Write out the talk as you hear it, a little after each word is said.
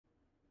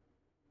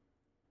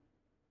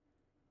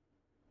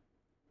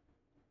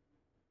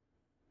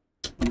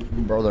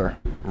Brother.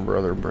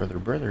 Brother, brother,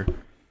 brother.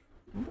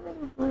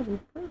 Brother, brother,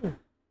 brother.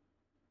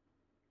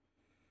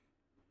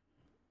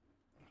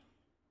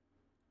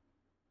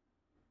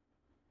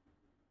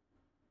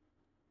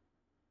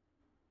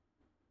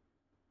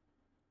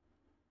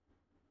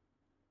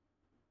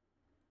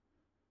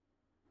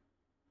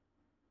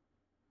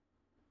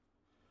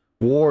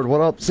 Ward,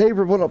 what up?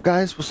 Saber, what up,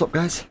 guys? What's up,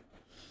 guys?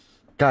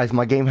 Guys,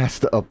 my game has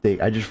to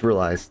update. I just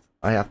realized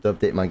I have to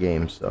update my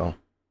game, so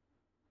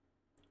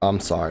I'm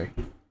sorry.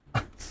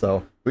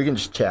 So we can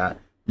just chat.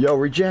 Yo,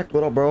 Reject,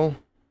 what up, bro?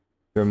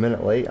 You're a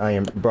minute late. I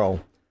am,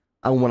 bro.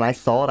 When I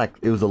saw it,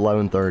 it was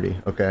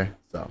 11:30. Okay,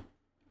 so.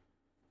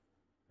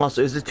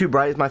 Also, is it too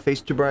bright? Is my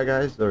face too bright,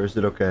 guys, or is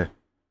it okay?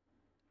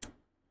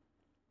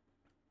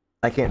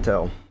 I can't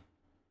tell.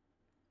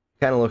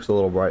 Kind of looks a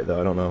little bright though.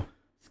 I don't know.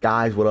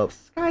 Skies, what up?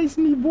 Skies,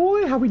 me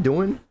boy. How we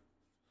doing?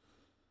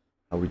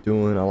 How we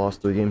doing? I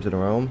lost 3 games in a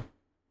row.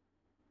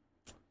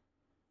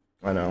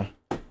 I know.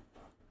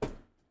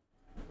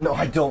 No,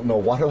 I don't know.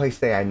 Why do I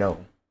say I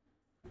know?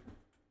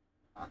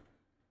 I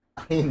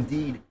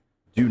indeed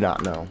do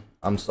not know.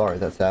 I'm sorry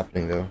that's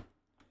happening though.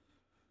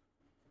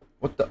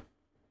 What the?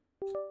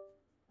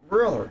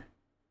 Brother.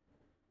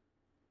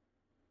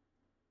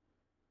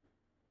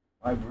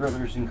 My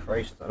brothers in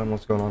Christ. I don't know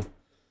what's going on.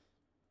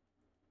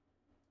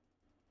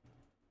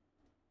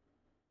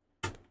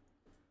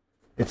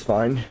 It's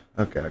fine.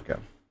 Okay, okay.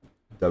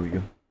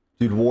 W.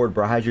 Dude, Ward,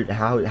 bro,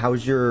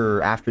 how's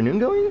your afternoon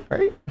going?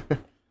 Right?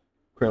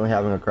 Currently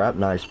having a crap.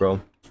 Nice, bro.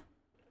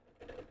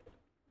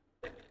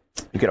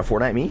 You get a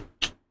Fortnite me?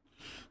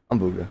 I'm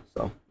Booga,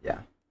 so yeah.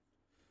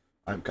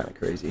 I'm kind of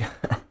crazy.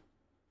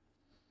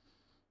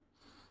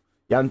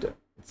 Yeah,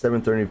 it's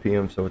 7:30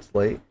 p.m., so it's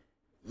late.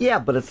 Yeah,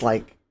 but it's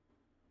like,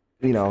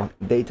 you know,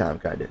 daytime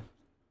kind of.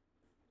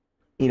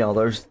 You know,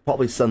 there's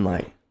probably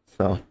sunlight,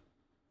 so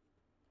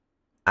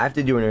I have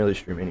to do an early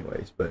stream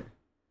anyways, but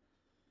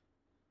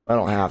I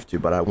don't have to,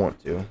 but I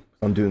want to.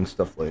 I'm doing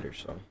stuff later,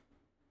 so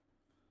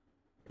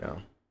you know,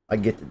 I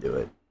get to do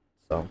it.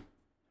 So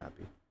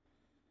happy.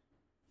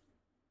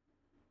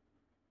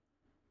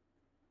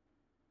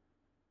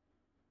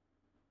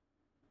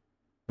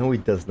 No, he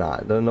does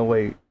not. There's no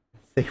way.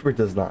 Saber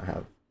does not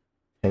have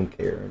 10k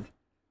earned.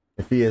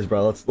 If he is,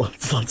 bro,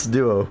 let's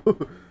duo.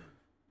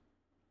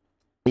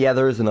 Yeah,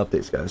 there is an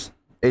update, guys.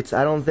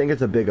 I don't think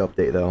it's a big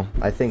update though.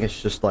 I think it's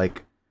just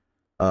like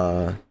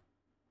whatchamacallit?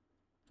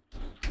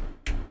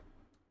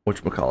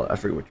 I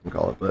forget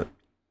whatchamacallit, but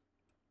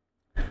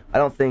I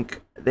don't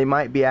think they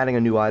might be adding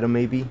a new item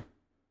maybe.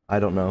 I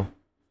don't know.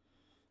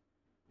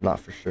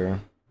 Not for sure,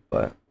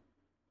 but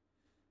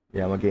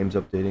yeah, my game's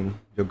updating.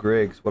 Yo,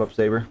 Griggs, what up,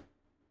 Saber?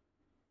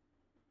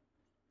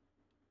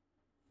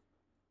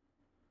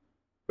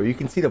 But you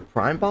can see the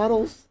prime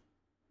bottles?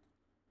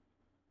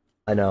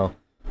 I know.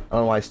 I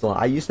don't know why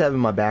I used to have in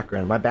my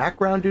background. My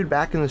background, dude,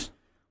 back in this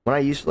when I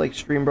used to like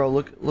stream, bro,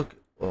 look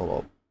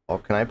oh,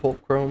 can I pull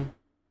up Chrome?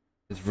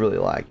 It's really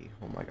laggy.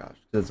 Oh my gosh.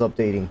 It's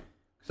updating.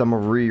 Cause I'm a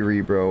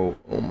re bro.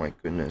 Oh my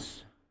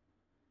goodness.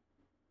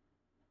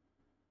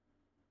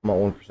 I'm at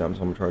 1%, so I'm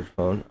gonna charge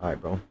phone.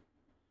 Alright, bro.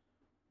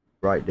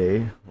 Right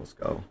day. Let's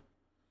go.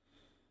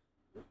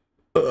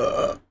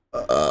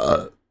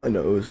 I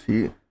know. Is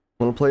he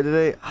wanna play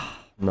today?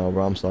 No,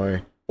 bro, I'm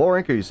sorry. What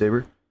rank are you,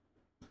 Saber?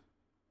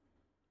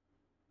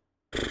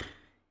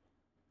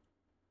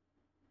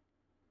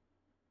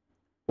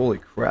 Holy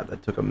crap,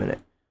 that took a minute.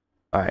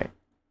 Alright.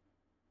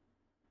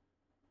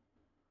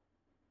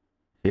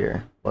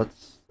 Here.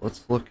 Let's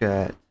look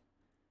at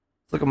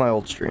my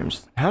old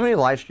streams. How many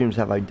live streams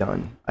have I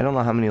done? I don't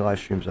know how many live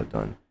streams I've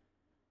done.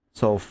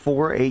 So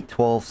 4, 8,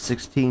 12,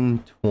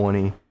 16,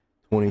 20,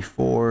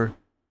 24,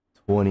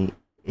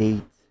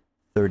 28,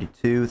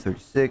 32,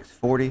 36,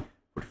 40,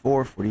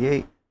 44,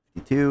 48,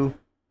 52,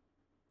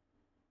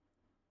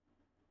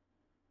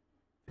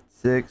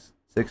 56,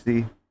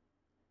 60,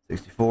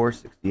 64,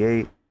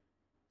 68,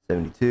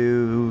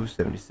 72,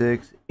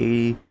 76,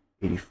 80,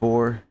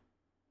 84,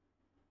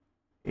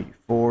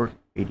 84,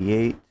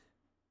 88.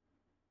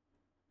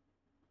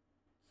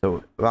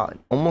 So about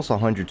almost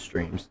 100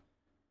 streams.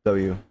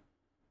 W.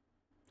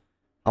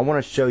 I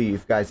want to show you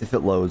guys if it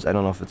loads. I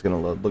don't know if it's gonna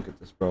load. Look at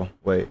this, bro.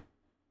 Wait.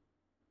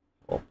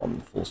 Oh, I'm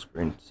full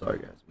screen. Sorry,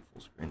 guys. I'm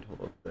full screen.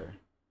 Hold up there.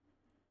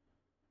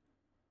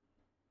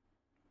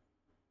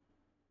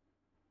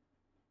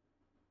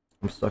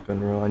 I'm stuck on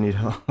Unreal. I need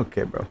help.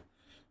 Okay, bro.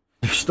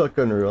 You're stuck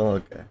on Unreal.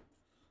 Okay.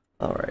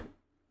 Alright.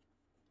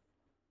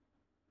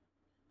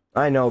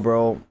 I know,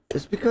 bro.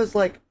 It's because,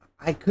 like,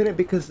 I couldn't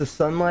because the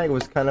sunlight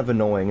was kind of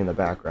annoying in the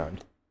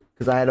background.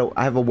 Because I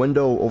have a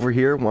window over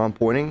here while I'm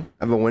pointing.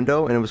 I have a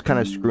window, and it was kind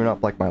of screwing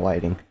up, like, my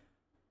lighting.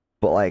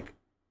 But, like,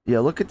 yeah,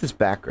 look at this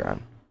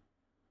background.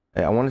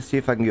 Hey, I want to see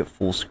if I can get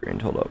full screen.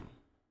 Hold up.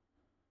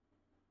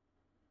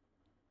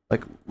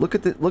 Like, look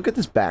at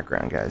this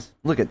background, guys.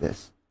 Look at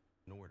this.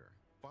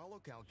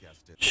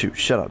 Shoot,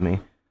 shut up, me.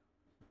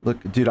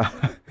 Look, dude,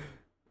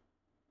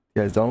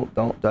 guys, don't,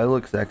 I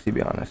look sexy,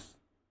 be honest.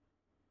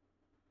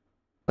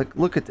 Like,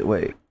 look at the,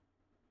 wait.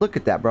 Look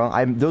at that, bro.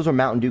 Those are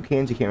Mountain Dew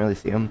cans, you can't really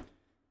see them.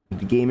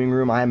 The gaming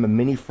room. I have a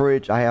mini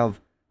fridge. I have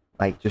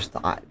like just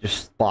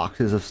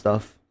boxes of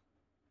stuff.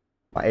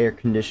 My air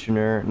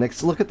conditioner.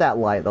 Next, look at that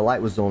light. The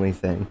light was the only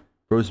thing.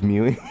 Bro's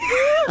mewing.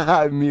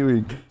 I'm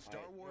mewing.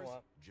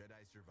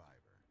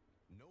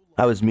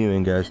 I was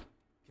mewing, guys.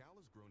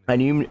 I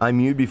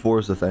mewed before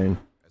was the thing.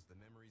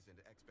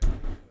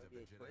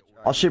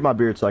 I'll shave my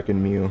beard so I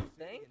can mew. I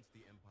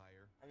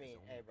mean,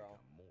 hey, bro.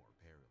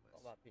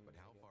 But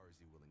how far is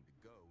he willing to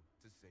go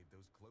to save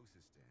those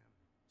closest to him?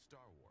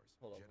 Star Wars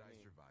Jedi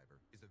Survivor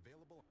is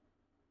available.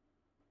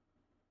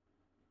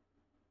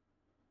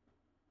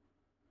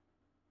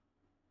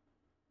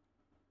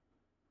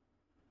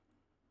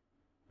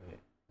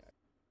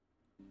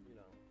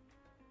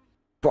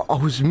 Bro, I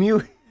was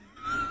mewing.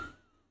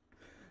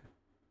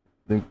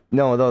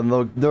 No, the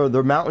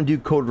Mountain Dew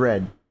Code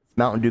Red.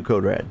 Mountain Dew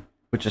Code Red.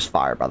 Which is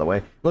fire, by the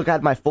way. Look, I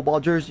had my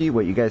football jersey.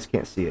 Wait, you guys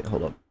can't see it.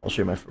 Hold up. I'll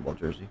show you my football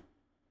jersey.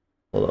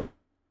 Hold up.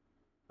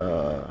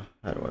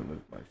 How do I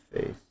move my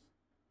face?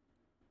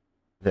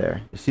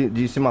 There. Do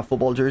you see my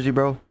football jersey,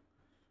 bro?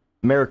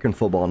 American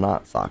football,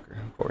 not soccer,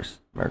 of course.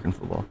 American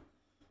football.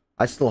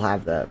 I still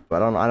have that,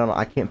 but I don't know.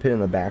 I can't put it in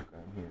the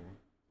background here.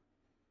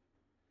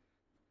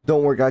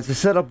 Don't worry, guys. The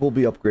setup will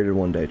be upgraded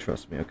one day.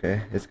 Trust me,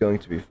 okay? It's going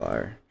to be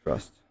fire.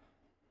 Trust.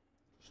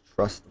 Just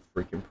trust the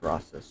freaking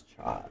process,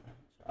 child.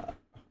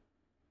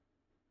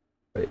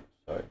 Wait,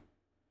 sorry.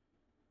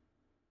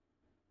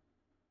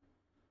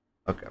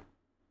 Okay.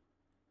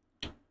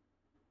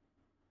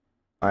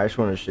 I just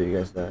wanted to show you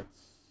guys that.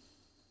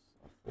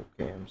 Full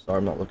cam. Sorry,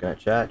 I'm not looking at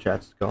chat.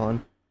 Chat's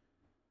gone.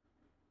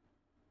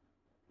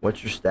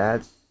 What's your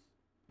stats?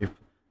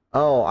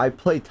 Oh, I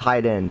played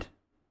tight end.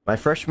 My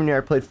freshman year,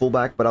 I played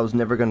fullback, but I was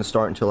never going to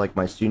start until like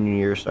my senior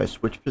year, so I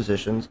switched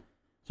positions.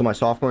 So my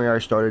sophomore year, I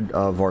started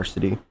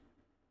varsity,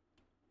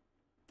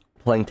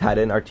 playing tight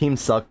end. Our team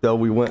sucked though.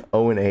 We went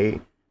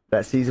 0-8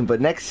 that season, but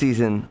next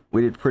season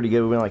we did pretty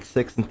good. We went like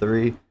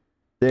 6-3.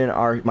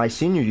 Then my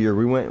senior year,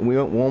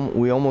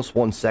 we almost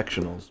won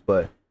sectionals,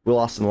 but we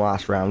lost in the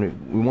last round.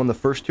 We won the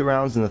first 2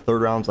 rounds, and the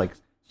third round's like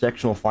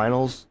sectional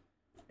finals,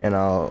 and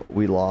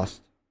we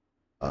lost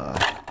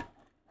by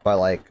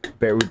like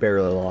we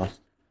barely lost.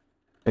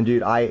 And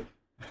dude, it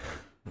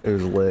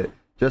was lit.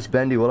 Just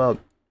Bendy, what up?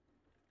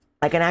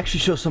 I can actually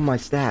show some of my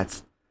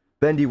stats.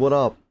 Bendy, what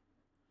up?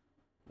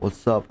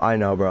 What's up? I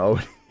know, bro.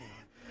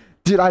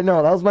 Dude, I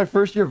know. That was my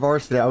first year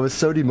varsity. I was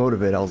so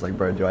demotivated. I was like,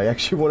 bro, do I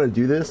actually want to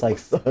do this? I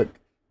suck.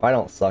 I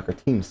don't suck. Our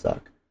team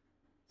suck.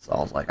 So I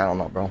was like, I don't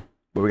know, bro.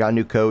 But we got a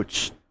new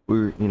coach.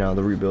 The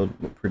rebuild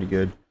went pretty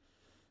good.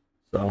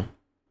 So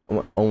I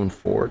went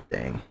 0-4.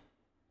 Dang.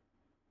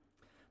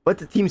 But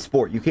the team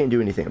sport, you can't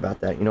do anything about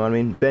that. You know what I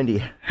mean?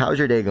 Bendy, how's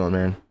your day going,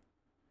 man?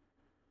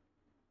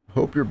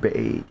 Hope your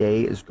day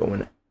is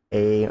going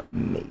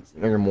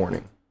amazing. Or your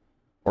morning.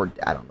 Or,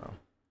 I don't know.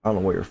 I don't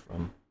know where you're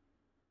from.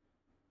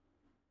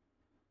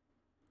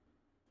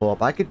 Well,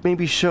 if I could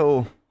maybe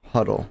show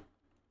Huddle.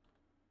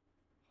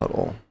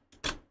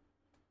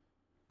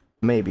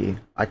 Maybe.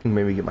 I can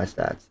maybe get my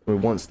stats. We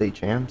won state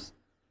champs.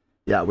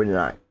 Yeah, we did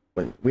not.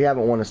 We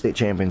haven't won a state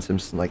champion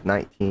since like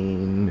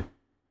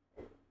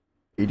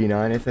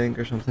 1989, I think,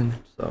 or something.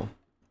 So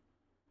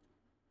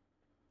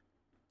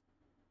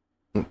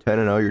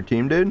 10-0 your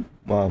team, dude.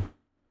 Wow.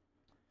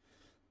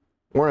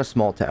 We're in a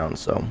small town,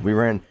 so we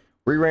ran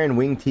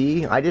wing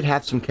T. I did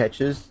have some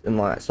catches in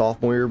my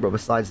sophomore year, but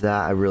besides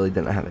that, I really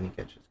didn't have any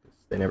catches because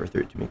they never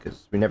threw it to me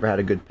because we never had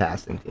a good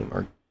passing team.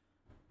 Or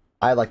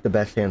I had like the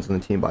best hands on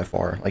the team by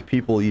far. Like I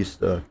used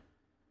to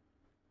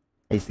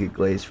get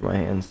glazed for my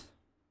hands,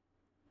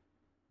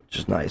 which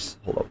is nice.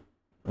 Hold up,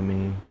 let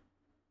me.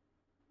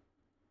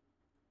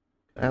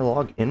 Can I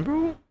log in,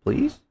 bro?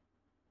 Please? Is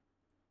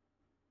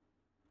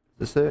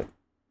this it?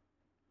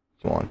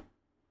 Come on.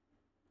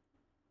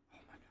 Oh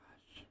my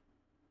gosh.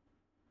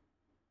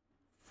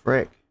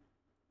 Frick.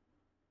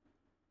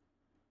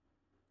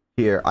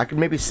 Here, I could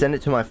maybe send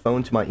it to my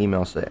phone to my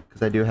email set,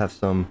 because I do have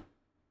some...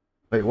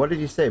 Wait, what did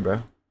you say,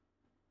 bro?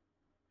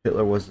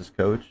 Hitler was his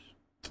coach?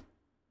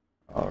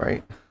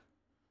 Alright.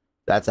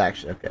 That's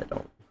actually... Okay,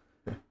 don't...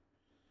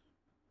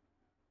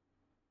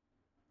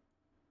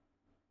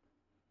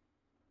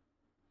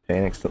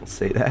 Panics, don't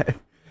say that.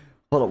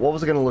 Hold up, what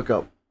was I gonna look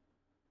up?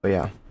 Oh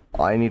yeah,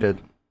 I need to...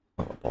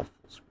 Oh, up all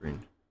full screen.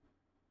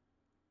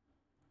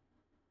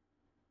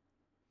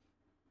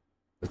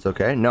 It's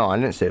okay? No, I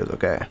didn't say it was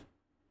okay.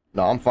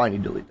 No, I'm fine, you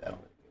delete that.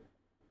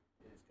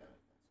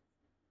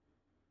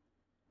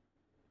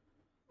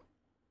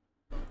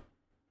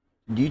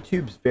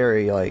 YouTube's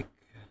very, like...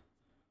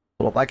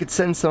 Hold up, I could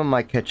send some of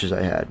my catches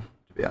I had,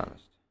 to be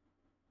honest.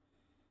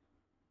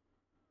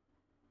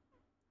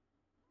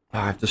 Oh,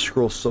 I have to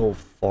scroll so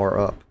far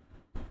up.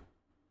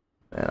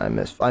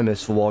 Man, I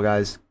miss football,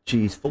 guys.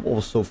 Jeez, football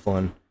was so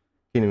fun.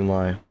 Can't even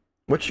lie.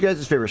 What's your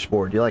guys' favorite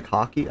sport? Do you like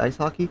hockey? Ice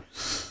hockey?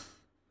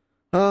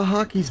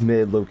 Hockey's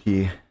mid,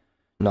 low-key.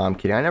 No, I'm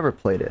kidding. I never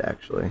played it,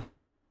 actually.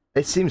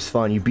 It seems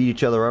fun. You beat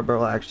each other up,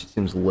 bro. It actually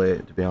seems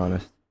lit, to be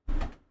honest.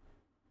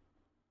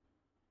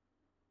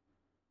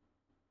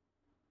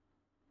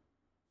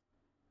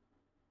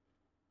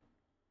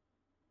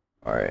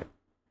 All right.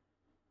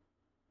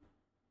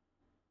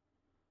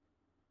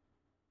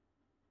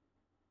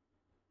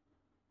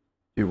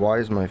 Dude, why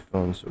is my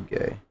phone so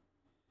gay?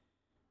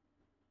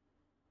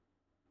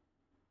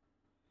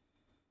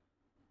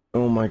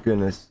 Oh my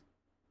goodness.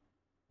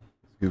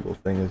 This Google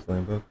thing is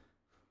Lambo.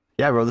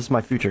 Yeah, bro, this is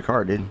my future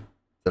car, dude. Is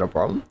that a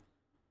problem?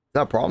 Is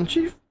that a problem,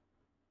 Chief?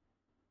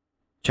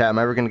 Chat, am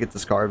I ever gonna get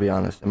this car, to be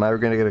honest? Am I ever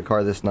gonna get a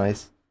car this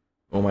nice?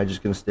 Or am I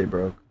just gonna stay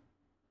broke?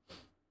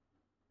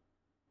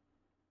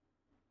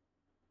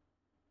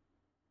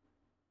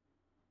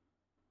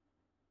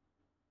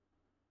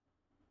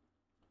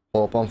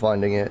 Pull up, I'm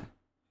finding it.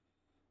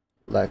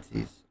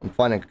 Latsies. I'm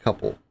finding a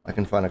couple. I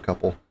can find a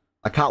couple.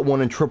 I caught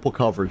one in triple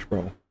coverage,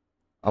 bro.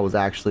 I was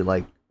actually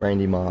like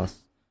Randy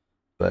Moss,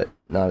 but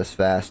not as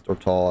fast or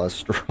tall, as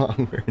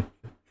strong.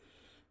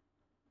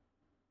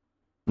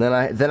 then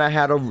I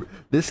had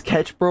this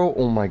catch, bro.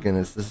 Oh my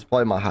goodness, this is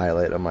probably my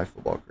highlight of my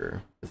football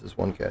career. This is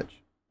one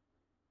catch.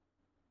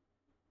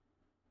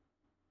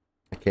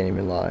 I can't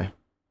even lie.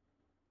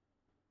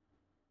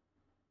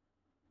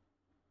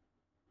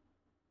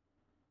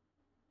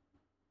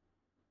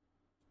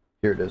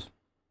 Here it is.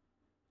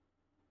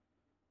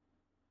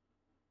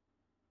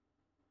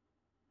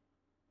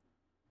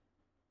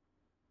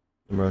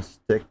 I'm gonna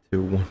stick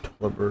to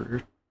 $1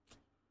 burgers.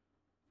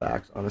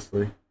 Facts,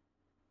 honestly.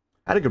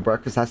 I had a good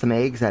breakfast. Had some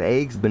eggs. Had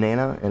eggs,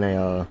 banana, and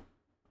a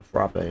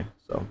frappe.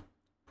 So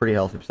pretty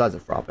healthy. Besides a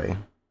frappe,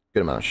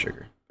 good amount of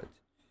sugar. But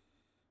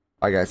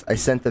all right, guys. I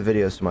sent the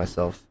videos to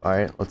myself. All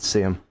right, let's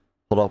see them.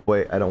 Hold up,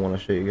 wait. I don't want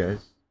to show you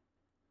guys.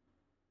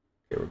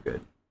 Okay, we're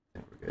good. I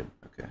think we're good.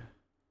 Okay.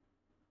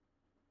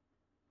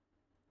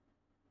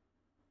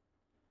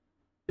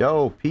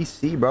 Yo,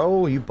 PC,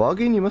 bro. You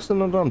bugging? You must have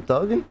known that I'm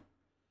thugging.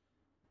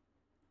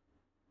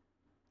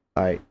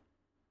 All right.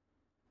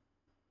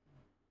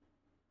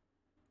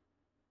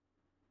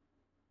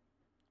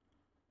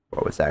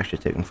 Bro, it's actually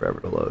taking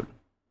forever to load.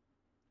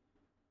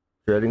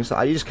 So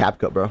I use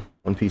CapCut, bro,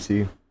 on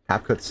PC.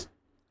 CapCut's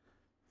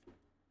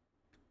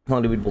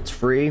unbelievable. It's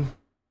free.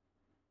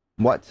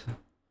 What?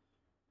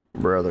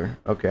 Brother.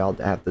 Okay, I'll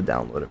have to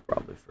download it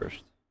probably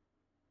first.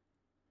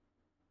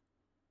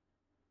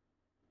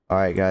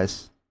 Alright,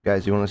 guys.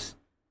 Guys, you want to...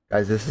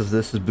 Guys, this is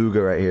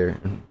Booga right here.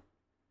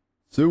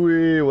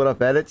 Suey, what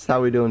up, edits?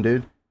 How we doing,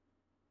 dude?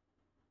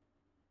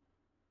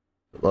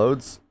 It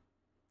loads.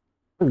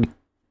 Ooh.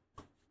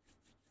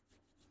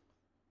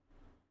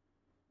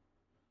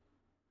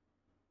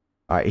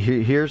 Alright,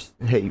 here's...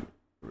 Hey,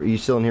 are you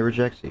still in here,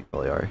 Rejects? You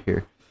probably are.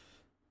 Here.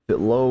 If it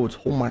loads...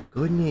 Oh my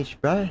goodness,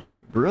 bro.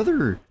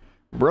 Brother,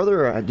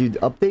 dude,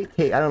 update...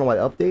 Hey, I don't know why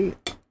update...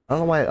 I don't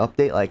know why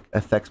update, like,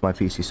 affects my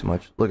PC so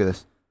much. Look at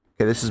this.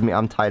 Okay, this is me.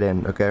 I'm tight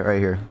end, okay? Right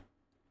here.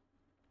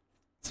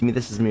 See me?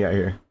 This is me right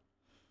here.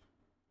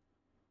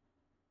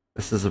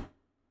 This is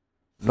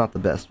not the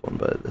best one,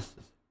 but this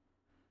is...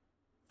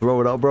 Throw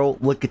it up, bro.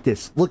 Look at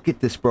this. Look at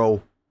this,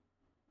 bro.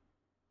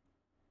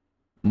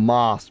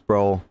 Moss,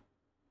 bro.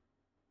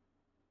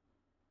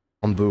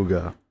 I'm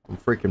Booga. I'm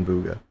freaking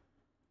Booga.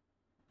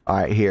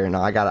 Alright, here.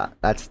 Now I gotta...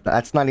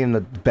 That's not even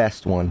the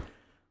best one.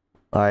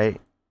 Alright.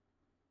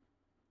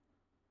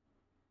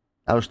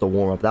 That was the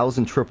warm-up. That was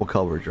in triple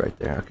coverage right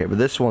there. Okay, but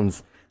this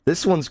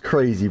one's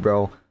crazy,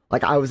 bro.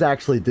 Like, I was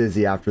actually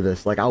dizzy after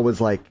this. Like, I was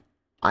like...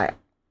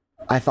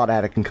 I thought I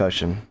had a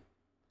concussion.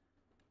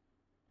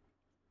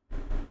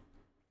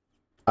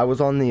 I was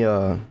on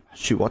the,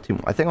 shoot, what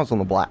team? I think I was on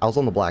the black... I was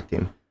on the black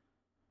team.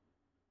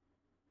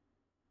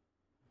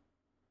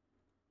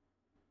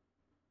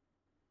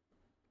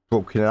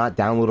 Bro, can I not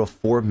download a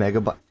 4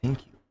 megabyte? Thank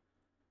you.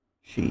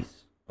 Jeez.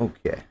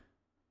 Okay.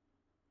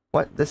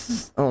 What? This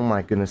is... Oh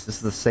my goodness, this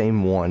is the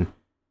same one.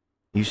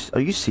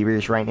 Are you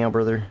serious right now,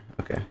 brother?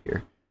 Okay,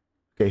 here.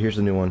 Okay, here's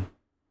the new one.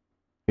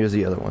 Here's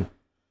the other one.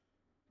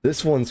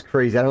 This one's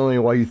crazy. I don't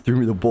know why you threw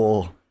me the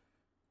ball.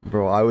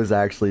 Bro, I was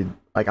actually...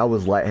 Like, I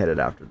was lightheaded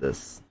after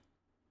this.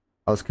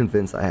 I was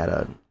convinced I had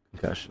a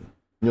concussion.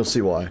 And you'll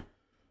see why.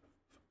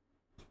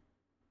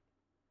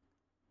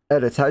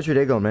 Edits, how's your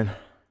day going, man?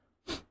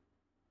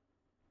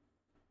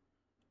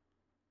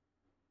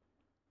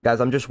 Guys,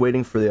 I'm just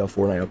waiting for the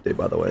Fortnite update,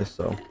 by the way,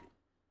 so... That's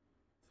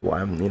why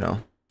I'm, you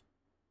know...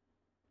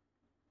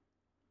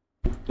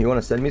 You want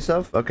to send me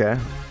stuff? Okay.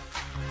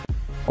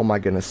 Oh my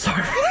goodness,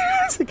 sorry.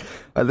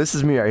 This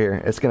is me right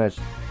here. It's gonna...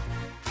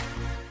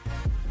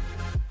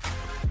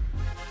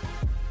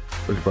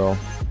 Look, bro.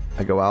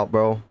 I go out,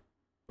 bro.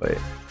 Wait.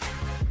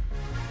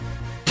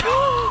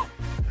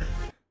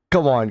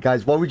 Come on,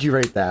 guys. What would you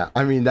rate that?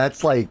 I mean,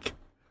 that's like...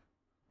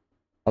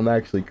 I'm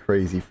actually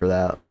crazy for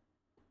that.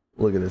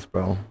 Look at this,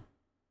 bro.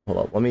 Hold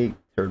up. Let me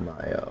turn my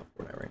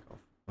Fortnite rank off.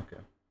 Okay.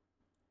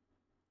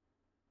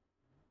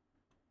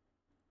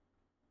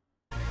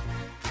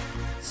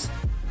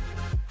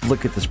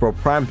 Look at this, bro.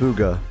 Prime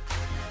Booga.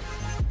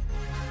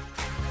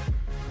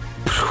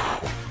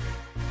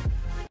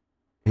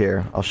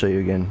 Here, I'll show you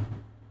again.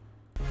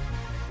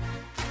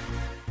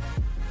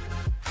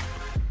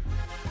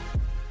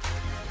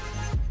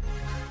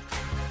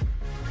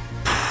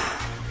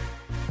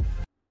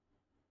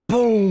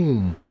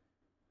 Boom!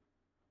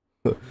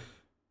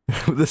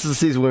 This is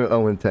season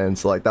 0-10,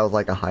 so like that was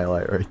like a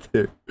highlight right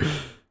there.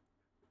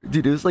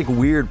 Dude, it was like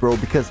weird, bro,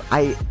 because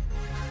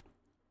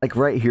like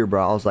right here,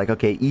 bro, I was like,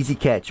 okay, easy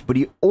catch, but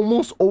he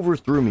almost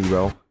overthrew me,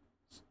 bro.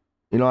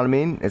 You know what I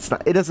mean?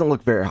 It doesn't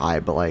look very high,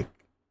 but like,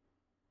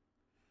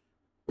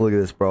 look at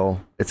this,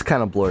 bro. It's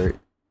kind of blurry.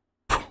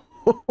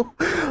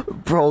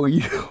 Bro,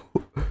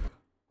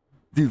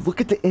 dude,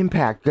 look at the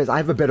impact. Guys, I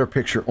have a better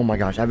picture. Oh my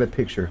gosh, I have a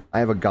picture. I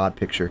have a god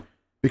picture.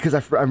 Because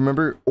I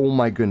remember, oh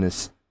my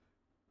goodness.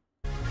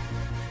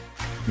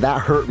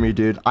 That hurt me,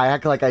 dude. I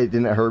act like it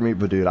didn't hurt me,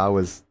 but dude, I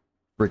was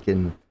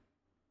freaking...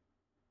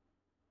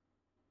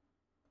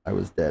 I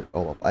was dead.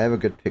 Oh, I have a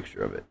good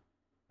picture of it.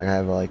 I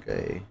have like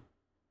a...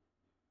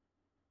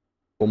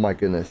 Oh my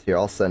goodness. Here,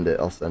 I'll send it.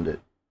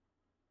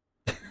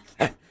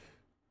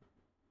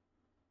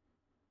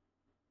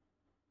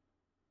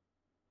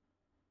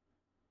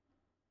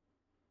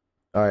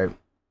 Alright,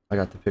 I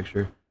got the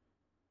picture.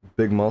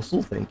 Big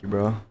muscle, thank you,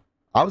 bro.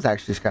 I was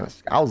actually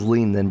I was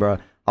lean then, bro.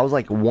 I was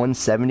like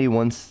 170,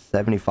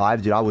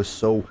 175, dude. I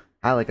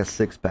had like a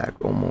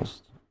six-pack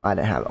almost. I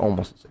didn't have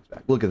almost a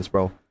six-pack. Look at this,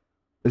 bro.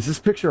 Is this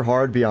picture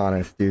hard? Be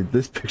honest, dude.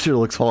 This picture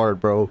looks hard,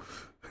 bro.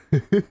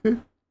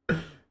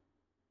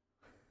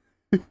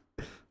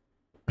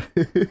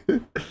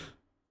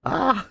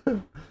 Ah,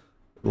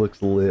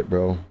 looks lit,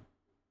 bro.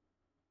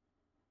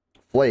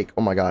 Flake,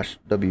 oh my gosh.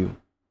 W,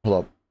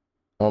 hold up.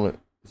 Hold on.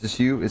 Is this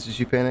you? Is this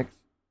you, Panic?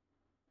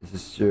 Is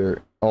this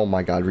your... Oh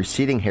my god,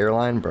 receding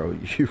hairline? Bro,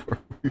 you are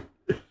weird.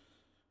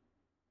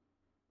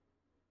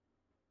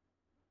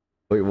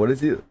 Wait, what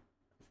is it?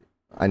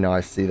 I know,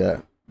 I see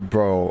that.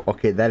 Bro,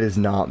 okay, that is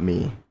not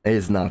me. It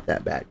is not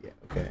that bad yet,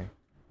 okay?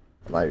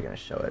 I'm not even gonna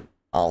show it.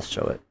 I'll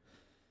show it.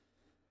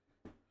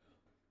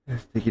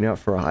 He's taking out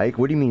for a hike?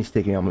 What do you mean he's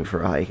taking out me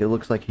for a hike? It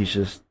looks like he's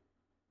just...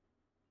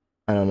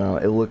 I don't know,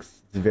 it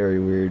looks very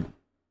weird.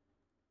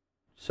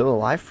 So a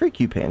live freak,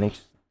 you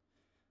panics.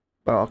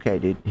 Oh, okay,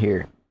 dude,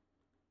 here.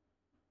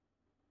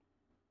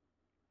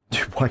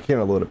 Dude, why can't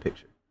I load a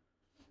picture?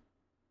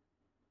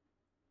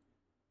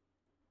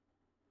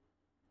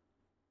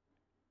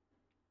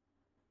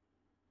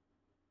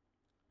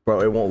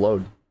 Bro, it won't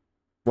load.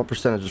 What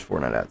percentage is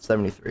Fortnite at?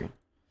 73.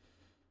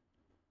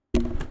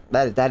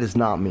 That is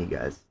not me,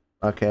 guys.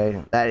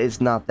 Okay? That is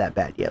not that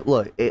bad yet.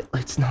 Look,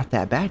 it's not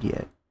that bad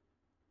yet.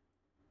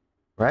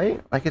 Right?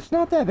 Like, it's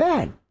not that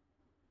bad.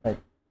 Like...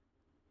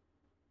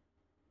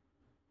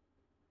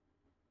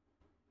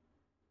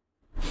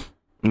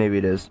 Maybe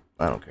it is.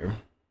 I don't care.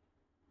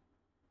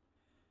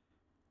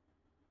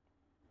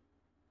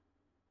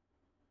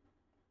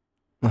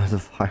 The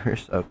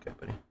virus? Okay,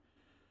 buddy.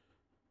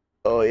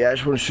 Oh, yeah, I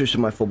just want to show you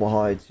some of my football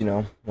highlights, you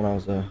know, when I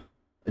was a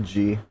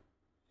G.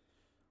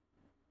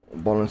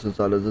 Balling since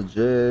I was a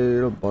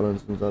J. Balling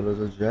since I was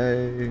a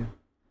J.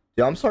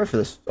 Yeah, I'm sorry for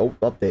this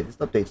update. This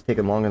update's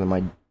taking longer than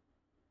my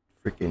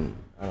freaking...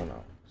 I don't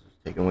know. This is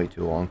taking way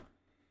too long.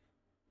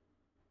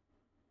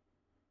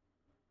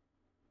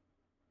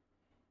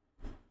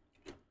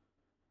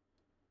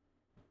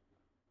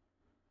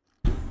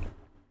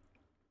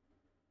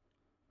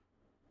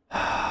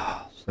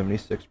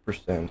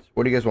 %.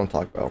 What do you guys want to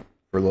talk about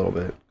for a little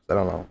bit? I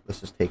don't know.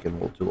 This is taking a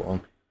little too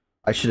long.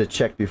 I should have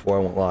checked before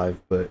I went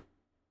live, but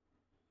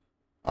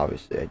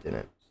obviously I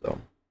didn't, so.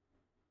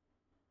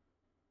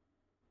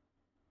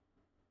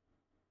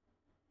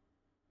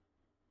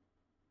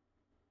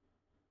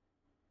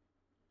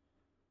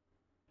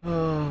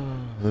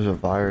 There's a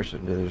virus,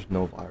 and there's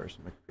no virus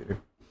in my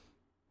computer.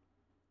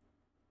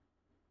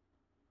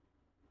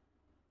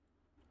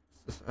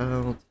 Is this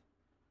out?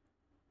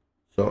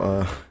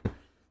 So,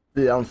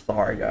 yeah, I'm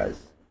sorry, guys.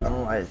 I don't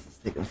know why it's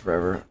taking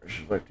forever. It's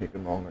just like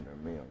taking longer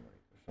than me on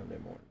like Sunday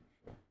morning.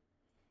 So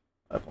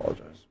I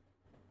apologize.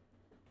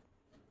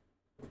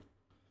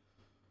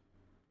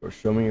 Or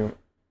show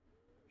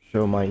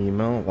my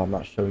email. If I'm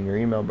not showing your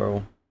email,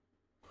 bro.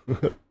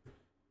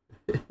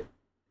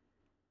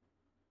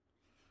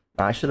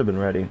 I should have been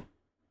ready.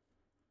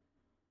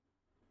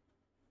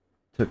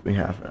 Took me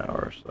half an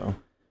hour or so.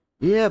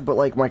 Yeah, but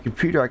like my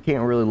computer, I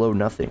can't really load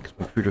nothing because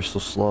my computer's so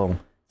slow.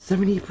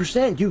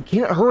 78%, dude,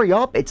 can't hurry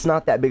up. It's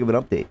not that big of an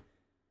update.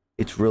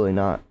 It's really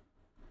not.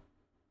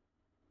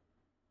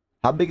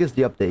 How big is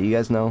the update? You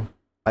guys know?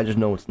 I just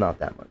know it's not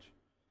that much.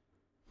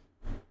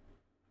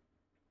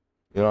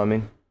 You know what I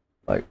mean?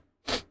 Like,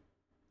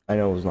 I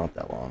know it's not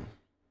that long.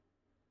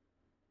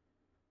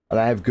 And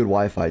I have good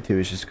Wi-Fi too.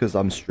 It's just because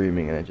I'm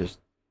streaming and it just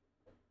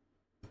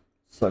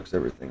sucks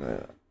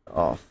everything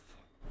off.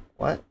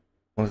 What?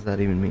 What does that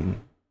even mean?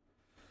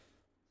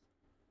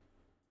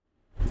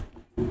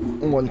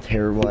 1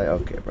 terabyte.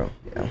 Okay, bro.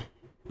 Yeah.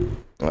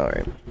 All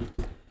right.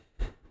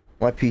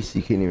 My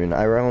PC can't even.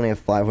 I only have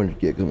 500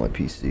 gigs on my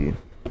PC.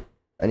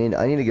 I need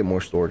to get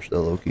more storage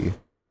though, low-key.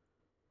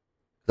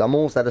 'Cause I'm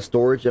almost out of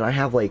storage, and I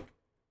have like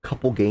a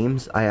couple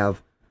games. I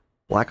have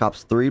Black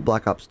Ops 3,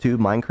 Black Ops 2,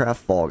 Minecraft,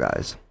 Fall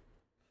Guys.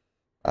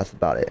 That's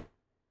about it.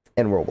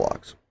 And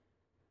Roblox.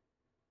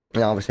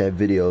 And obviously I have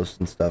videos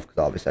and stuff, because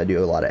obviously I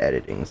do a lot of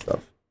editing and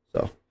stuff.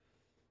 So.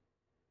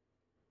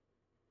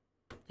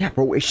 Yeah,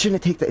 bro, it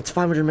shouldn't take that. It's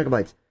 500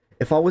 megabytes.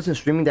 If I wasn't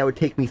streaming, that would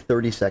take me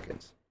 30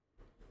 seconds.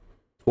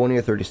 20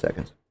 or 30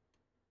 seconds.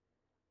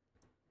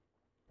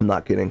 I'm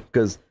not kidding,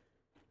 because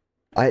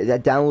I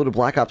downloaded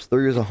Black Ops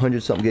 3 as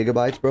 100-something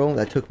gigabytes, bro.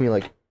 That took me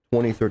like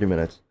 20, 30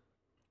 minutes.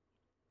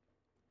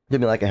 It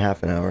took me like a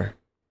half an hour.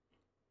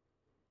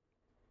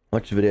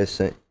 Watch the video I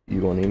sent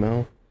you on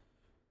email.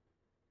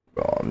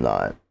 Bro, I'm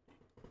not.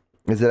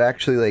 Is it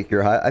actually like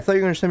your I thought you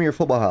were going to send me your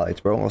football highlights,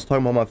 bro. I was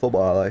talking about my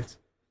football highlights.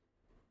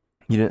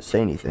 You didn't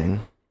say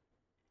anything.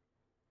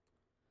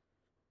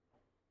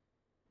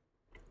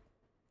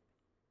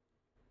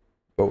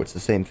 Oh, it's the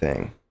same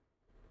thing.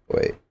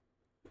 Wait.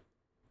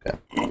 Okay.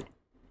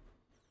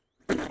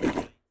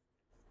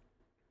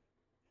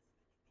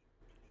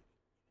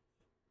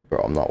 Bro,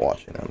 I'm not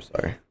watching. I'm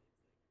sorry.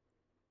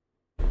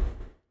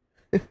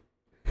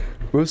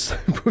 Bro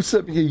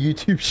sent me a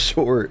YouTube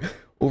short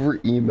over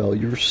email.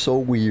 You're so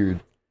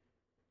weird.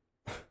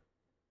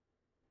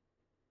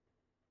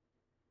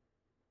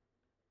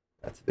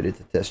 That's a video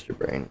to test your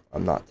brain.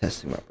 I'm not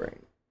testing my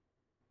brain.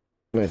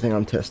 The only thing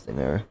I'm testing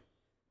are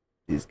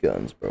these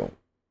guns, bro.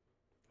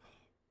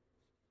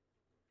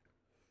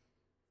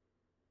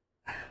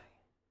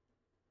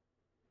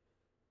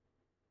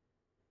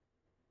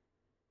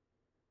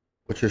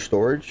 What's your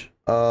storage?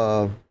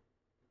 I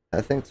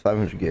think it's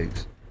 500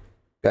 gigs.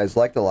 Guys,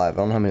 like the live. I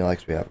don't know how many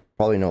likes we have.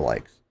 Probably no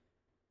likes.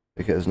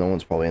 Because no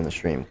one's probably in the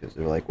stream. Because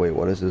they're like, wait,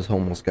 what is this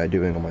homeless guy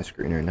doing on my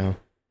screen right now?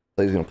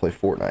 So he's going to play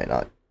Fortnite,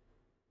 not,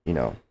 you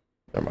know.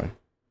 Never mind.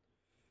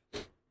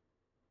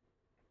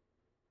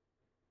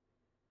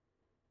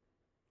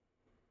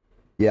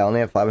 Yeah, I only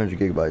have 500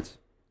 gigabytes.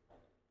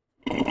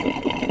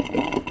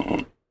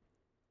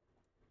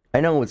 I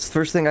know, it's the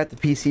first thing I got the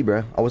PC,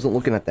 bro. I wasn't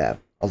looking at that.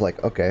 I was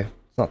like, okay,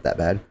 it's not that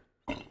bad.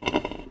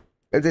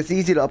 It's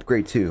easy to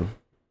upgrade too,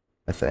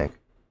 I think.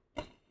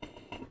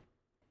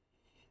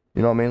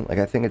 You know what I mean? Like,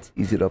 I think it's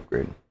easy to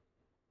upgrade.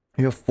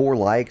 You have 4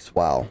 likes?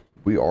 Wow.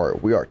 We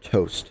are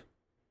toast.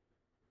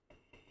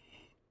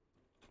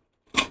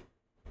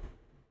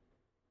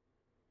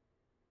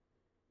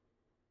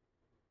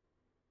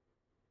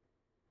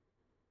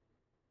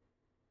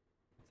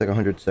 Like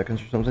 100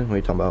 seconds or something. What are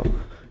you talking about?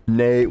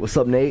 Nate, what's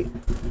up, Nate?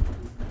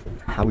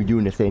 How we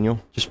doing,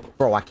 Nathaniel? Just,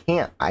 bro, I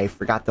can't. I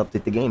forgot to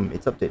update the game.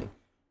 It's updating.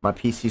 My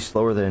PC's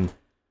slower than...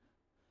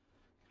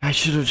 I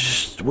should have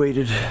just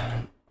waited.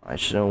 I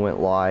should have went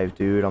live,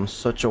 dude. I'm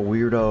such a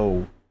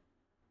weirdo.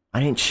 I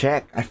didn't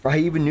check. I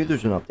even knew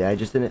there's an update. I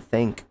just didn't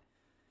think.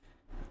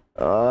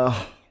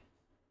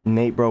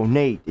 Nate, bro.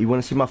 Nate, you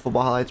want to see my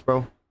football highlights,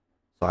 bro?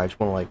 So I just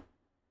want to, like,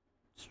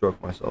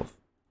 stroke myself.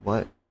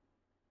 What?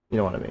 You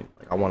know what I mean?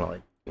 Like, I want to,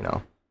 like, you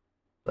know,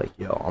 like,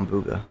 yo, I'm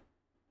Booga.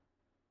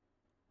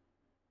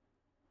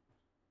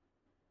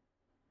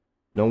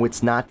 No,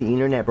 it's not the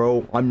internet,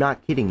 bro. I'm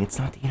not kidding. It's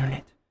not the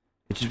internet.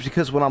 It's just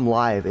because when I'm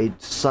live,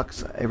 it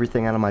sucks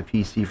everything out of my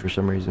PC for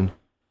some reason.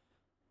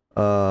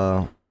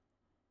 Nate,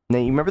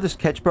 you remember this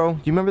catch, bro?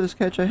 Do you remember this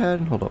catch I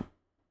had? Hold up.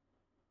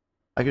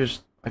 I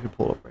could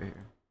pull it up right here.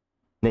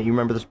 Nate, you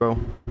remember this, bro?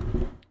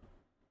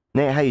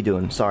 Nate, how you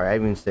doing? Sorry, I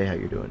didn't even say how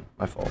you're doing.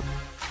 My fault.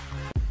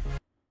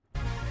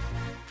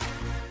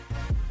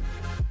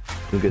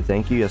 You good,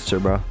 thank you. Yes, sir,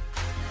 bro.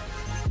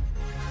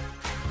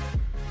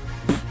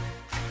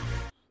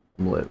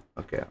 I'm lit.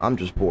 Okay, I'm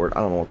just bored. I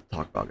don't know what to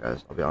talk about,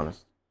 guys. I'll be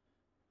honest.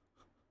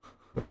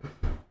 How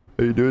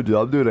you doing, dude?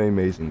 I'm doing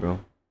amazing, bro.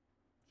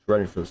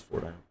 Ready for this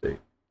Fortnite update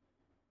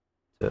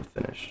to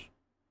finish.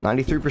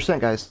 93%,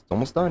 guys. It's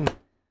almost done.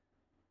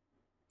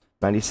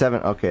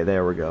 97. Okay,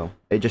 there we go.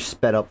 It just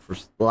sped up for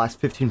the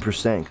last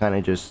 15%. Kind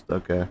of just,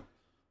 okay.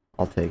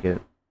 I'll take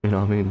it. You know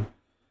what I mean?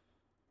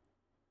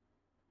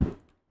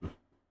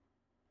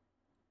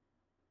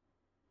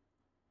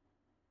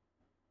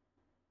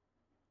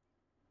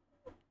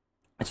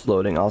 It's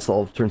loading. Also,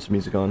 I'll turn some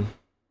music on.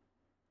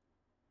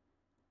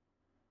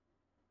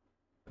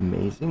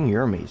 Amazing.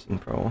 You're amazing,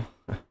 bro.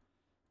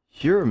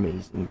 You're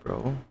amazing,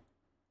 bro.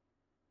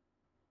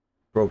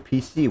 Bro,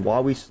 PC, why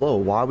are we slow?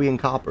 Why are we in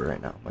copper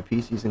right now? My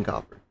PC's in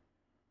copper.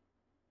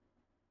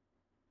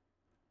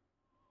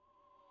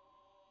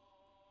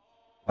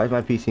 Why is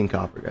my PC in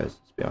copper, guys?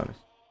 Let's be honest.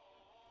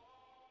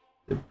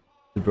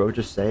 Did bro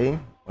just say?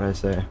 What did I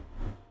say?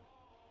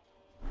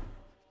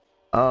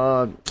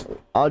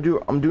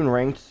 I'm doing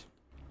ranked.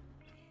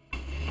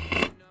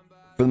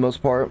 For the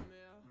most part.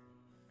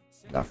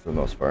 Not for the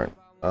most part.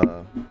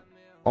 What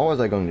was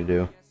I going to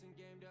do?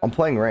 I'm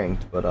playing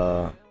ranked, but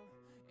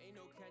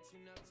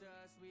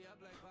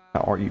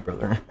how are you,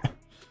 brother?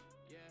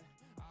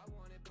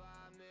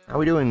 How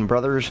we doing,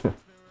 brothers?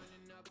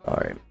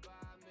 Alright.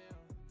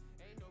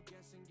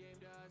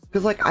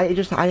 Cause like I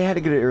had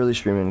to get it early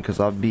streaming because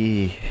I'll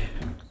be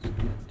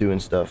doing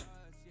stuff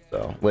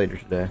so later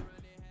today.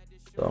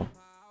 So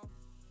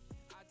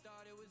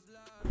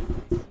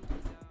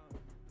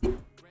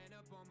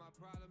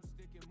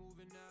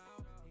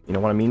you know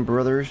what I mean,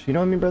 brothers? You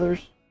know what I mean,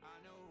 brothers?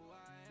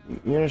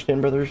 You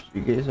understand, brothers?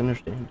 You guys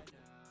understand?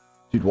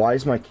 Dude, why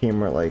is my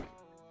camera like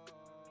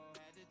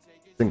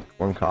think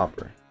on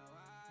copper?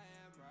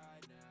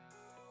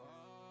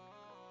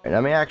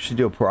 let me actually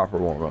do a proper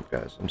warm-up,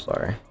 guys. I'm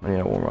sorry. I need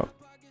a warm-up.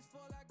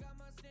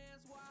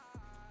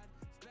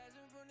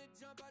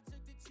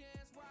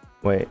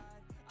 Wait.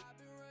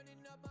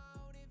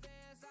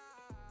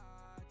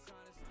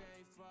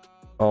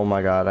 Oh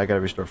my god, I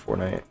gotta restart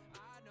Fortnite.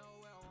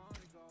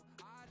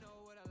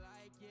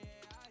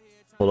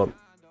 Hold up.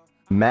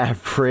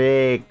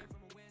 Maverick.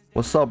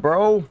 What's up,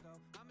 bro?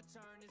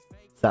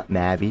 It's not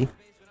Mavi.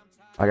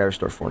 I gotta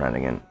restart Fortnite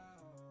again.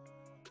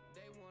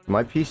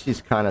 My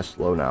PC's kind of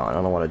slow now. I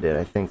don't know what I did.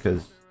 I think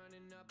because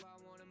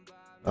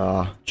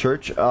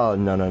church. Oh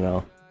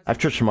no. I have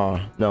church tomorrow.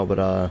 No,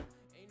 but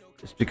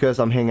it's because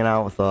I'm hanging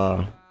out with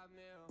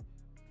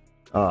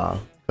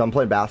I'm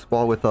playing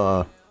basketball with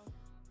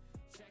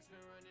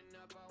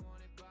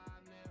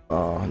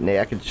Nate.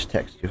 I could just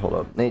text you. Hold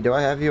up, Nate. Do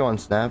I have you on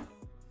Snap?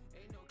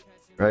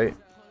 Right?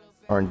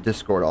 Or in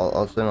Discord?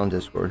 I'll send on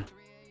Discord.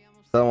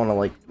 I don't want to,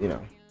 like, you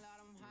know.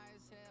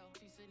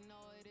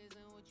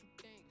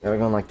 Gotta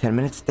go in like 10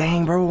 minutes.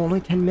 Dang, bro, only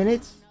 10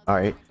 minutes?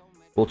 Alright.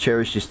 We'll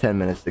cherish these 10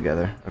 minutes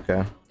together,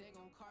 okay?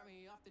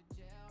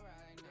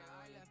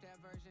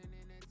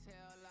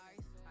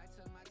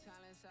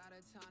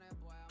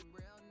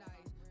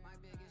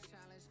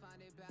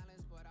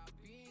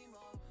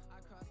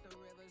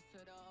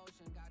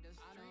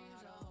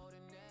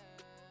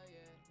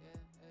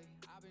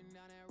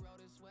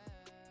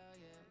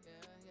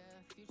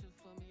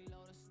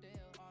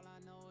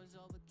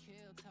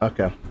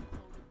 Okay.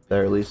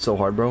 They're at least so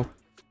hard, bro.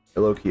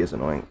 The low key is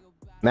annoying.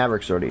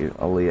 Maverick's already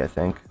elite, I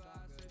think.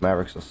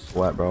 Maverick's a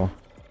sweat, bro.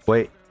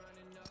 Wait.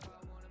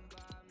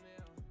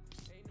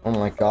 Oh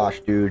my gosh,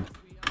 dude.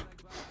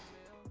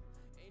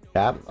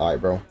 Cap? Alright,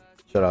 bro.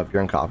 Shut up.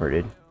 You're in copper,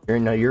 dude.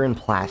 You're in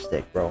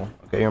plastic, bro.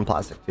 Okay, you're in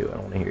plastic too. I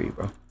don't want to hear you,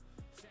 bro.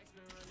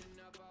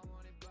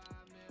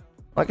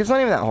 Like, it's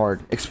not even that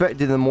hard. Expect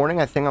in the morning,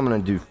 I think I'm gonna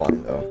do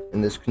fun though.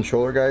 And this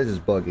controller, guys, is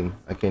bugging.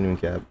 I can't even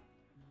cap.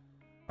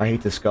 I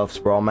hate the scuffs,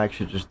 bro. I'm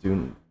actually just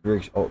doing...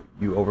 Oh,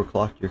 you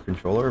overclocked your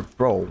controller?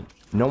 Bro,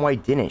 no I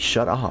didn't.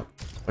 Shut up.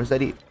 What does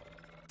that eat?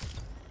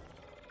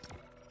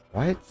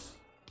 What?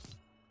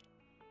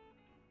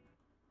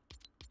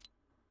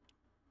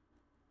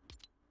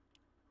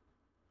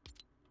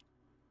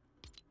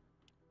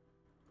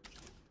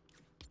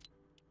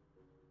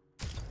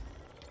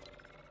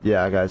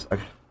 Yeah, guys.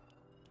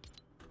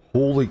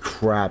 Holy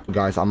crap,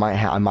 guys. I might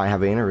have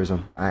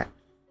aneurysm.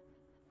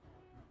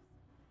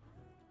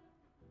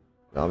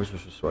 I was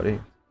just sweaty.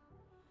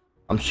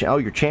 Oh,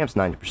 your champ's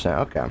 90%.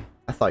 Okay.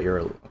 I thought you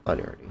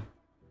already.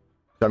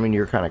 I mean,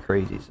 you're kind of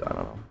crazy, so I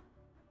don't know.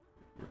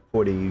 You're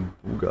 40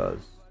 guys.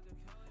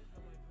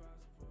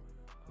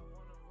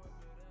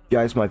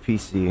 Guys, my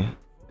PC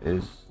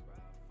is...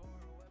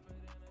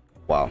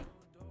 Wow.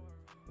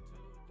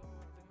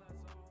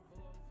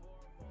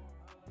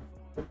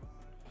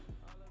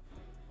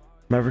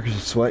 Maverick is a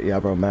sweat? Yeah,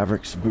 bro.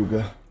 Maverick's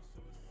booga.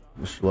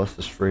 Mr. Lust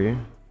is free.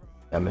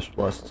 Yeah, Mr.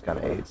 Lust is kind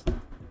of AIDS.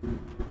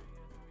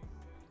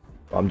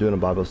 I'm doing a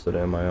Bible study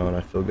on my own.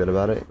 I feel good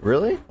about it.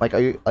 Really? Like, are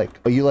you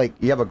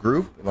you have a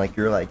group and like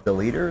you're like the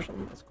leader or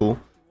something? That's cool.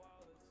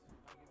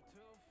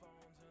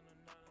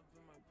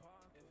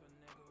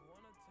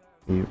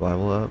 You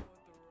Bible up?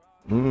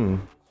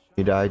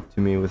 He died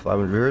to me with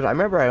 500 viewers. I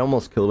remember I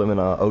almost killed him in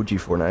a OG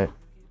Fortnite. He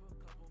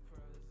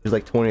was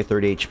like 20 or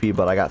 30 HP,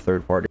 but I got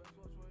third party.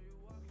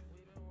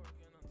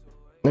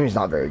 I mean, he's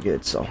not very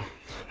good, so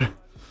so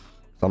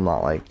I'm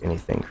not like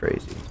anything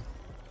crazy.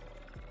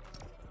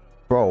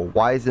 Bro,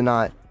 why is it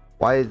not?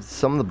 Why is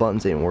some of the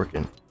buttons ain't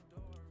working?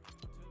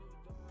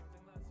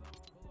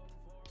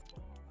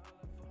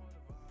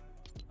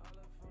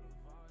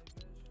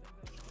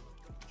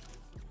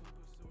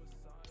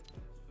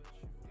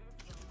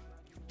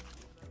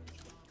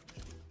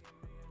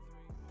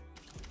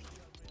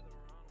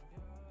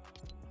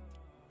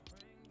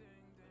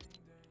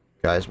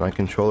 Guys, my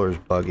controller is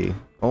buggy.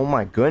 Oh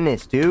my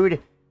goodness,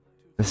 dude.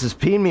 This is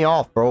peeing me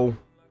off, bro.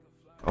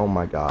 Oh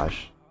my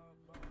gosh.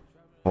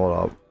 Hold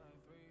up.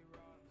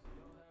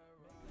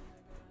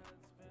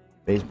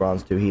 Base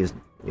bronze too. He is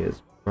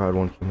proud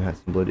one king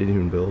has some bloody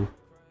human build.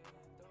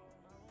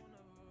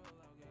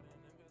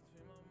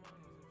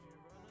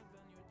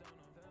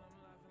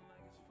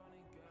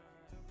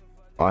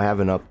 Oh, I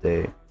have an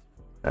update.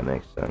 That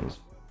makes sense.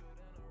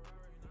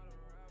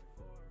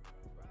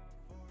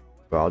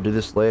 But I'll do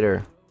this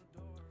later.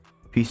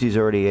 PC's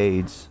already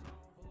AIDS.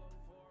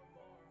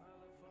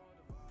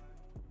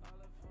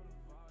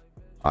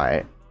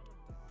 Alright.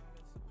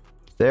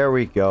 There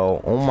we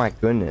go. Oh my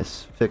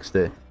goodness. Fixed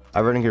it. I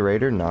Renegade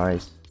Raider?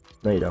 Nice.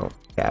 No, you don't.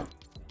 Cap.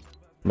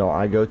 No,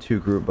 I go to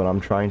group, but I'm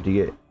trying to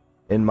get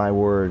in my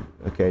word.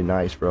 Okay,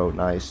 nice, bro.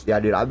 Nice. Yeah,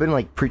 dude, I've been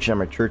like preaching at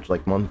my church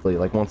like monthly,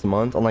 like once a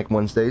month on like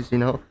Wednesdays, you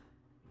know?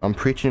 I'm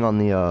preaching on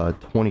the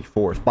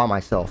 24th by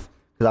myself.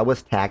 Because I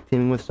was tag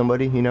teaming with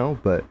somebody, you know,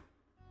 but...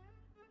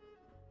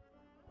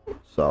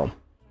 So,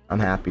 I'm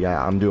happy.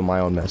 I'm doing my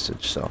own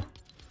message, so...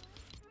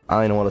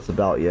 I don't know what it's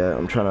about yet.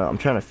 I'm trying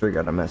to figure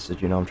out a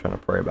message, you know? I'm trying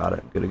to pray about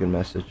it. Get a good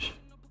message.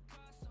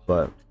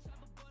 But...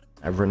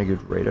 I have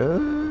Renegade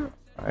Raider.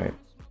 Alright.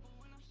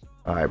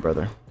 Alright,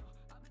 brother.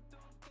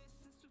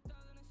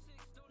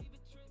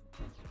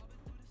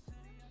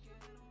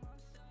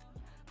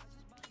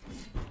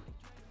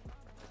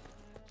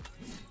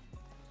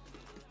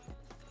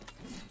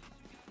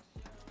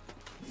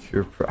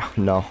 You're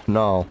no,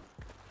 no,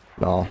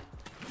 no.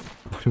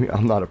 What do you mean?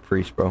 I'm not a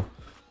priest, bro.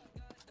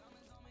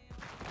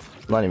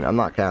 I'm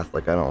not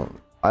Catholic. I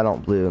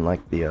don't believe in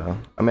like the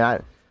I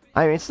mean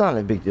it's not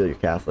a big deal you're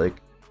Catholic.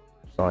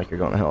 It's not like you're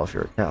going to hell if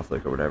you're a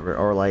Catholic or whatever,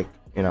 or like,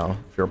 you know,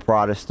 if you're a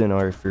Protestant,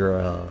 or if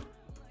you're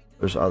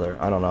there's other,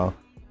 I don't know.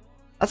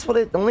 That's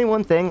what the only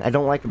one thing I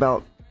don't like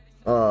about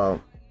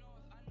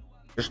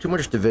there's too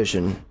much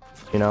division,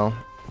 you know,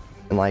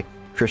 in like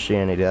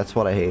Christianity. That's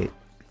what I hate.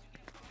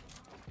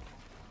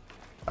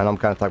 And I'm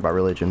kind of talking about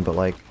religion, but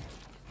like,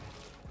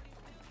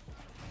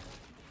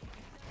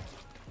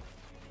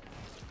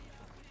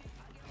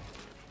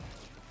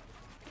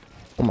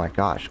 oh my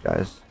gosh,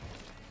 guys.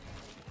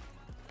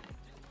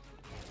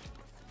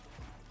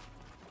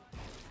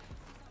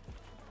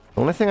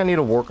 The only thing I need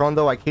to work on,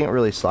 though, I can't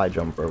really side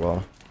jump very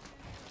well.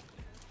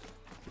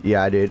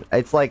 Yeah, dude.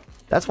 It's like,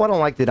 that's why I don't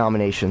like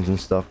denominations and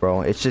stuff,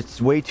 bro. It's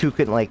just way too,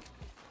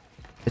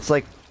 it's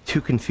like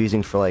too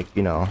confusing for, like,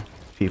 you know,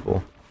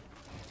 people.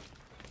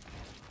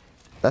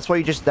 That's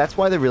why that's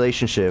why the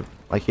relationship,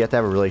 like, you have to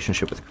have a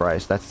relationship with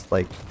Christ. That's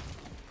like,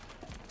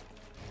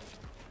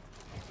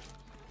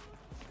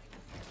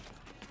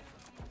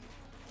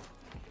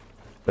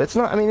 but it's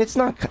not, I mean, it's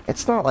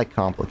not like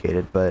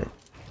complicated, but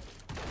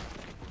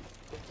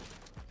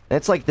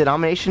it's like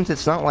denominations,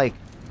 it's not like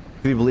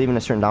if you believe in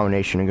a certain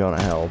denomination you're going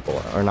to hell,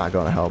 or not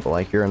going to hell, but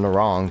like you're in the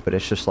wrong. But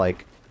it's just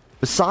like,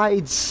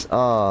 besides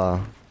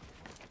never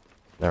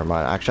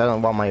mind. Actually, I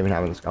don't, why am I even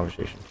having this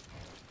conversation?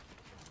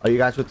 Are you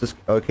guys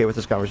okay with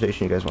this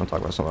conversation? You guys want to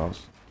talk about something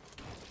else?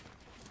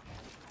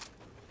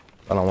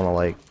 I don't want to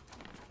like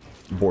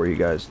bore you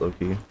guys,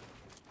 low-key.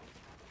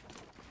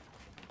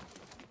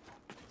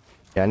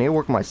 Yeah, I need to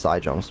work my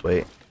side jumps.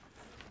 Wait.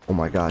 Oh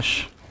my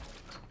gosh.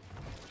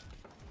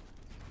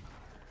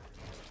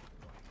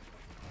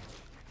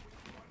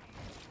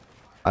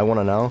 I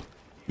want to know.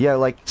 Yeah,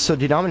 like, so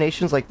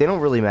denominations, like, they don't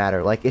really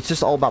matter. Like, it's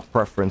just all about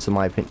preference, in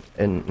my opinion.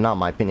 And not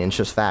my opinion, it's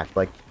just fact.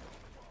 Like,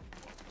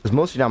 because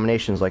most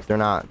denominations, like, they're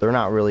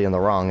not really in the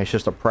wrong. It's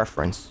just a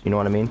preference. You know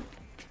what I mean?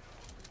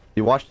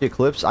 You watched the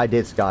eclipse? I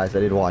did, guys. I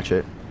did watch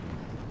it.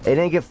 It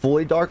didn't get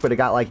fully dark, but it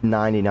got like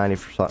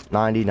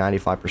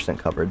 95%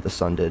 covered. The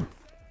sun did.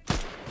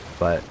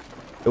 But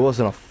it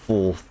wasn't a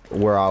full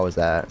where I was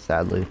at,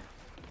 sadly.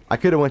 I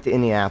could have went to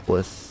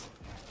Indianapolis.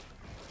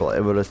 But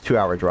it was a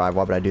 2-hour drive.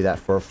 Why would I do that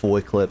for a full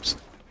eclipse?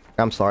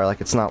 I'm sorry, like,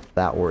 it's not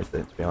that worth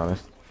it, to be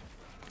honest.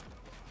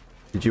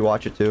 Did you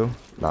watch it too?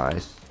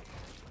 Nice.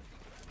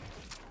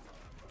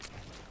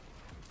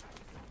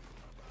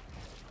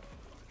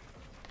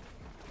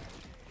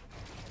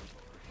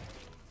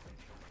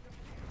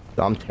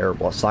 I'm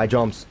terrible at side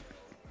jumps.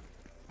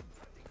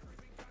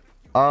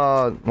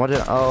 So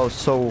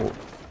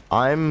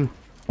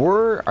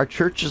our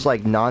church is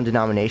like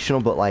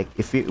non-denominational, but like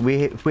if we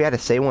had to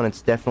say one,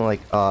 it's definitely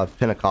like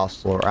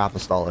Pentecostal or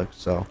apostolic,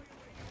 so,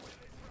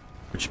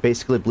 which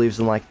basically believes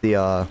in like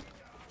the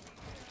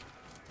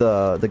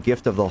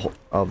gift of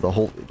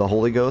the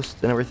Holy Ghost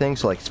and everything,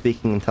 so like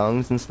speaking in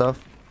tongues and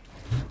stuff.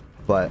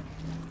 But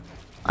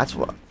that's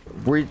what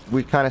we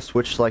kind of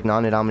switched to like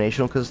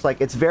non-denominational, because like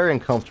it's very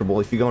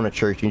uncomfortable if you go in a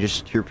church and you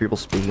just hear people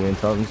speaking in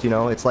tongues, you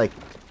know. It's like,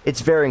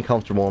 it's very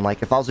uncomfortable, and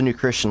like if I was a new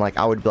Christian, like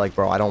I would be like,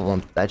 bro, I don't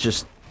want that,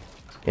 just,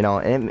 you know.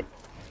 And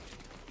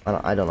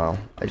I don't know,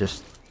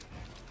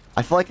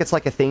 I feel like it's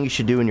like a thing you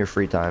should do in your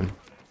free time.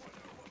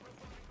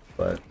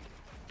 But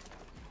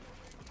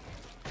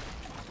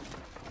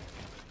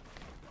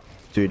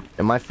dude,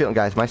 am I feeling,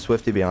 guys, am I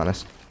swift, to be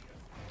honest?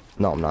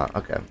 No, I'm not.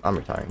 Okay, I'm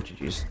retiring.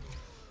 GG's.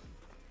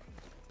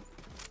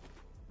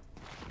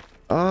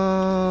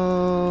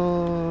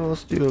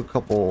 Let's do a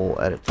couple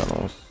edit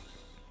tunnels.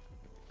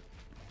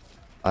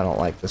 I don't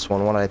like this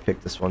one. Why did I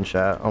pick this one,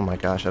 chat? Oh my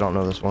gosh, I don't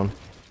know this one.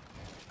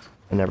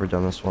 I've never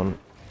done this one.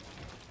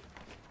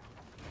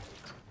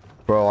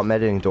 Bro, I'm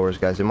editing doors,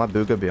 guys. Am I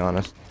booga, be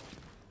honest?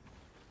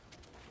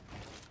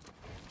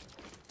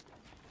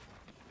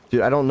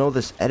 Dude, I don't know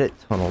this edit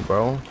tunnel,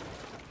 bro.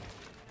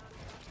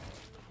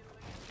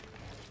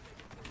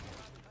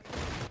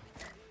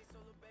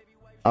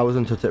 I was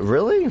into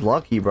really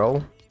lucky,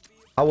 bro.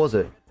 How was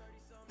it?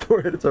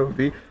 Door edits OP.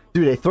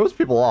 Dude, it throws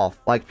people off.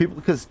 Like, people,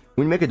 because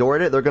when you make a door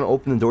edit, they're gonna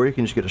open the door, you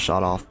can just get a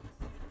shot off.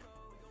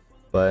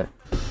 But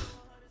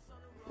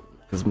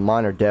because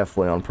mine are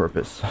definitely on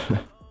purpose.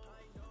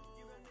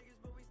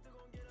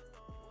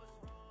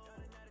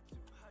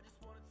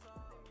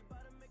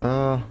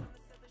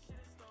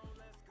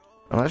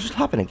 Let's just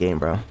hop in a game,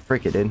 bro.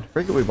 Freak it, dude.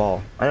 Freak it, we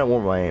ball. I didn't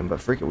warm my aim, but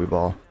freak it, we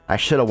ball. I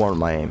should have warmed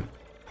my aim.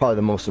 Probably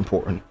the most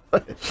important. I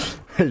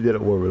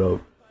didn't warm it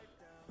up.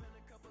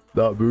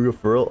 Not booga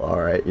for real?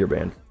 Alright, you're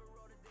banned.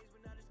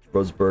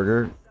 Rose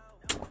Burger.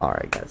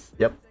 Alright, guys.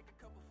 Yep.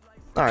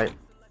 Alright.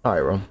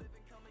 Alright, bro.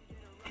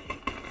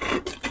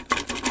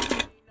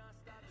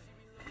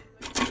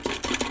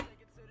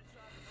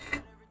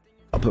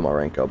 I'll put my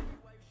rank up.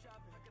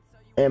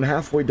 I am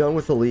halfway done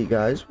with Elite,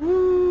 guys.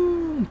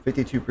 Woo!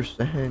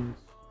 52%.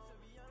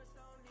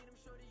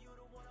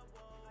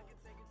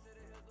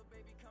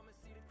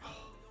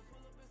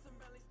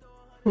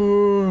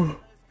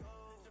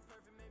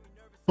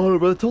 Oh,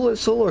 but the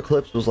solar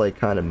eclipse was like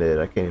kind of mid.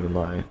 I can't even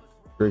lie.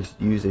 Grace,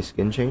 use a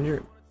skin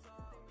changer?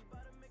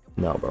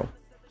 No, bro.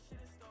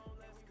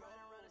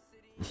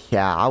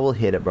 Yeah, I will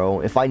hit it,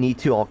 bro. If I need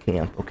to, I'll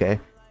camp. Okay,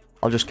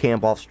 I'll just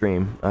camp off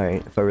stream. All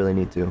right, if I really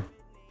need to,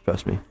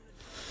 trust me.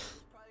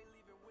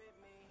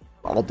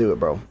 I'll do it,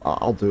 bro.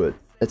 I'll do it.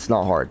 It's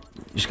not hard.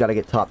 You just gotta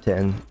get top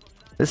 10.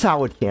 This is how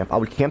I would camp. I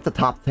would camp the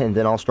top 10,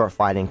 then I'll start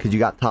fighting. Because you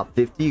got top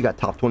 50, you got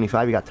top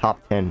 25, you got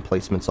top 10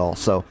 placements all.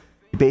 So,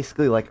 you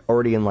basically, like,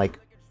 already in, like,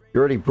 you're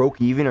already broke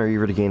even, or you're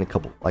already gain a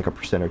couple, like, a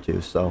percent or two.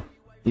 So,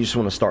 you just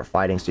want to start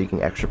fighting so you can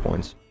get extra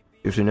points.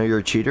 If you know you're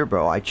a cheater,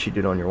 bro, I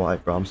cheated on your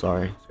wife, bro. I'm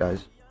sorry,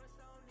 guys.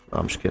 No,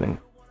 I'm just kidding.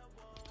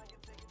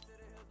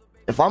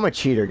 If I'm a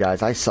cheater,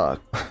 guys, I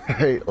suck.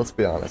 Right? Let's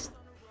be honest.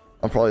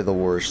 I'm probably the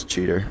worst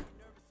cheater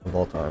of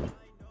all time.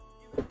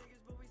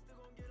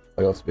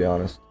 Like, let's be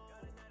honest.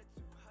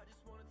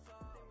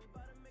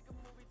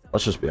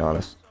 Let's just be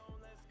honest.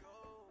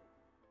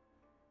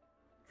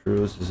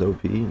 Trios is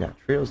OP. Nah,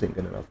 Trios ain't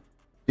good enough.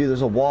 Dude,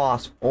 there's a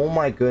wasp. Oh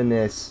my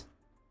goodness.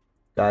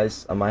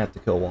 Guys, I might have to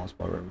kill a wasp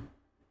in my room.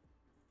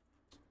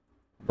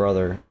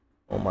 Brother.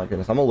 Oh my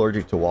goodness. I'm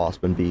allergic to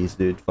wasp and bees,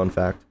 dude. Fun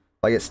fact.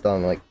 If I get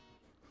stung, like,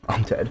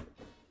 I'm dead.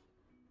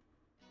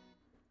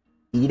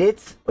 Eat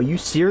it? Are you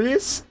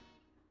serious?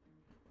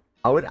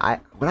 Would I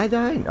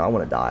die? No, I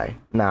want to die.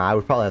 Nah, I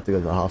would probably have to go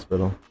to the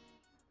hospital.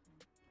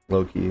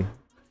 Low key.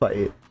 If I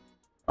ate.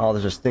 Oh,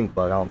 there's a stink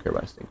bug. I don't care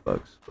about stink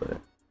bugs, but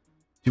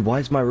dude, why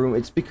is my room?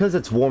 It's because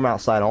it's warm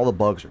outside. All the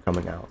bugs are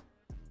coming out.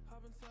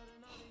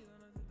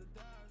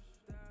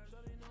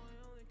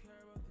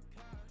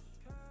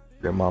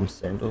 Your mom's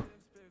sandal.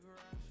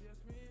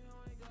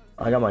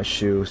 I got my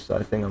shoe, so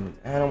I think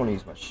I don't want to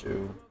use my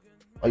shoe.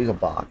 I'll use a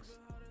box.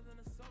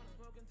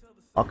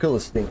 I'll kill the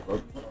stink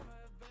bug.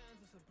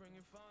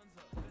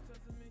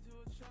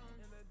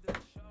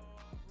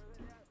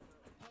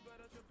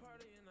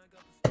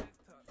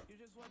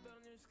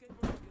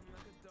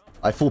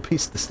 I full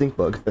piece the stink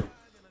bug.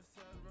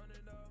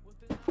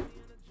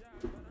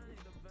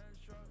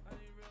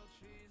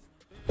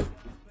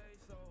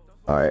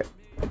 Alright.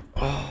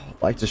 Oh,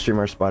 like to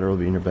streamer Spider will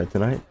be in your bed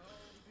tonight.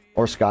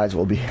 Or Skies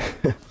will be.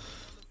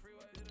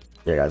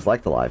 Yeah, guys,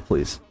 like the live,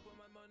 please.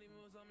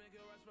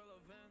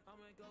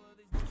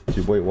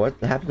 Dude, wait, what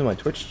happened to my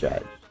Twitch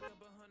chat?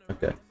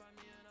 Okay.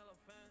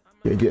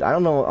 Yeah, dude, I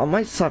don't know. I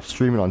might stop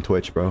streaming on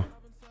Twitch, bro.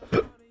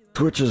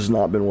 Twitch has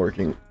not been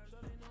working.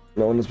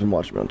 No one has been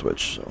watching me on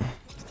Twitch, so.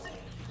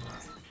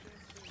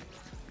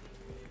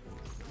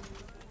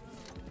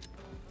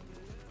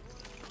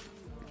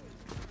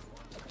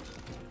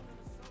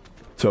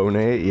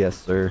 Donate? Yes,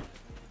 sir.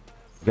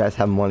 You guys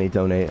have money,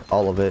 donate.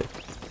 All of it.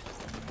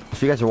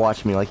 If you guys are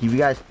watching me, like, if you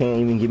guys can't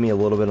even give me a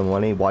little bit of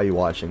money, why are you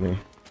watching me?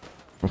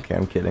 Okay,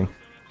 I'm kidding.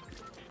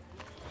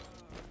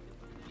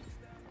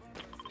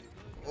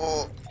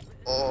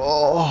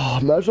 Oh,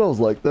 imagine I was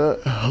like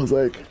that. I was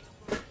like...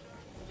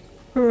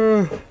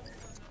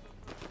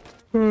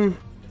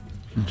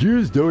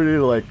 June's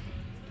donated, like...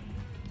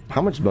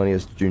 How much money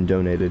has June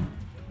donated?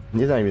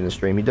 He's not even in the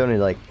stream. He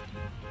donated, like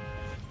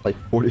 $45,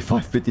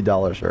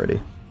 $50 already.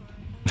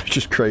 Which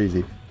is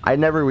crazy. I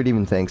never would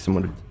even think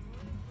someone would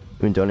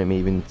even donate me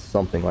even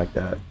something like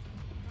that.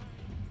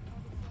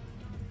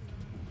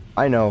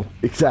 I know,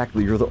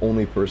 exactly, you're the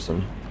only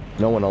person.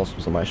 No one else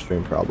was on my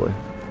stream, probably.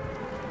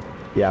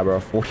 Yeah, bro,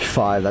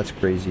 45, that's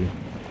crazy.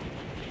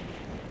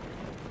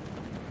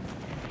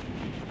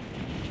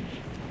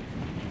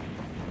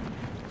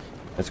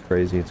 That's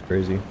crazy, it's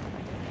crazy.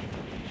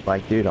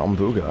 Like, dude, I'm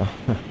Booga.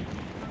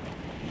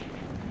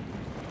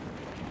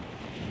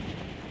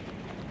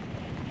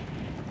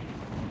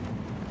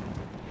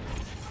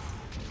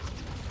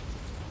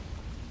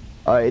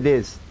 It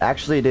is.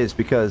 Actually, it is,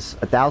 because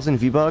 1,000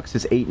 V-Bucks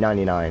is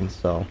 $8.99,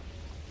 so...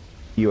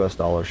 US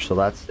dollars, so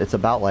it's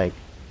about like...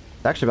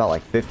 It's actually about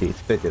like 50,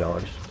 it's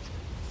 $50.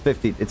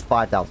 50, it's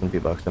 5,000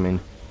 V-Bucks, I mean...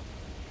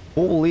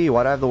 Holy,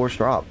 why'd I have the worst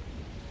drop?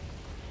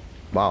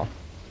 Wow.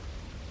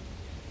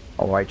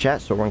 Alright,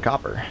 chat, so we're in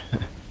copper.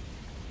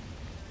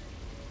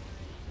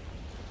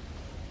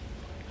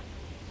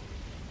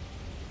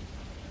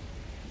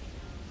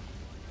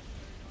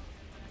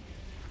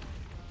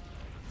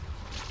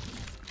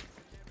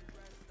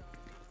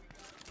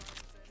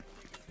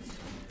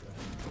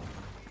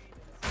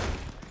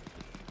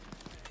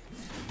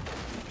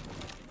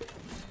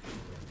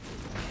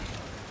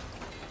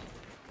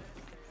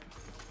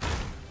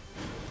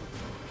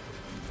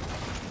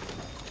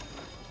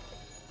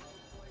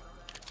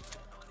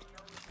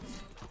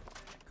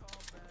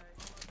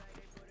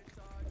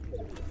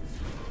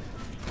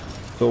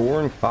 So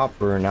we're in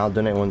copper, and I'll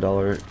donate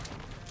 $1.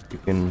 You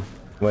can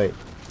wait.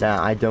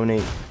 Nah, I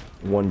donate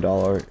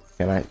 $1.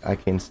 Can I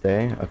can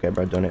stay? Okay,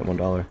 bro, donate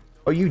 $1.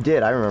 Oh, you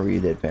did. I remember you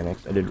did,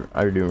 Panics. I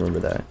do remember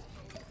that.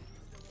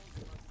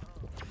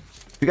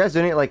 If you guys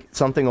donate like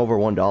something over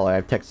 $1, I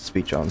have text to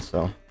speech on,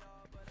 so. I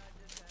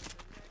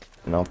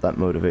don't know if that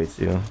motivates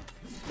you.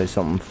 Say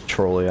something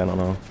trolly, I don't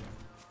know.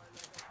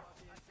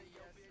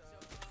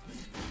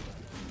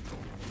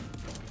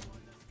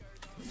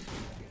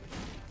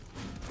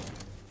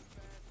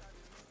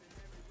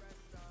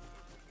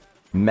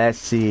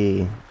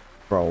 Messi.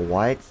 Bro,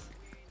 what?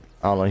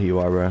 I don't know who you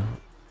are, bro.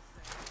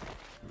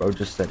 Bro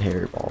just said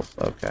hairy balls.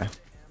 Okay.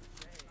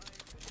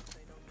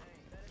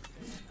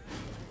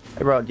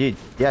 Hey, bro, dude.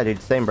 Yeah,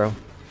 dude, same, bro.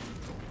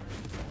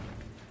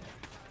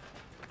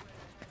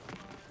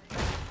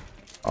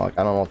 Oh, like,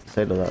 I don't know what to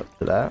say to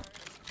that.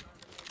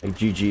 Like,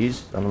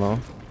 GG's. I don't know.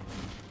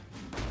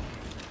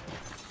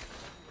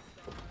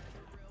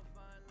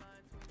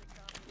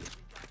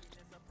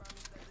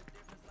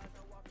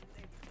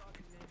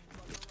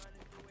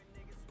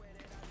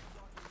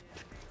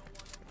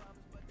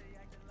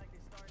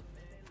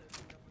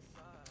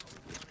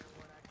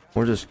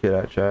 Where's this kid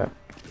at, chat?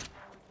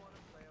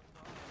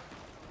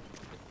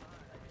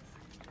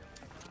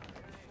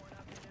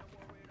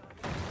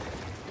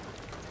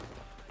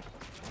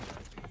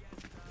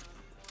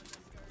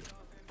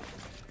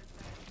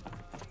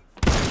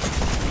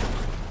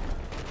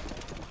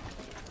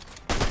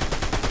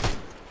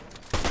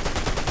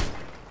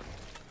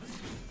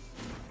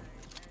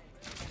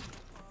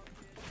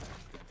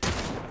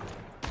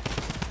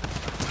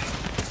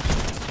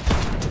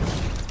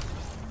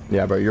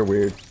 Yeah, bro, you're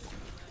weird.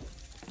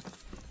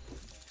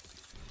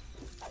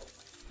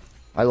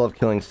 I love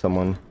killing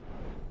someone.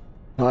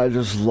 I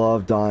just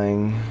love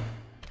dying.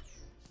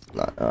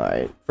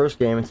 Alright. First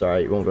game, it's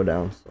alright. You won't go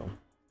down, so.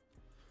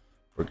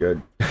 We're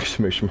good.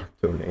 Exclamation mark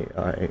donate.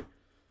 Alright.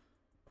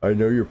 I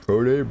know you're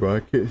pro day,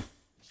 but I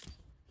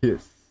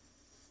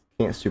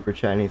can't super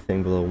chat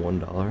anything below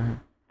 $1.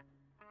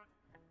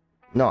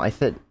 No, I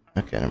said.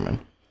 Okay, never mind.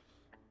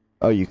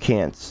 Oh, you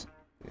can't.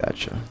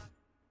 Gotcha.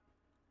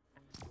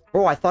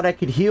 Bro, I thought I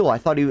could heal. I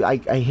thought I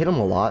hit him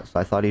a lot, so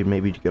I thought he'd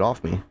maybe get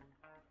off me.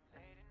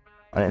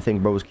 I didn't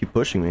think bro was keep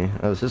pushing me.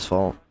 That was his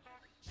fault.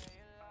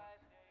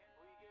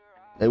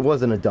 It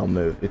wasn't a dumb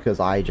move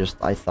because I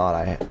thought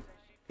I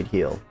could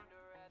heal.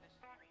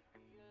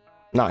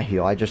 Not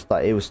heal, I just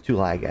thought it was too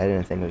laggy. I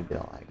didn't think it would be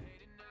that laggy.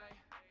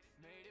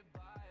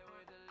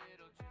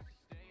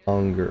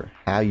 Hunger.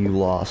 How you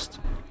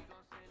lost.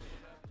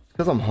 It's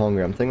because I'm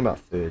hungry. I'm thinking about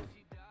food.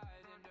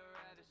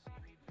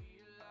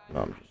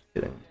 No, I'm just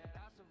kidding.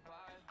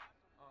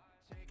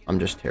 I'm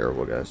just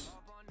terrible, guys.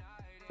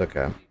 It's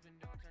okay.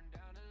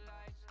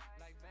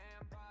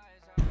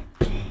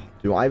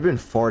 Dude, I've been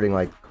farting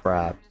like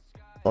crap.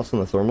 Plus on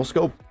the thermal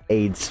scope,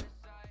 AIDS.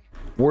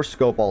 Worst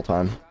scope all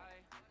time.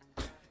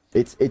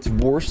 It's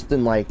worse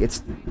than like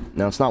it's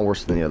not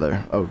worse than the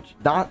other. Oh,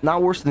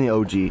 not worse than the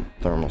OG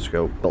thermal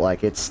scope, but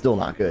like it's still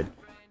not good.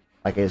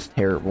 Like it's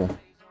terrible.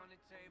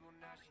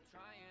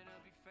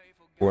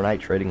 Fortnite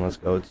trading, let's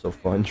go. It's so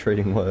fun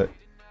trading what?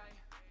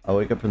 I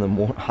wake up in the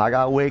morning. I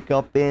gotta wake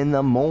up in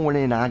the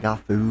morning. I got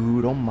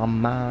food on my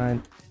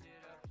mind.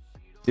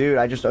 Dude,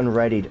 I just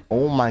unreadied.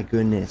 Oh my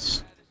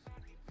goodness.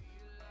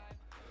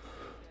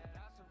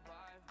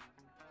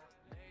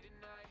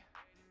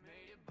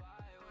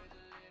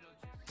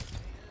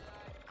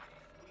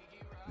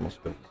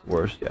 Must be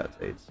worse. Yeah, it's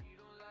AIDS.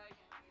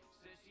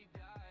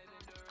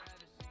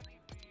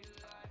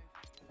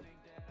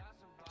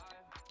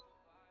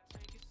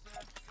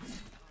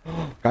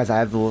 Guys, I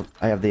have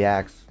the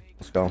axe.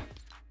 Let's go.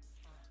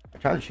 I'm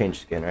trying to change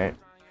skin, right?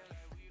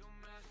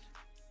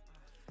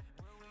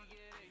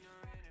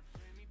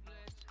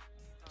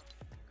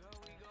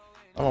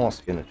 I don't want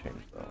skin to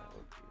change though.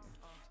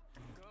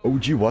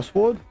 OG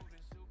Westwood?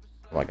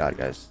 Oh my god,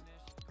 guys.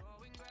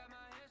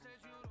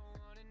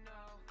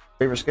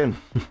 Favorite skin.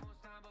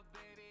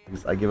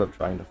 I give up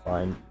trying to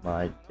find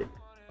my.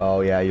 Oh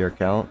yeah, your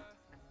account.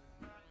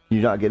 You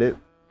not get it?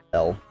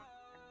 L.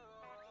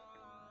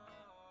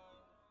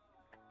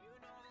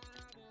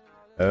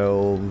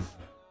 L's.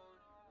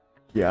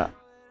 Yeah.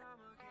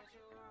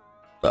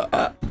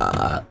 I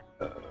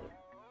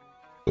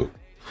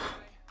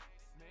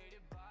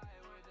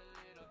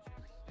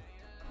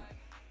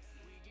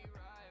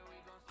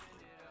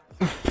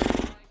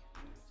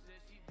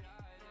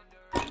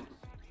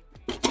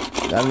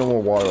have no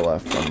more water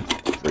left. I'm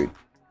free.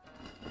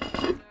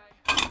 I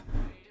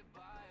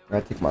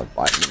gotta take my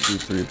vitamin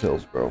D3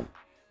 pills, bro.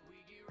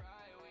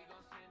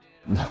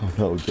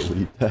 No,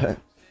 delete that.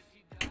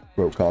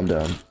 Bro, calm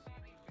down.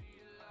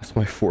 That's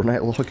my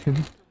Fortnite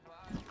login.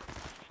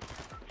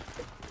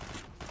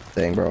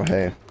 Dang, bro,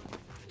 hey.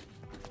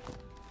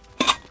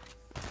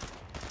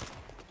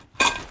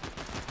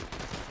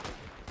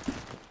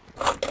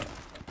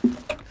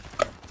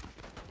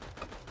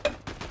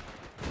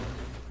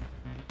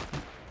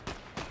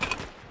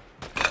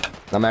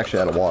 I'm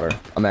actually out of water.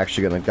 I'm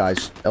actually gonna,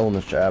 guys, L in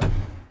the chat.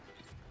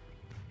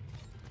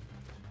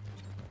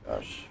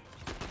 Gosh.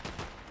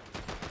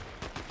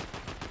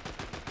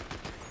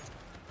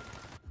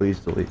 Please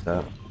delete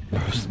that.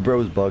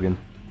 Bro's bugging.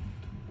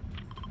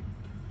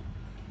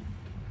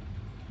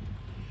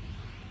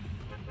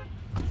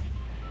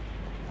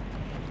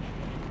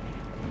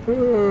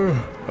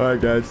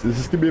 Alright guys, is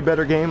this gonna be a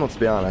better game? Let's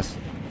be honest.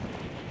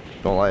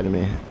 Don't lie to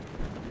me.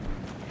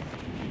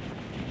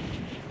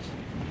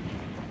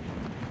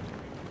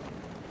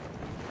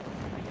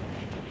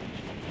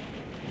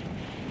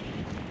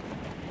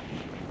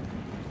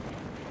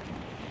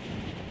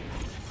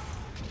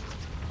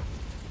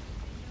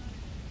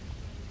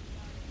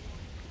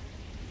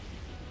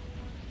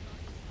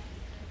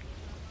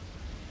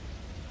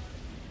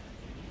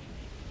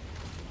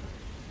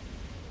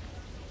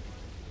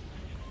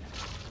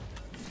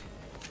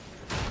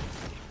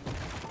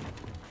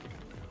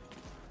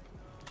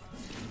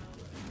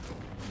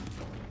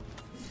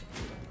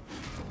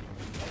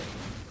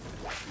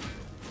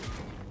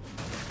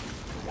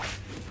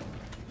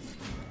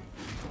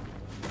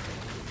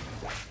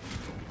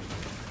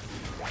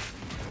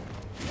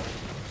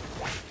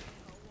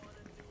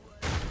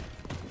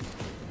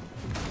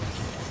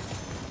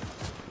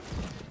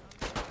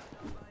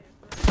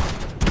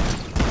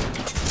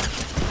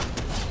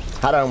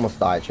 How'd I almost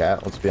die,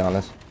 chat? Let's be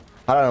honest.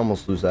 How did I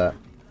almost lose that?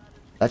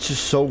 That's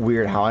just so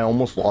weird how I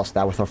almost lost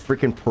that with a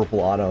freaking purple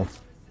auto.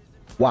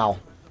 Wow.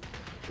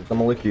 I'm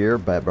gonna lick your ear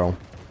bet, bro.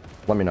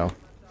 Let me know.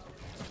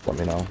 Let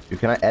me know. Dude,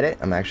 can I edit?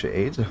 I'm actually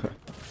AIDS. I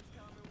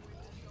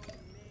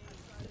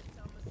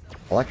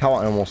like how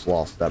I almost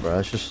lost that, bro.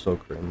 That's just so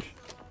cringe.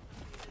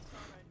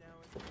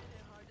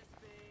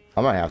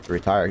 I might have to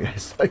retire,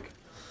 guys. Like,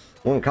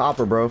 one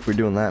copper, bro, if we're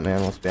doing that,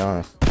 man. Let's be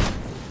honest.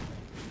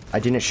 I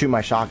didn't shoot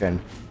my shotgun.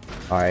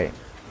 Alright.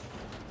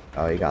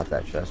 Oh, you got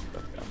that chest.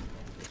 Okay.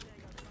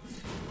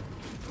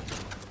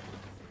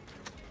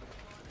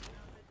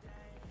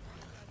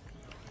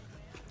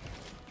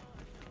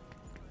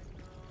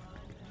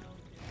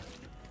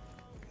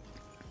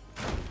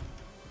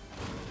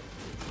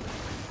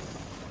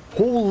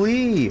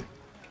 Holy!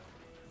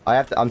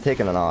 I'm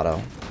taking an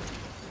auto.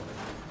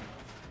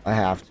 I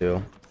have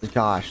to.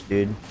 Gosh,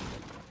 dude.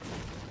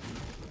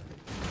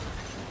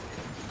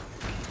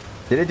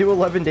 Did it do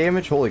 11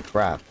 damage? Holy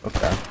crap.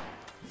 Okay.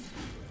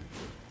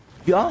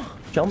 Yeah.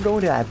 Alright, that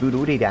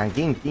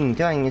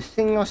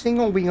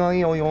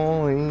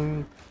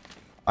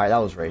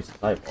was racist.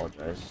 I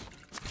apologize.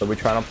 So we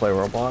trying to play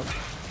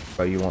Roblox?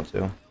 Bro, you want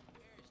to?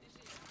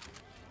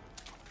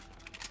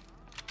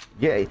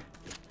 Yeah.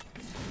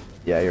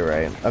 Yeah, you're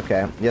right.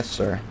 Okay. Yes,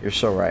 sir. You're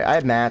so right. I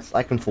have mats.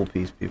 I can full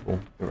piece people.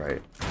 You're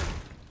right.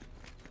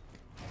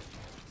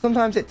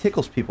 Sometimes it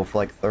tickles people for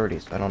like 30,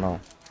 so I don't know.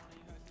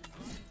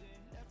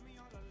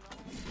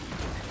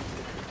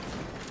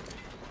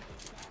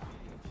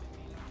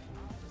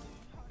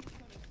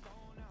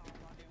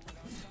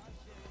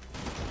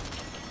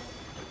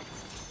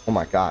 Oh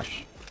my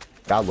gosh.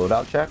 God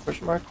loadout chat?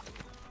 Question mark?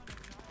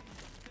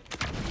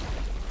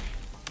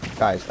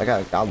 Guys, I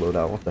got a god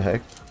loadout. What the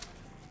heck?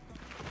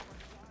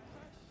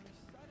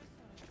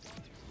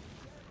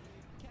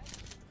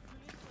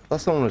 I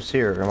thought someone was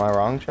here. Am I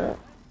wrong, chat?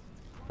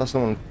 I thought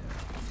someone...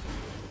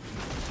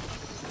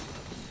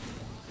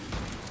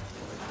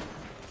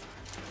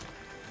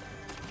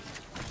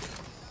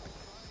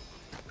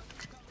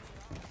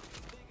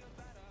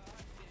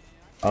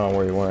 I don't know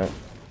where you went.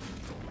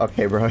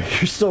 Okay, bro,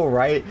 you're so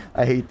right.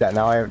 I hate that.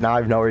 Now I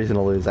have no reason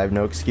to lose. I have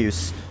no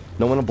excuse.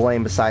 No one to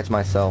blame besides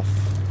myself.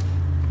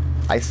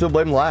 I still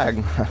blame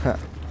lag.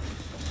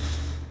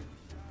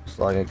 Just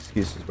like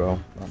excuses, bro.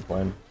 Not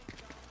playing.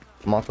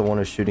 I'm not the one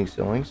who's shooting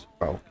ceilings,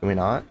 bro. Can we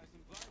not?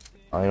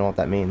 I don't know what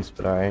that means,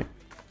 but alright.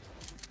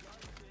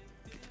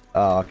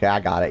 Oh, okay, I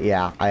got it.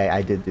 Yeah,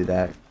 I did do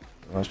that.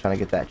 I was trying to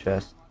get that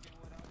chest.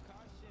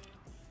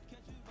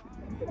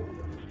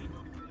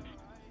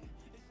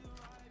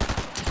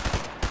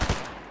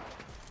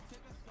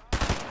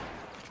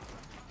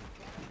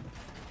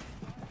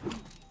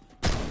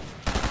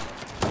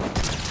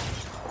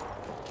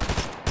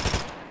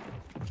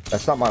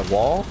 That's not my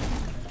wall?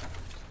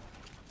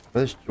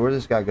 Where does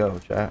this guy go,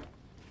 chat?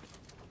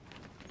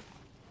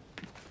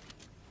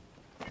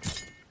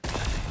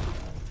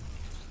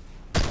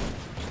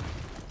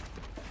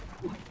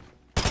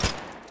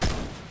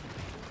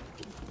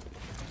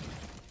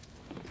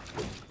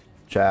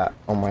 Chat,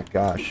 oh my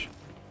gosh.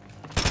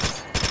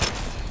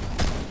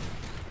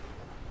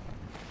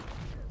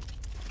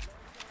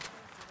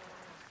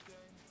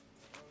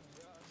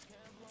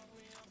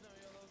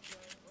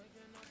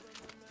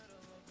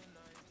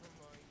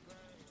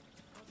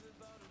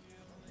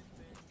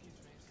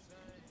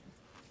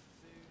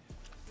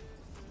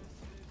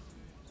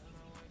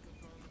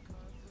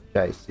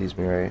 Yeah, he sees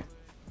me, right?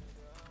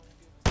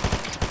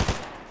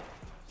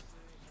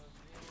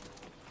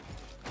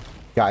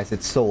 Guys,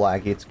 it's so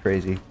laggy, it's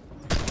crazy.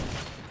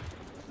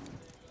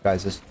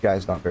 Guys, this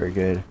guy's not very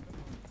good.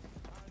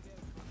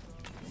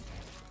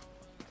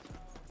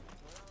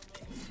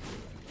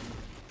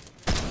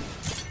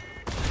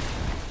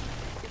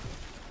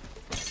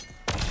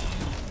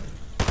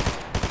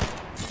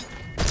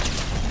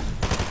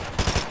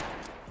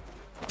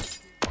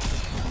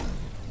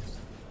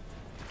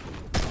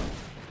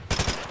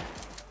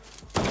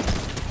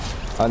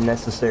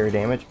 Unnecessary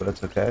damage, but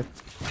it's okay.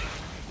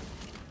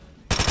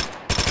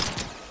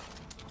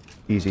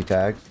 Easy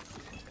tags.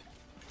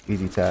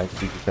 Easy tags,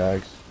 easy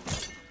tags.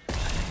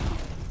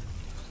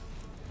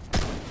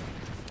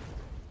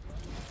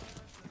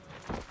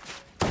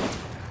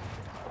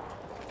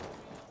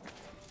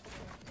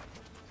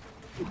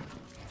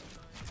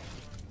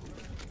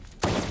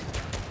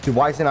 Dude,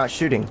 why is it not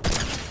shooting?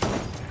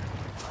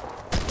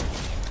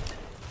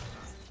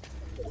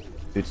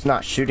 Dude, it's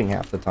not shooting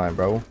half the time,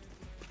 bro.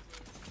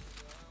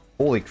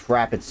 Holy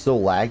crap, it's so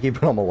laggy,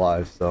 but I'm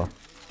alive, so...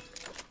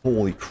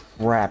 Holy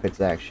crap, it's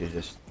actually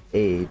just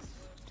AIDS.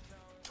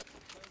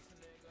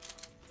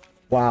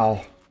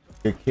 Wow.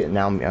 You're kidding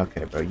now.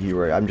 Okay, bro, you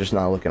were... I'm just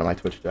not looking at my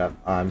Twitch chat.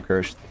 I'm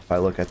cursed if I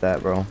look at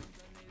that, bro.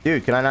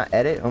 Dude, can I not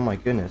edit? Oh my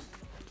goodness.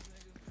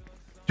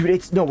 Dude,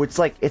 it's... No, it's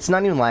like... It's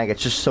not even lag,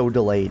 it's just so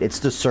delayed. It's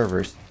the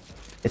servers.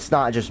 It's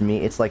not just me,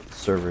 it's like the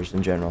servers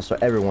in general. So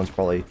everyone's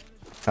probably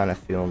kind of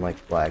feeling like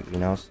lag, you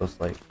know? So it's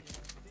like...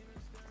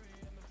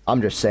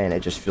 I'm just saying,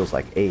 it just feels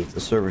like AIDS. The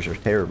servers are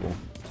terrible.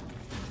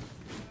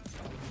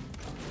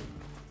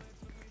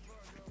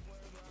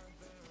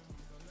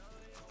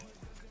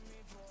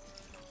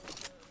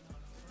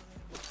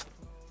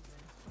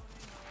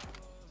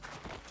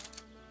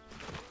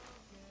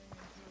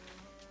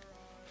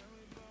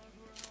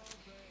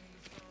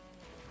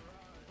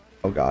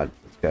 Oh god.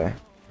 Okay.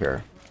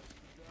 Here.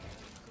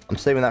 I'm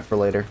saving that for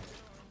later.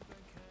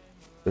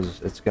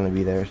 Because it's gonna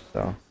be there,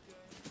 so.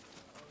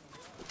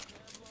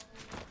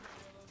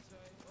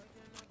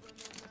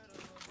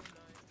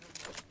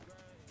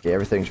 Yeah,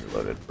 everything's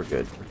reloaded. We're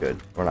good. We're good.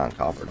 We're not in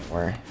copper, don't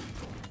worry.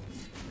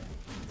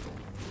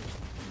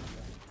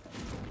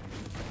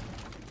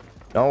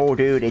 No,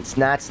 dude, it's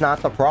not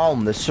the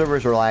problem. The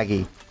servers are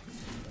laggy.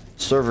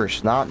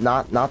 Servers, not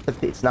the,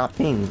 it's not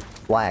ping,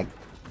 flag.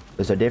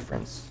 There's a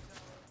difference.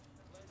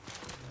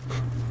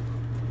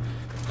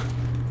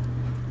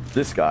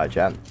 This guy,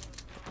 chat.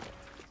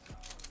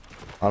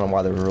 I don't know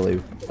why they're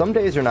really... Some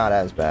days are not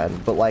as bad,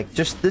 but like,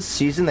 just this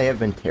season, they have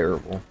been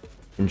terrible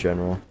in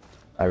general.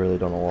 I really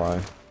don't know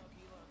why.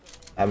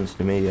 Happens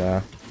to me,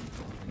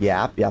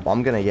 yap,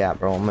 I'm gonna yap,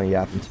 bro. I'm gonna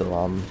yap until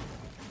I'm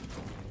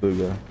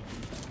booga.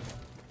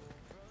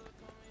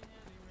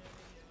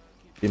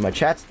 Dude, my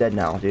chat's dead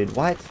now, dude.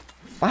 What?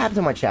 What happened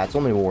to my chat? It's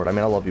only Ward. I mean,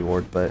 I love you,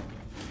 Ward, but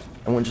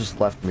everyone just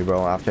left me,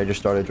 bro, after I just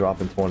started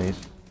dropping 20s.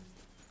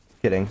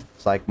 Kidding.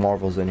 It's like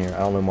Marvel's in here. I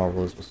don't know who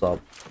Marvel is. What's up?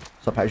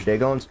 What's up? How's your day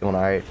going? It's going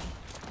alright.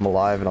 I'm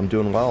alive and I'm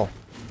doing well.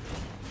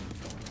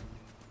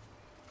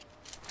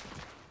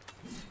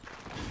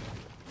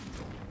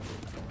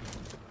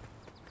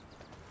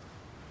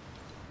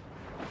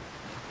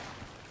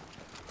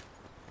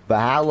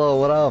 Valhalla,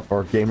 what up?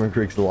 Or Gamer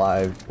Creek's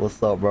alive.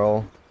 What's up,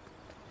 bro?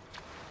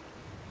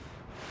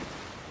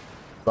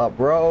 What's up,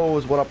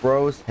 bros? What up,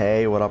 bros?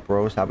 Hey, what up,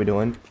 bros? How we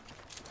doing?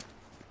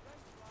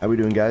 How we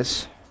doing,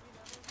 guys?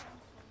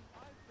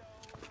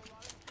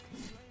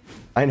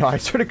 I know, I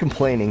started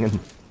complaining, and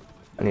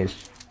I need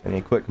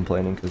to quit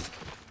complaining, because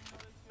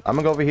I'm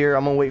gonna go over here,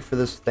 I'm gonna wait for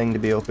this thing to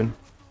be open.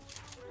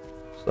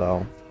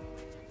 So.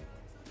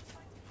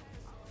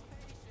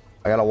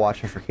 I gotta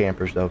watch it for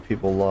campers, though.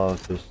 People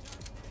love just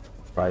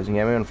rising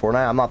at me on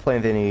Fortnite. I'm not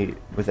playing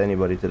with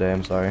anybody today,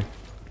 I'm sorry.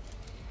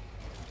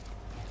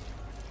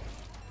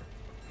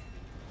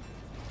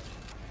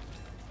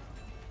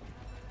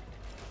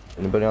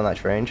 Anybody on that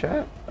train,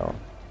 chat? No.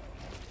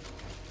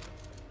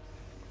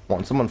 Come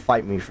on, someone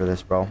fight me for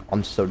this, bro.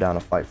 I'm so down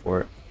to fight for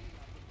it.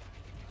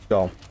 Let's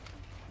go.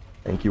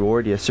 Thank you,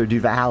 Ward. Yes, sir.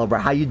 Dude, Valhalla, bro.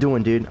 How you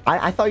doing, dude?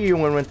 I thought you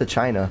went to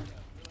China.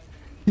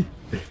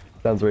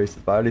 Sounds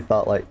racist, but I already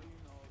thought, like...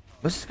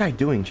 What's this guy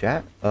doing,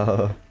 chat?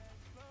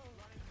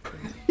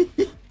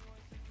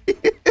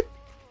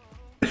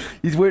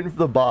 He's waiting for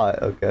the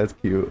bot. Okay, that's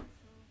cute.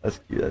 That's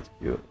cute, that's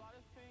cute.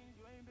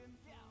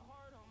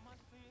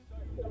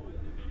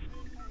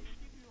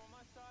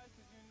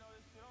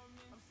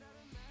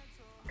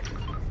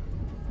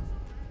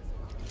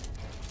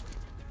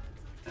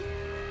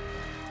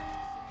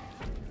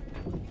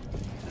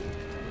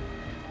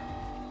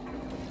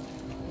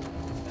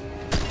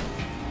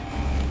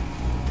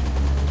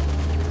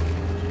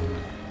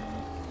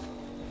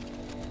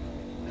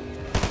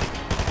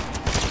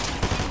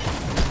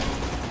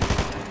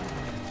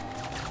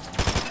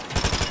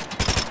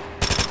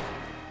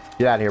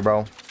 Get out of here,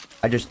 bro.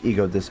 I just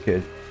egoed this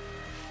kid.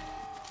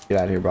 Get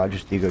out of here, bro. I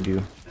just egoed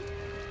you.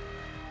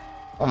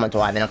 I'm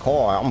driving a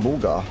car. I'm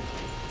Booga.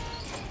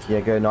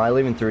 Yeah, good. No, I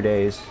leave in 3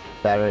 days.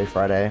 Saturday,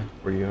 Friday.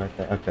 Were you?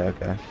 Okay,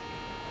 okay.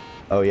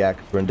 Oh, yeah,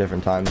 because we're in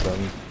different time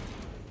zones.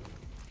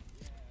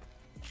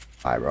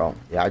 Alright, bro.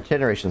 Yeah, our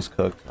generation's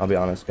cooked. I'll be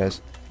honest,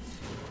 guys.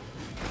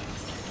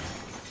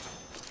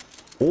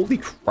 Holy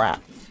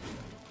crap.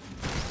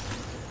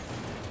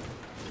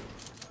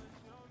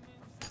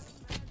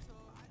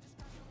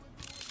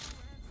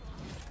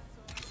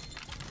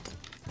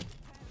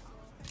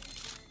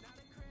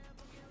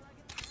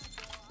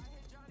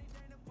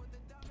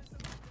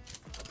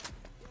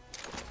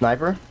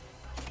 Sniper?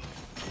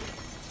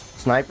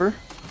 Sniper?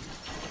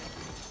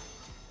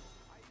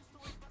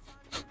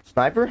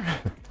 Sniper?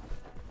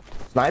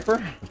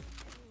 Sniper?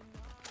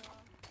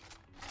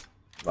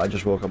 I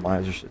just woke up, my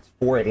eyes are shit. It's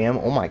 4 AM.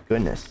 Oh my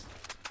goodness.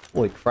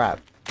 Holy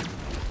crap.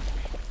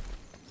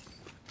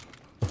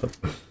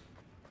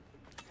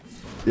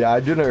 Yeah, I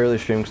do an early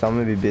stream because I'm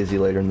gonna be busy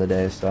later in the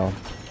day, so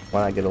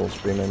why not get a little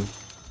stream in?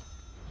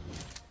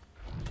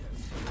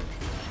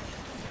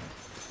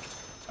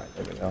 Alright,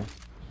 there we go.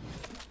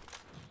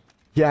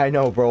 Yeah, I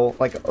know, bro.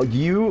 Like,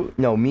 you...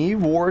 No, me,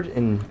 Ward,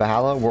 and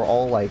Valhalla, we're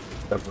all, like,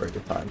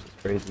 separated times. It's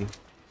crazy.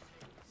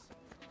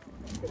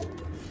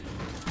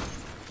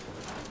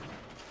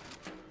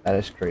 That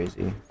is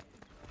crazy.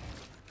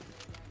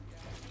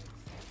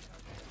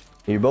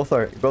 You both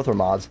are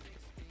mods.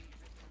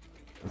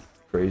 That's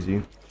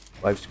crazy.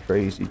 Life's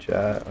crazy,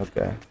 chat.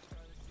 Okay.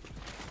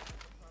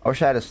 I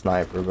wish I had a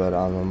sniper, but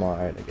I'm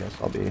alright, I guess.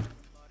 I'll be...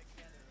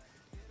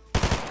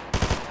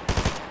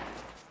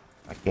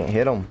 I can't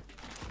hit him.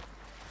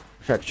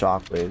 I wish I had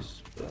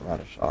shockwaves, but I'm out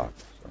of shock,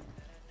 so.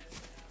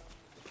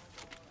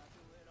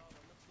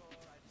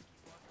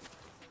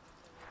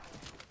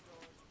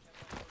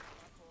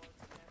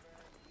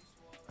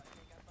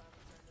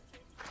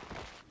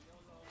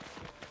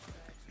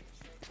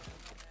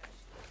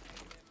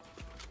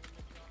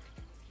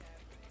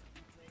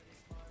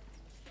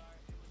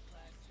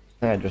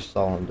 I think I just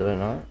saw him, did I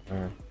not?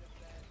 Or...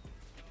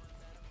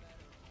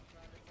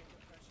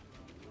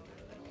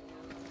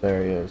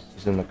 There he is.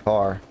 He's in the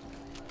car.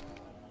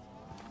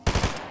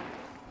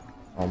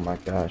 Oh my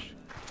gosh.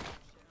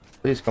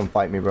 Please come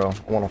fight me, bro.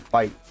 I want to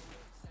fight.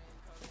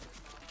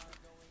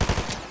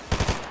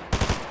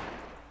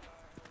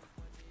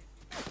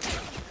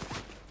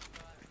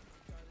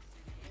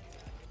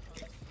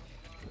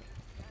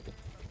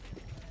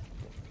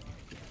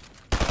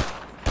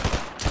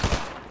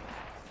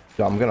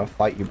 Yo, I'm gonna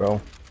fight you, bro.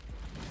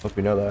 Hope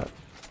you know that.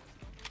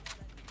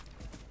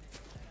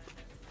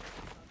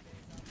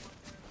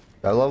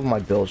 I love my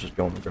bills just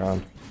going to the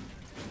ground.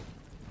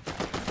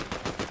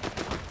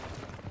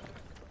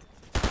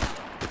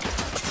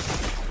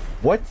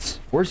 What?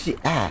 Where's he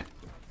at?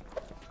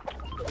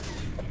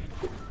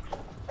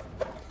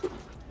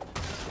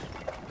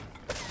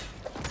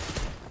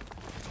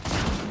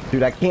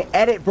 Dude, I can't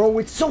edit, bro.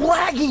 It's so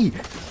laggy.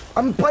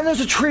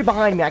 There's a tree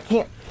behind me. I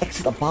can't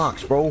exit the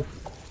box, bro.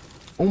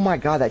 Oh my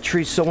god, that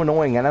tree's so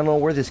annoying. And I don't know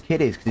where this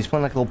kid is because he's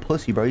playing like a little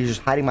pussy, bro. He's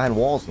just hiding behind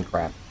walls and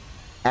crap.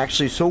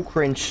 Actually, so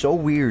cringe, so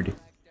weird.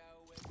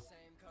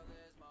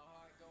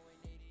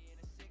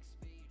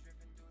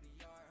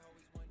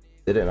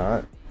 Did it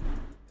not?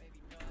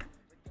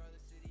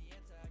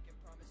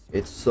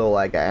 It's so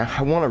like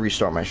I want to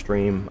restart my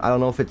stream. I don't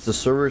know if it's the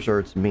servers or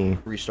it's me.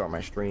 Restart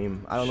my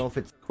stream. I don't know if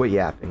it's quit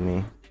yapping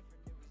me.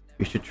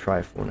 You should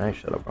try Fortnite.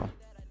 Shut up, bro.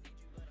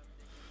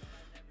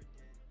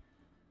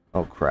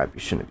 Oh crap! You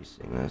shouldn't be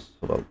seeing this.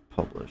 Hold up.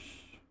 Publish.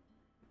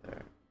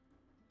 There.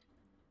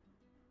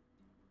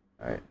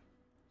 All right.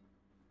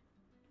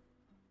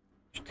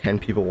 There's 10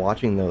 people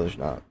watching. No, there's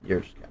not.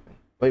 You're just capping.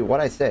 Wait,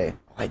 what'd I say?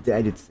 Oh, I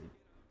did say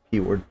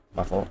keyword.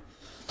 My fault.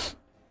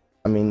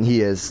 I mean, he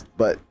is,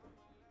 but.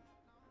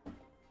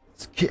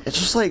 It's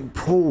just like,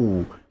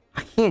 bro,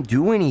 I can't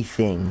do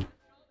anything.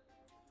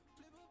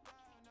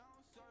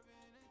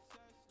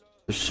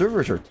 The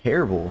servers are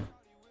terrible.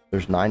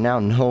 There's 9 now?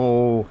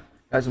 No.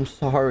 Guys, I'm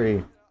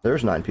sorry.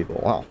 There's 9 people.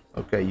 Wow.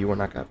 Okay, you were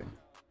not copying.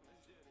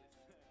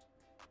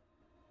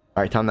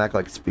 Alright, time to act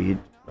like speed.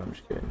 No, I'm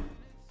just kidding.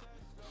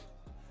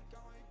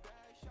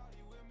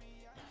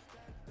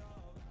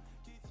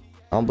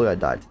 I don't believe I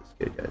died to this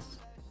kid, guys.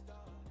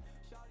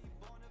 This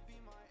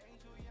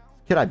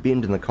kid I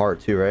beamed in the car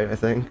too, right? I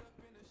think.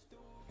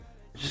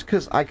 Just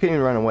because I couldn't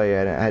even run away.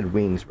 I had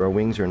wings, bro.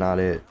 Wings are not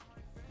it.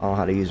 I don't know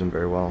how to use them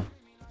very well.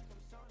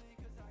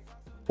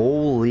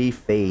 Holy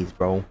phase,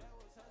 bro.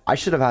 I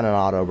should have had an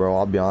auto, bro.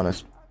 I'll be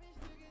honest.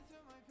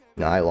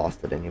 No, I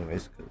lost it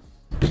anyways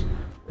because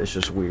it's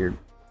just weird.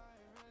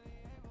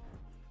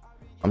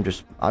 I'm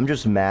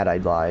just mad I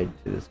lied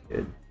to this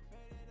kid.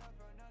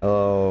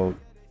 Oh,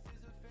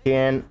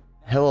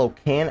 hello,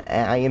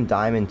 I am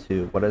diamond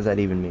 2. What does that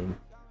even mean?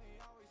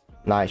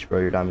 Nice, bro.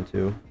 You're diamond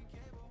 2.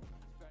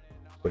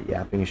 But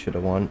yapping, you should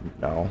have won.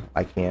 No,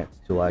 I can't.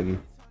 It's too laggy.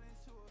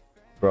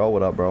 Bro,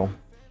 what up, bro?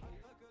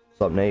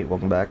 What's up, Nate?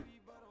 Welcome back.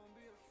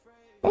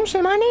 Don't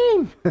say my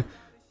name!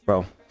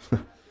 Bro.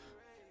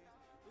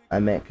 I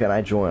meant, can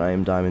I join? I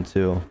am diamond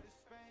 2.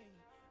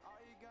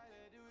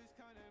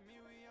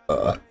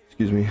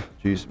 Excuse me.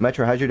 Jeez.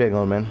 Metro, how's your day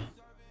going, man?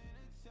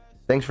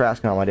 Thanks for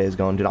asking how my day is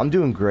going, dude. I'm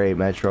doing great,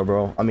 Metro,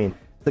 bro. I mean,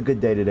 it's a good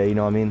day today, you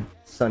know what I mean?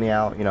 Sunny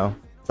out, you know.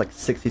 It's like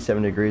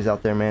 67 degrees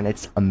out there, man.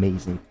 It's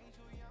amazing.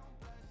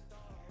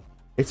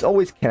 It's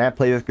always, can I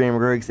play with Gamer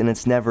Griggs? And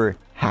it's never,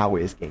 how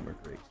is Gamer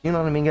Griggs? You know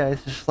what I mean, guys?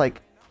 It's just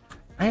like,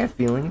 I have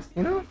feelings,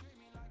 you know?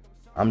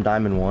 I'm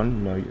Diamond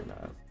 1. No, you're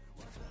not.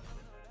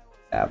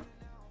 App.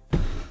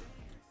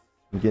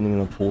 I'm getting in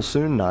the pool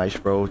soon. Nice,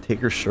 bro.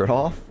 Take your shirt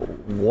off?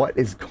 What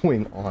is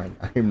going on?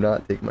 I am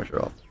not taking my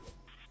shirt off.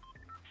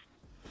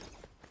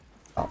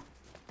 Oh.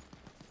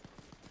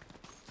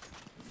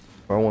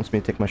 Bro wants me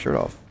to take my shirt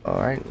off.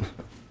 Alright.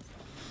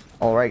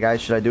 Alright, guys.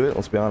 Should I do it?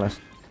 Let's be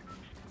honest.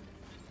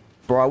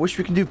 Bro, I wish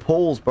we could do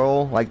polls,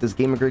 bro. Like, does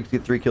Gamer Griggs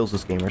get 3 kills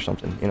this game or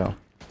something, you know?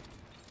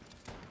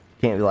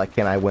 Can't be like,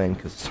 can I win?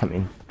 Because, I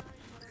mean...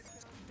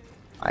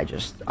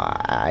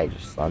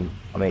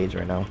 I'm AIDS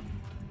right now.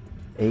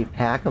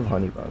 8-pack of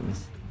honey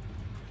buns.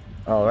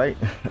 Alright.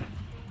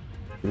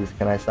 Please,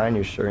 can I sign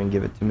your shirt and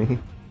give it to me?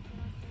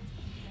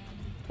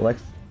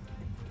 Lex?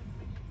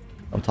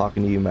 I'm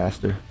talking to you,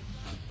 master.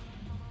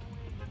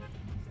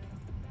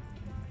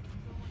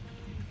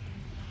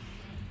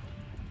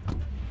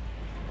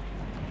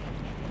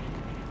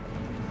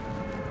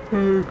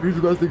 He's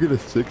about to get a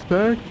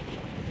 6-pack?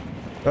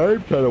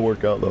 I'm trying to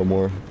work out though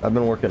more. I've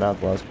been working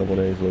out the last couple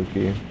days, low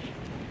key.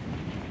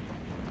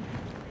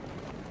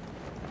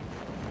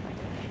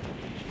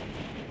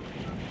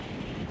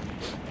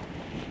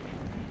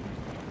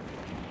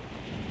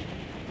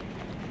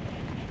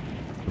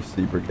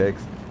 Zebra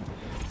cakes.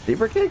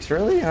 Zebra cakes,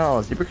 really?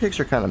 Oh, zebra cakes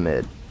are kind of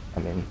mid. I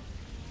mean,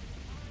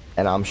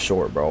 and I'm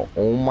short, bro.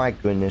 Oh my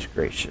goodness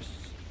gracious.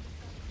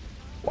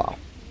 Wow.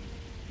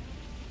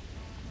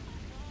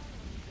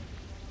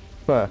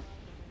 Huh.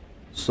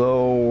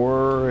 So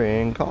we're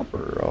in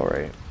copper,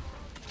 alright.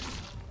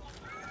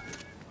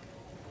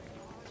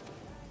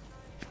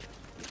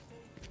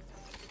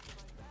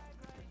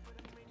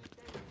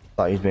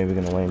 Thought he's maybe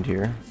gonna land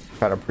here.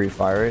 Try to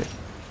pre-fire it.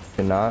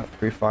 Cannot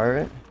pre-fire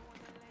it.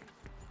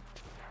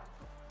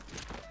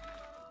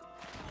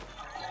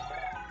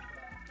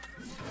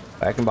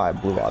 I can buy a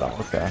blue auto.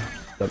 Okay.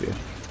 W.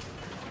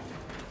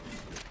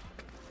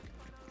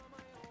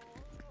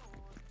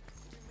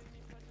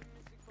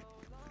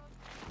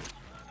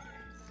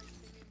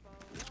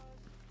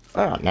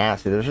 Oh,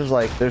 nasty. There's just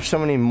like, there's so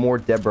many more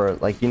Deborah,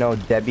 like, you know,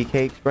 Debbie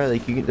cakes, right?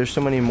 Like, there's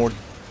so many more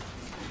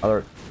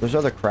there's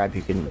other crap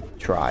you can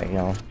try, you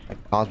know,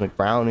 like cosmic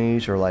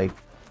brownies or like,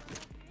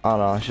 I don't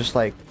know. It's just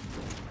like,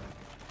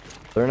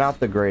 they're not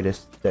the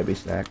greatest Debbie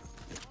snack.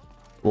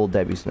 Little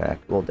Debbie snack.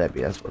 Little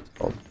Debbie, that's what it's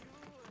called.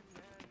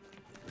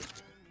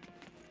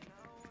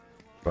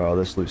 Bro,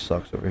 this loot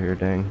sucks over here,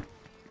 dang.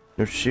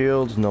 No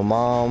shields, no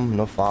mom,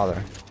 no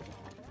father.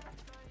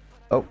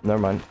 Oh, never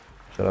mind.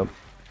 Shut up.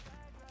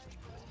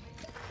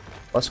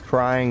 Less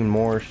crying,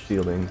 more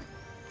shielding.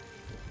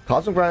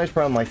 Cosmic Brownies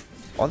probably my...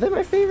 Are they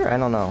my favorite? I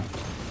don't know.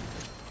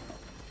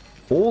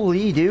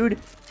 Holy, dude.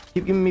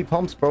 Keep giving me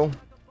pumps, bro. I'm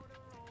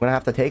gonna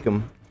have to take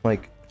them.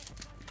 Like...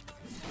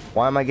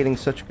 Why am I getting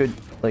such good,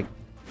 like...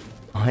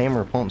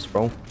 hammer pumps,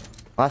 bro?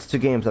 Last 2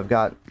 games, I've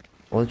got...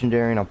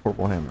 Legendary and a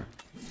purple hammer.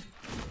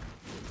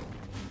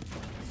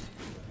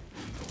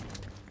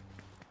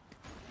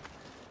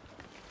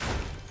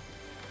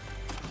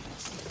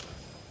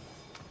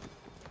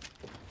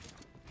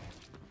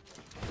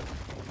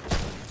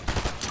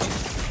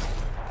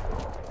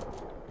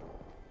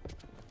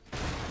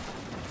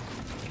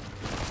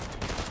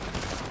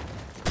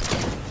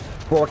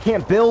 Bro, I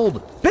can't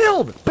build!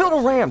 Build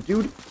a ramp,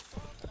 dude!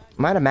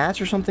 Am I at a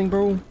match or something,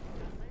 bro?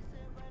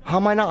 How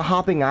am I not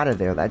hopping out of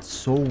there? That's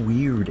so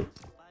weird.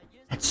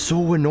 That's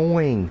so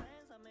annoying.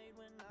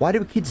 Why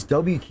do kids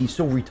W key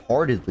so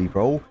retardedly,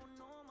 bro?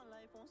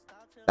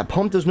 That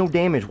pump does no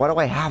damage. Why do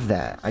I have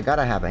that? I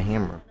gotta have a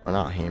hammer. Or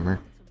not hammer.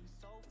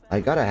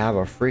 I gotta have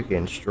a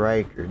freaking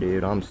striker,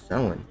 dude. I'm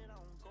selling.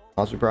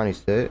 Cosmic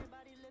Brownies hit?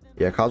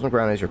 Yeah, Cosmic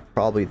Brownies are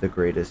probably the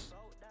greatest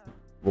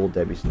Little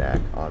Debbie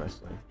snack,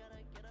 honestly.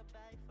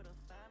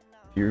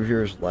 Few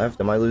viewers left.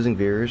 Am I losing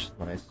viewers?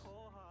 Nice.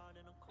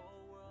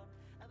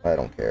 I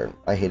don't care.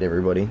 I hate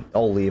everybody.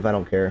 I'll leave. I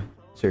don't care.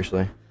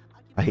 Seriously.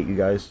 I hate you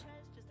guys.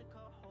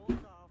 I'm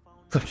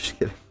just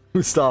kidding.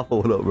 Mustafa,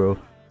 what up, bro?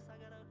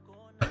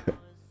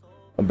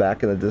 I'm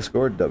back in the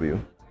Discord. W.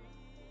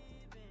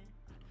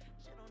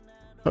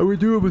 How we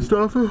doing,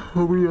 Mustafa?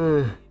 How we,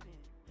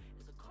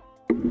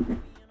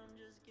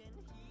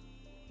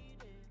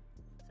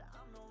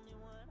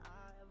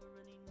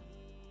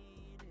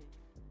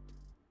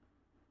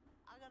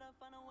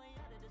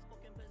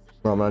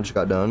 Ramen just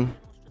got done.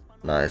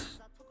 Nice.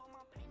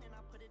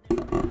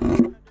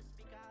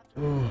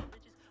 Oh.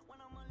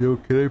 Yo,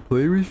 can I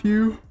play with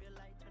you?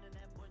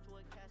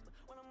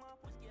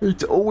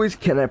 It's always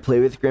can I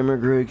play with Gamer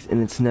Griggs,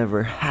 and it's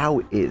never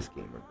how is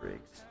Gamer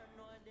Griggs.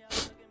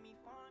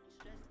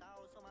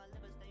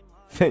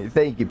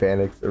 Thank you,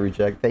 Panics. The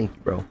recheck. Thank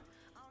you, bro.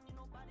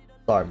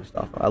 Sorry,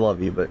 Mustafa. I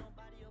love you, but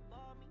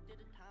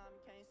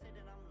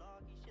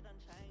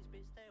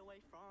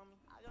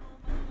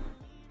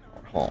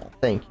oh,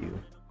 thank you,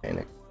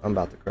 Panic. I'm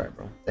about to cry,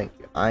 bro. Thank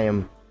you.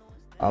 I'm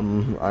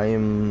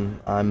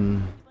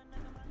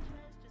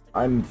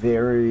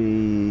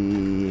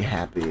very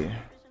happy.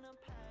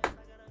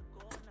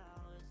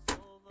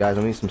 Guys,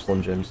 I need some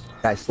Slim Jims.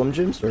 Guys, Slim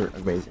Jims are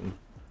amazing.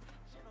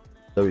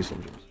 Those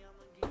Slim Jims.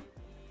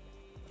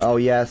 Oh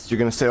yes, you're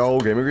gonna say, oh,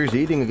 Gamer Griggs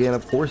eating again.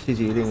 Of course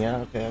he's eating. Yeah,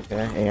 okay.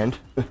 And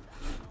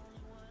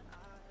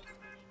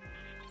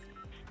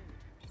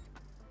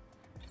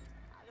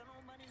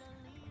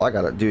I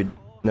got it, dude.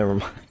 Never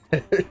mind.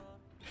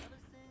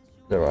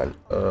 Never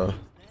mind.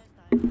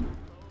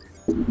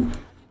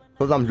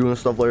 Cause I'm doing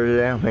stuff later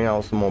today. I'm hanging out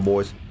with some more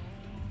boys.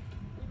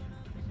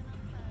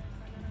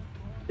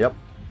 Yep.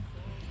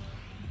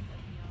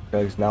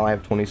 Guys, now I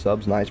have 20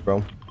 subs. Nice,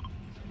 bro.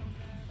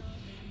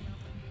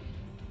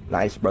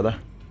 Nice, brother.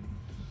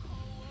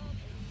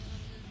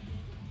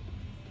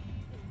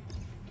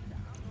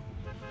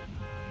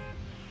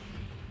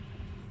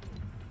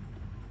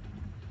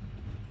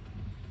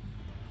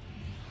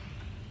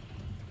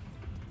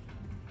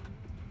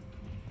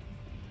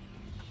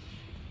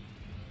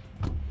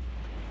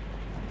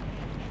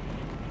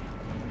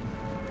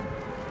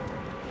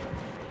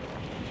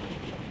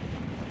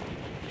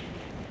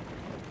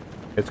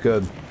 It's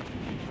good.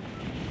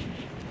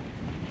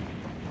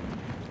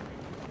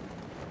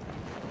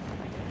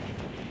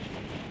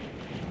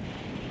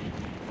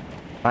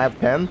 I have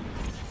 10.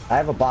 I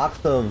have a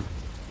box of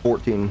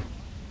 14.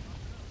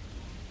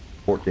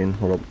 14.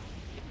 Hold up.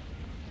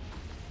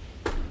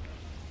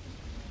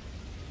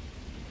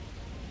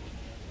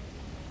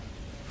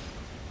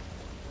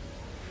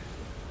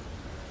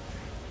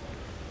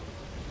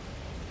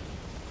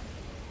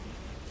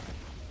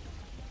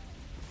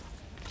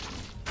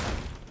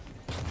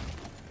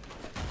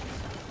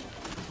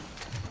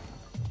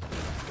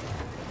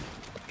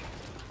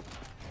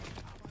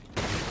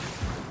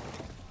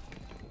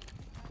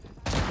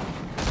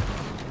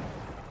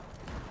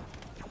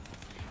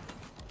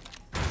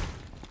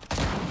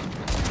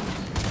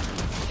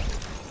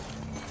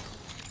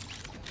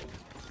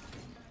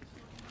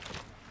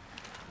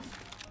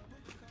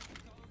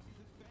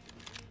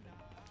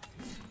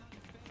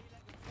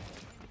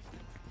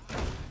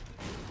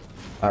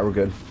 Alright, we're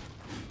good.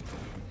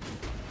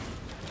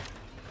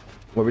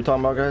 What are we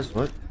talking about, guys?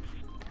 What?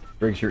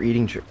 Briggs, you're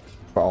eating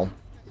bro.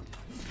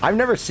 I've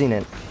never seen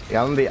it.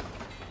 Yeah,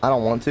 I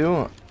don't want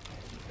to.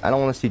 I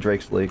don't want to see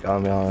Drake's leak,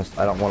 I'll be honest.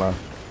 I don't want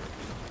to.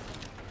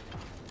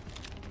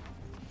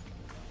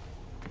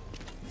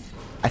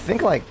 I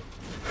think, like,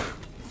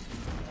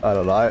 I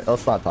don't know.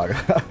 Let's not talk.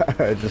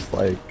 It's just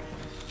like,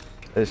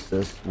 it's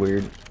just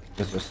weird.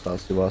 It's just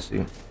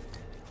sussy-wussy.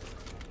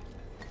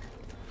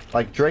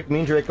 Like, Drake, me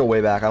and Drake go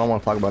way back. I don't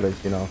want to talk about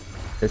his, you know,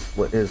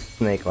 his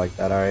snake like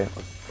that, alright?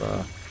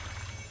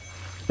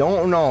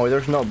 Don't, no,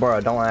 there's no,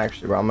 bro, don't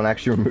actually, bro. I'm gonna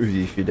actually remove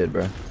you if you did,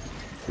 bro.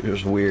 You're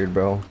just weird,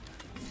 bro.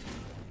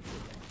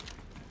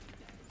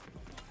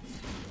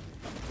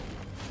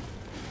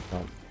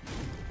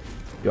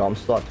 Yo, I'm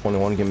still at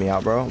 21. Get me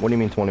out, bro. What do you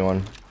mean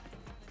 21?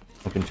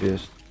 I'm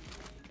confused.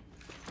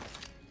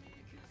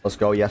 Let's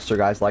go. Yes, sir,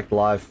 guys. Like the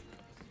live.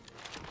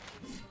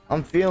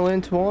 I'm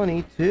feeling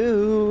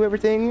 22.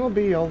 Everything will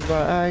be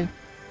alright.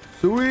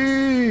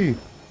 Sweet.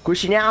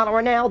 Cristiano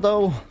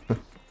Ronaldo.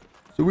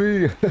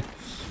 Sweet.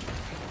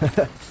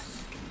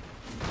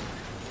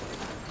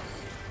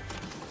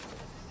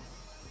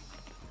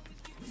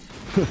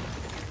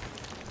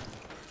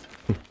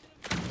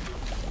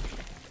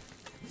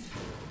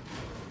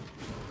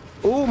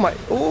 Oh my,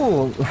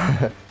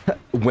 oh,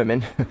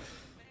 women.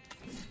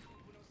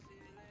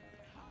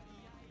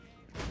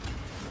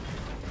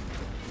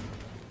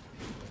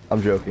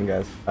 I'm joking,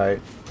 guys. All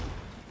right.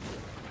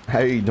 How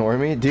you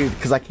ignoring me, dude?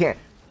 Because I can't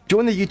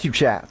join the YouTube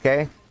chat.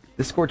 Okay,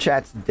 Discord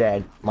chat's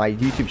dead. My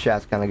YouTube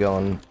chat's kind of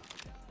going.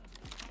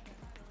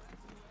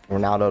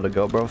 Ronaldo to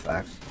go, bro.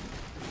 Facts.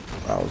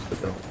 That was the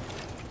go.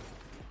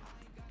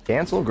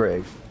 Cancel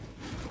Greg.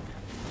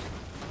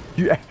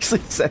 You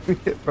actually sent me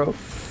it, bro.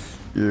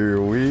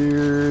 You're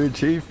weird,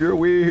 Chief. You're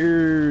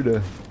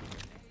weird.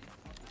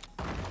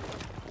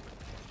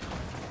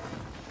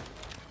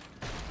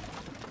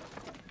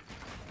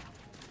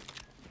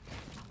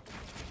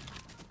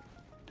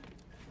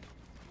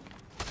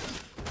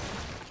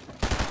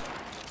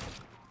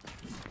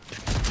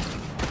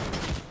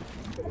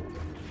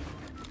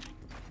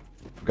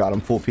 Got him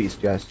full piece,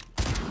 guys.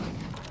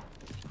 Oh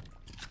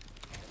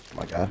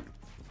my god.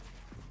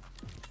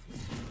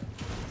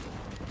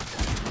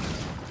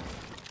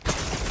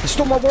 I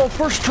stole my wall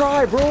first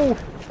try, bro.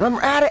 And I'm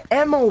out of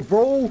ammo,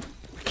 bro.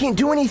 I can't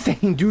do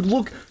anything, dude.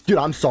 Look, dude.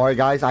 I'm sorry,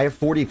 guys. I have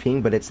 40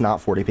 ping, but it's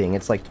not 40 ping.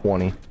 It's like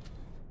 20.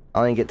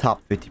 I didn't get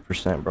top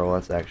 50%, bro.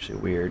 That's actually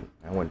weird.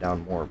 I went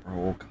down more,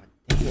 bro. God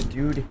dang it,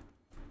 dude.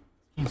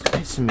 He's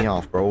pissing me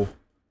off, bro.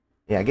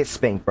 Yeah, get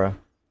spanked, bro.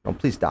 No,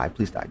 please die.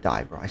 Please die.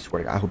 Die, bro. I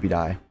swear to God. I hope you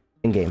die.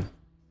 In game.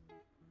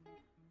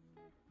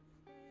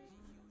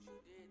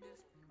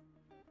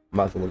 I'm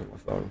about to look at my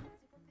phone.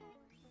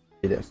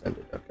 He didn't send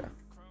it. Okay.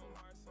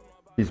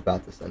 He's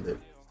about to send it.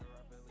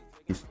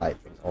 He's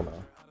typing. Oh no.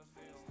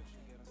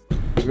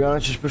 To be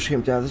honest, just push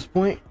him down at this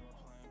point.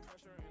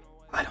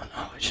 I don't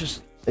know. It's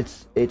just,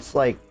 it's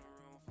like,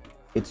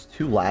 it's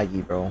too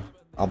laggy, bro.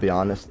 I'll be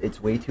honest.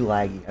 It's way too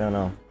laggy. I don't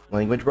know.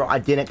 Language, bro. I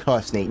didn't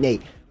cuss, Nate.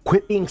 Nate,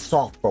 quit being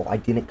soft, bro. I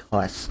didn't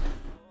cuss.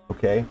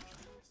 Okay?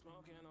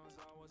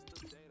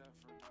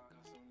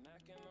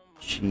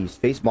 Jeez.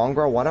 Face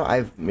Mongrel? Why don't I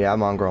have... Yeah,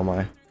 Mongrel,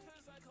 my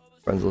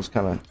friends list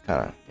kind of,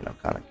 you know,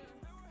 kind of...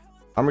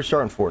 I'm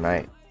restarting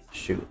Fortnite.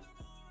 Shoot.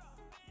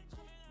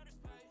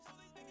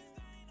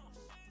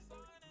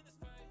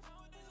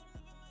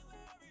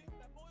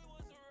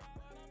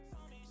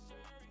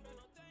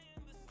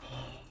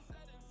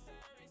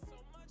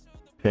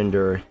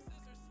 Pinder.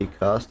 He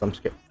cussed. I'm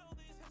scared.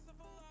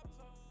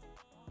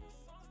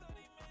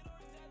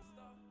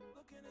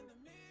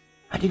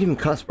 I didn't even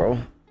cuss, bro.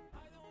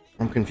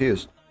 I'm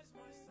confused.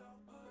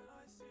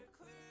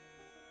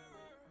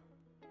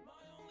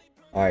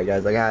 Alright,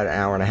 guys. I got an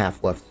hour and a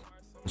half left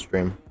in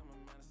stream.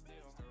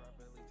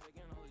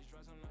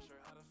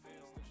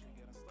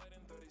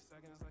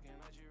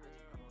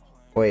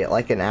 Wait,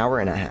 like an hour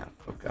and a half.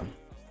 Okay.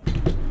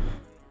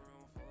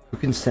 Who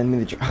can send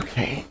me the...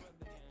 Okay.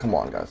 Come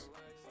on, guys.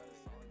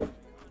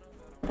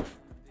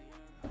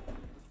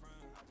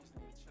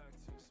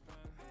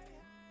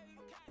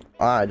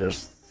 I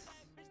just...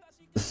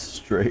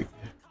 Straight.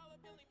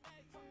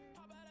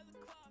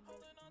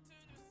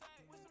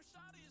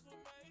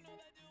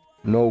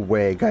 No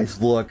way, guys,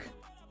 look.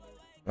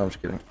 No, I'm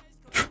just kidding.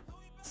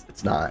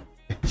 It's not.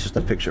 It's just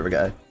a picture of a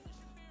guy.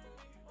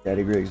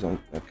 Daddy Griggs on...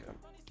 Okay.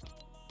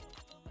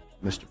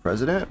 Mr.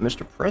 President?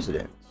 Mr.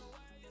 President.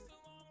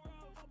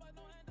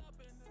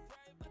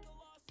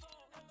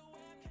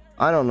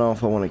 I don't know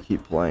if I want to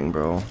keep playing,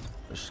 bro.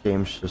 This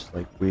game's just,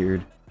 like,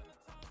 weird.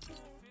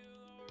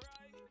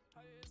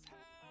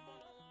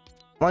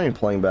 I'm not even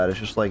playing bad. It's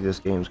just, like, this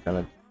game's kind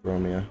of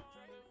throwing me.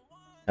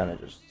 Kind of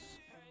just,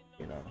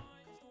 you know.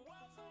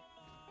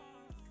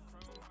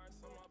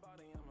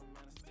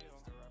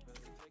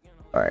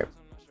 Alright.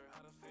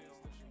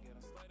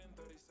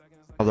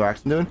 How's the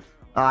accent doing?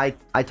 I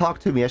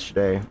talked to him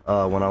yesterday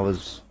when I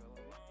was,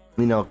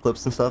 you know,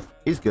 clips and stuff.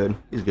 He's good.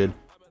 He's good.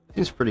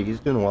 He's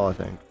doing well, I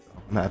think. So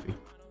I'm happy.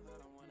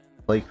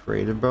 play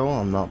creative, bro.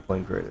 I'm not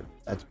playing creative.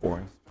 That's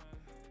boring.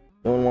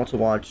 No one wants to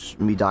watch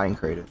me die in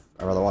creative.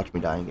 I'd rather watch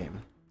me die in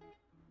game.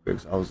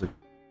 Griggs,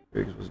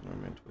 Griggs was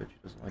normally on Twitch. He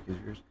doesn't like his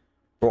viewers.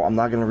 Bro, I'm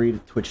not gonna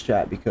read Twitch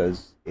chat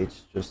because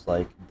it's just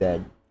like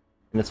dead.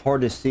 And it's hard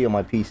to see on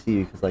my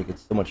PC because like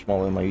it's so much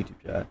smaller than my YouTube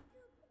chat.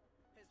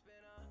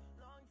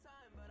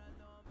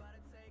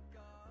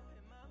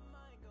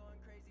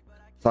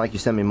 It's not like you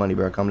sent me money,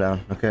 bro. Calm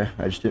down, okay?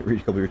 I just didn't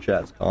read a couple of your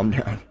chats. Calm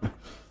down.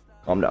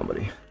 Calm down,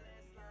 buddy.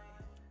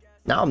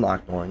 Now I'm not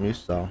ignoring you,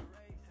 so.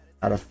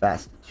 Out of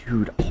fast.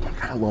 Dude, oh my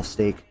god, I love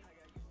steak.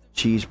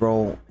 Cheese,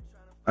 bro.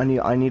 I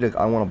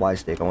want to buy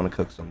steak. I want to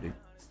cook some, dude.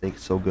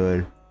 Steak's so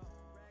good.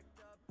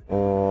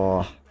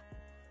 Oh.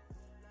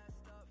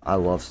 I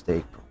love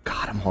steak, bro.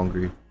 God, I'm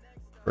hungry.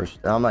 First,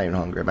 I'm not even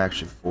hungry. I'm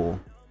actually full.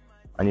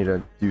 I need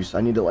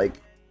to like,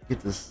 get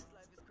this.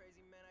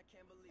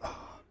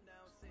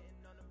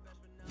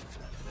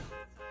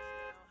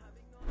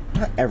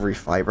 Not every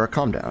fight, bro.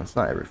 Calm down. It's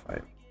not every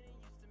fight.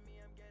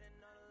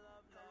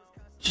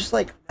 Just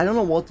like, I don't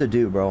know what to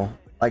do, bro.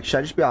 Like, should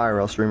I just be an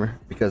IRL streamer?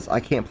 Because I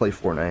can't play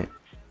Fortnite.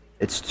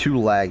 It's too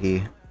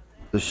laggy.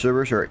 The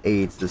servers are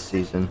 8s this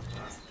season.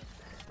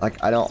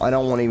 Like, I don't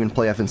want to even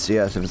play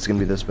FNCS if it's gonna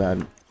be this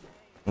bad.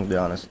 I'll be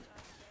honest.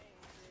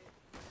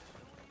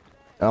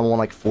 And I'm on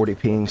like 40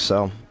 ping,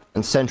 so.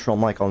 In Central,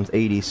 I'm like on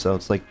 80, so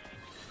it's like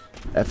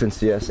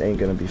FNCS ain't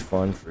gonna be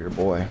fun for your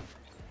boy.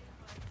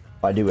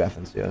 If I do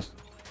FNCS.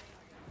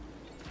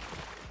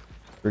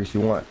 Bruce, you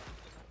want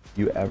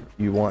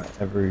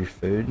every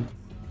food?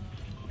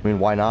 I mean,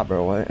 why not,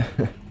 bro? What?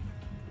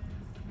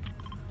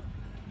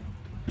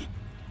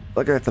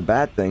 Look, at the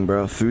bad thing,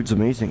 bro. Food's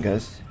amazing,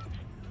 guys.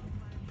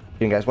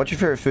 Okay, guys, what's your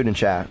favorite food in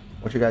chat?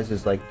 What's your guys'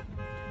 is like,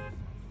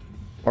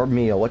 or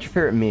meal? What's your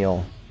favorite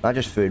meal? Not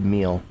just food,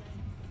 meal.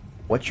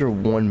 What's your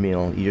one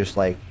meal you just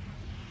like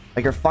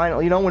your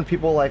final? You know when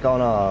people like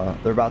on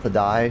they're about to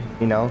die,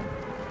 you know,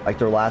 like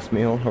their last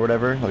meal or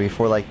whatever, like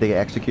before like they get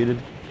executed.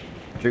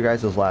 What's your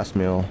guys' last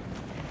meal?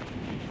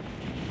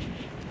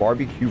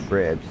 Barbecue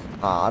ribs.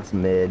 Ah, that's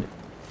mid.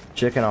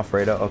 Chicken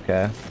Alfredo.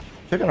 Okay,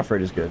 chicken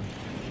Alfredo is good.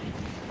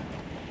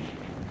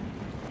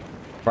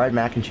 Fried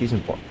mac and cheese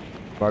and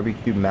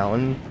barbecue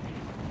mountain.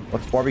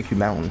 What's barbecue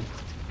mountain?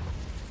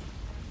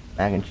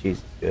 Mac and cheese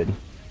is good.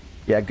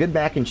 Yeah, good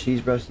mac and cheese,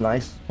 bro. It's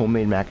nice.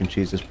 Homemade mac and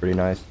cheese is pretty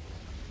nice.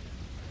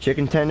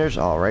 Chicken tenders,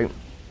 all right.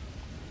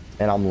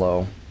 And I'm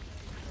low.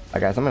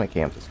 Alright, guys, I'm gonna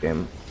camp this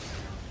game.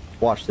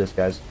 Watch this,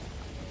 guys.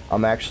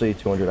 I'm actually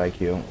 200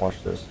 IQ.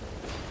 Watch this.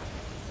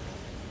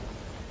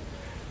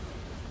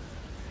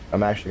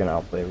 I'm actually gonna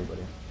outplay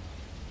everybody.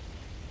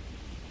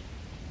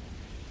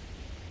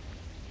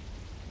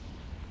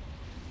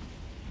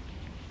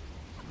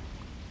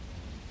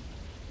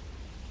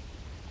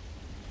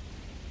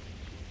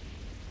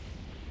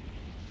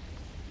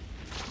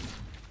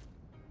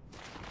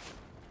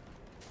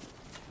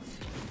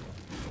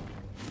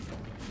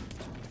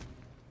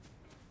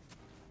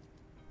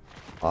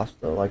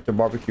 Pasta, like the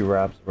barbecue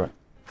wraps, right?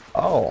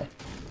 Oh,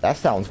 that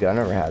sounds good. I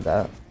never had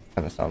that.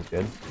 Kind of sounds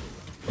good.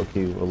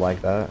 Okay, would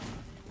like that.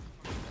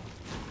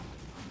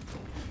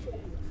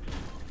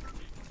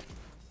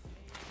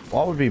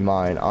 What would be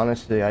mine?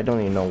 Honestly, I don't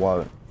even know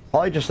what.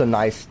 Probably just a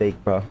nice steak,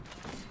 bro.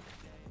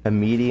 A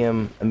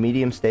medium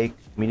steak,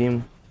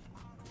 medium.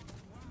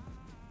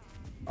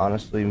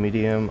 Honestly,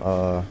 medium.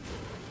 What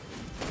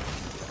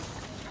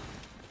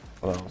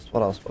else?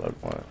 What else would I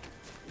want?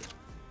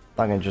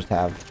 I'm gonna just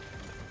have.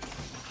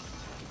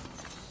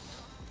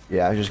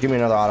 Yeah, just give me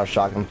another auto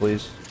shotgun,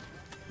 please.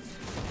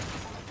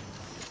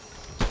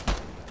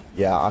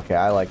 Yeah, okay,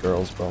 I like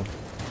girls, bro.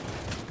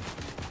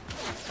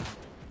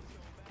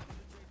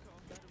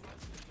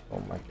 Oh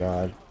my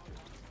god.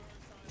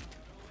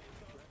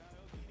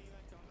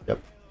 Yep.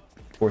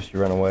 Of course you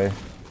run away.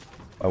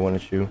 Why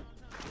wouldn't you?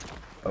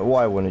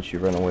 Why wouldn't you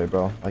run away,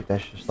 bro? Like,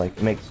 that's just like,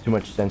 it makes too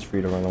much sense for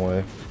you to run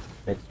away.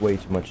 Makes way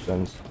too much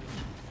sense.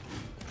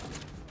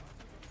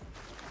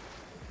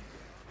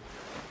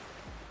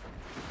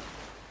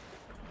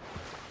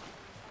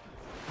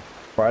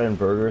 Fried and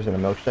burgers and a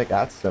milkshake.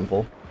 That's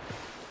simple.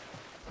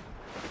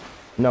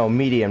 No,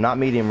 medium, not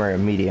medium rare,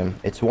 medium.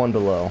 It's one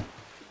below.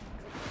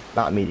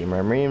 Not medium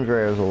rare. Medium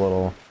rare is a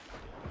little.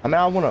 I mean,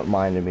 I wouldn't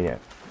mind a medium.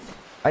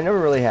 I never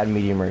really had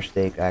medium rare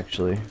steak,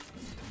 actually.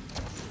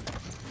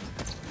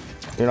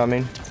 You know what I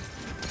mean?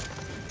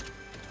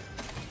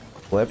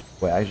 Clipped.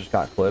 Wait, I just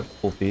got clipped.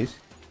 Full piece.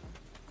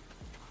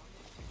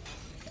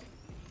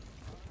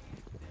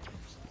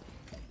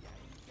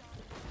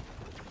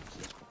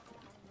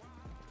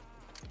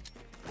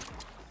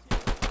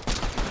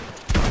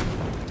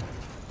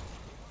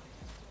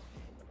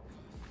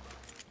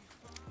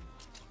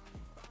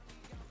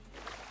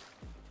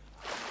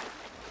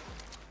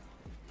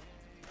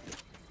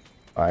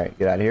 Alright,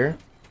 get out of here.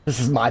 This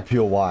is my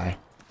POI.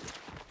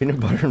 Peanut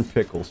butter and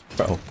pickles,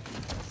 bro.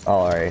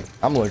 Alright,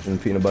 I'm allergic to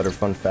peanut butter,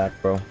 fun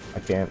fact, bro. I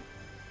can't.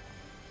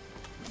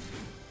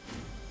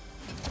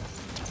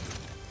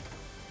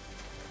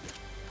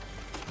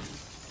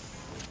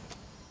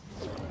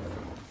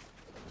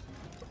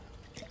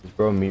 Is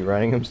bro meat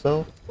riding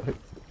himself? What?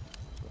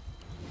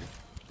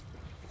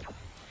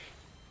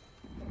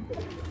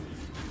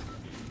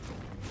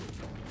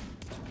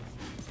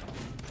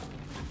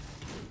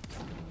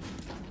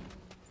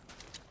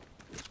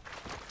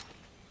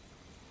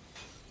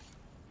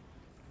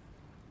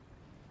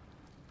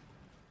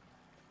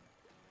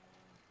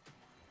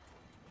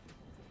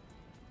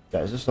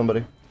 Guys, is this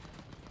somebody?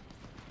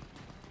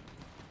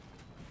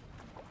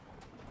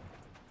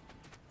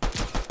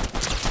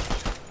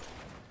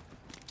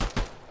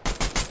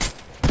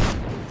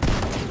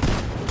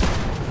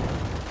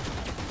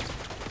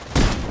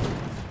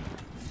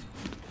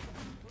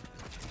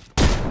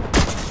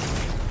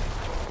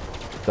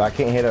 So I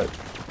can't hit it.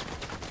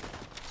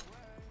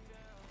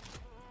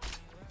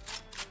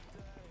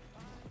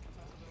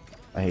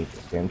 I hate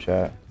this game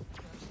chat.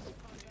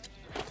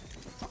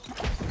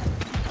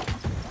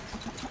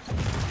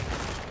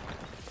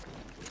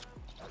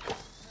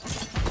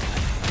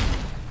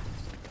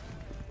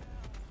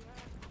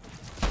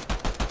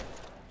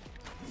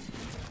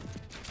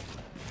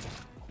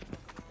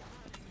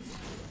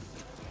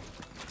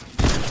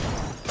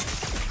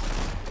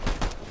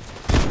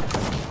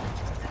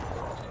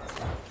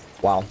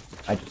 Wow,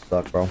 I just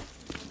suck, bro.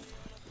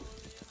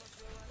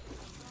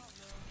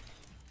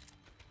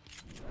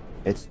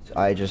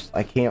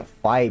 I can't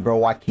fight,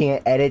 bro. I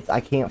can't edit. I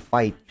can't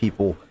fight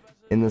people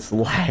in this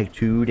lag,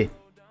 dude.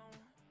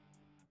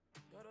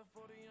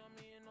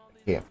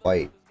 Can't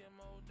fight.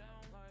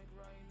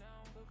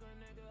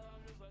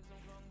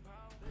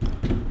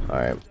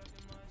 Alright.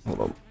 Hold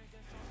on.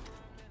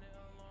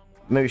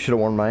 Maybe should have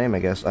worn my aim, I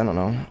guess. I don't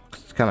know.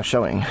 It's kind of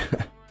showing.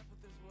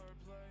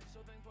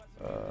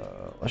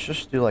 Let's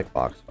just do like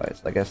box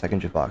fights. I guess I can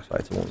do box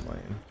fights and won't my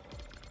aim.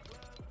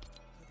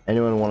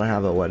 Anyone want to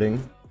have a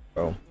wedding?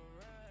 Bro.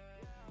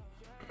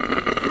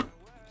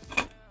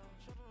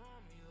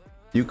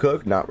 You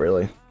cook? Not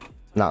really.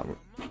 I don't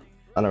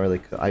really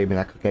cook. I mean,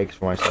 I cook eggs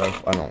for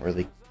myself. I don't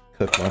really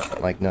cook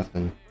nothing, like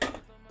nothing.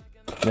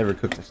 Never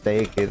cooked a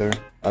steak either.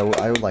 I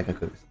would like to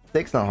cook.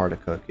 Steak's not hard to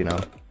cook, you know.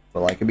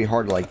 But like, it'd be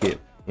hard to like get,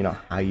 you know,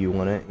 how you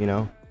want it, you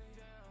know.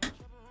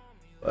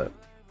 But.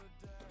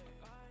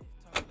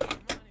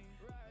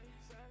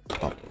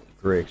 Oh,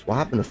 Griggs. What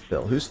happened to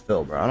Phil? Who's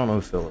Phil, bro? I don't know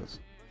who Phil is.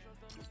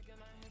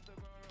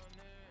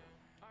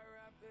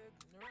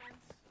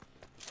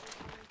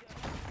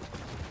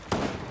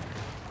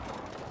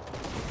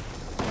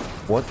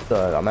 What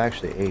the? I'm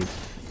actually 8.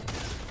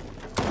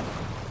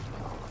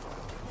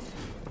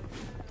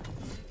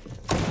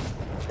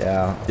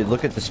 Yeah, dude,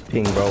 look at this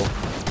ping, bro.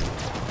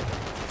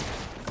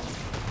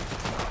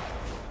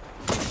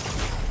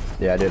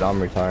 Yeah, dude,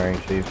 I'm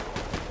retiring, chief.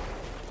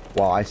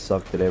 Wow, I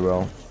suck today,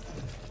 bro.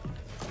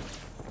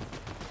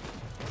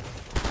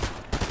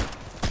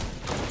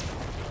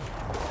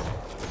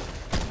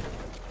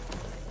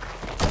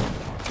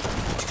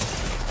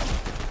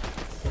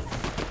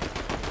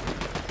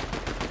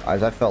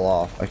 Guys, I fell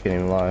off. I can't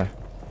even lie.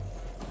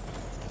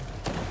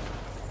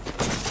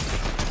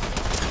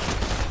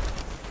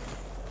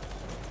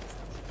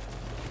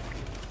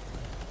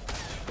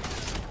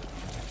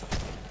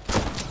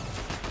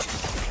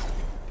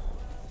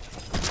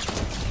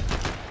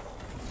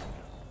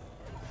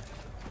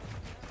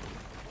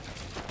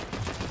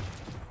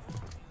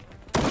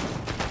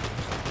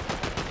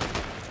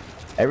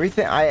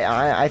 Everything,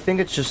 I think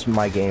it's just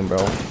my game, bro.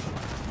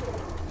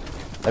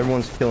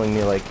 Everyone's killing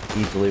me like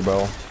easily,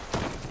 bro.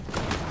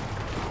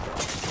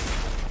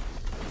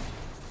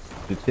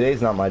 Dude,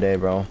 today's not my day,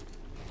 bro.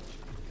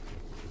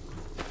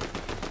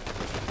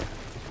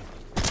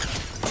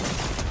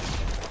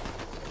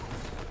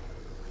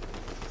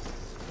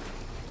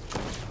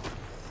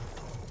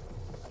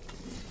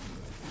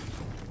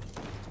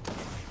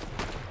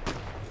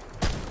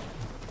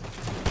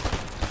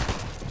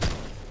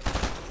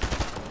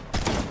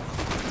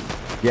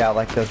 Yeah,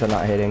 like those are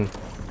not hitting.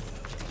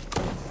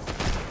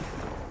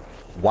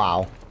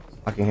 Wow.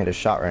 I can hit a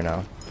shot right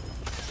now.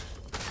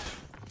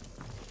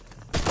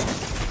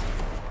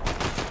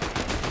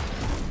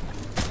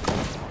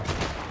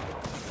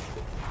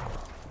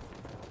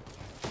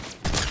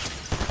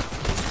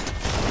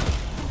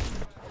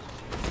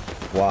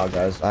 Wow,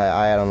 guys.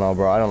 I don't know,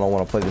 bro. I don't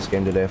want to play this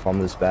game today if I'm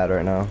this bad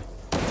right now.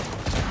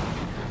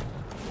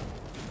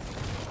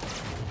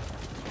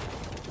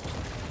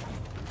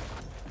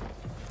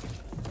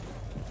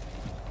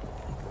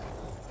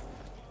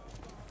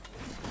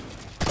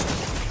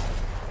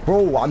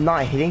 Bro, I'm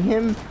not hitting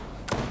him?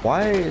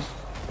 Why is...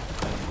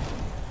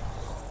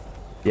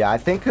 Yeah, I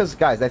think because,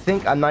 guys, I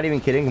think I'm not even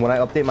kidding. When I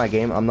update my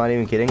game, I'm not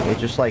even kidding. It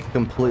just, like,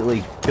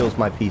 completely kills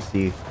my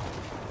PC.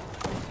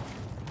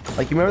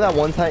 Like, you remember that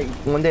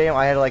one day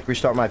I had to, like,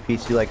 restart my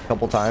PC, like, a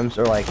couple times?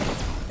 Or, like,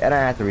 and I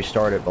had to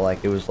restart it, but,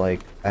 like, it was,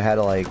 like, I had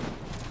to, like...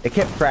 It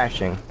kept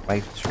crashing.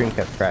 My screen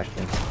kept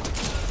crashing.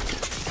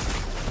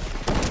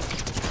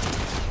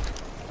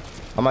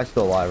 Am I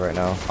still alive right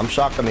now? I'm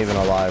shocked I'm even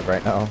alive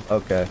right now.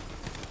 Okay.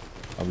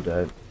 I'm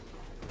dead.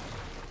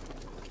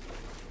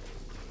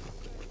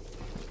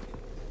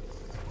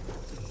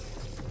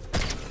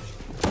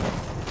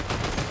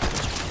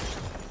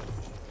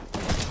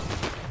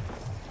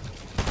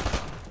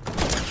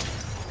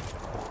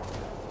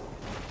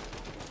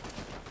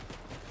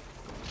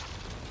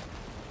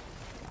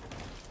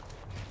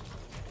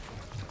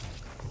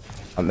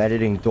 I'm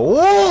editing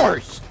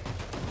doors!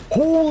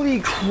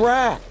 Holy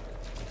crap!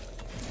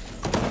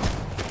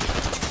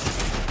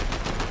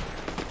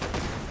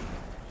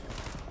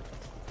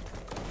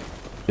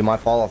 Dude, my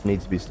fall off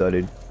needs to be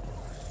studied.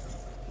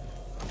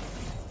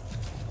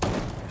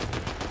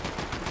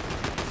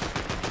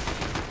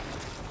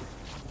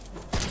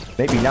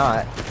 Maybe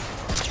not.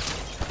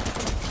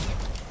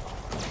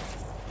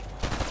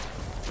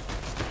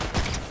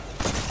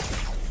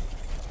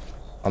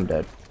 I'm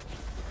dead.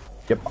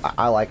 Yep,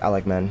 I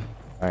like men.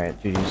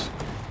 Alright, GG's.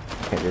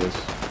 Can't do this.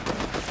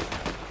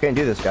 Can't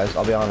do this, guys,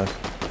 I'll be honest.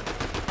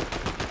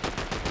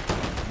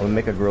 I'm gonna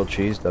make a grilled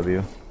cheese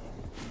W.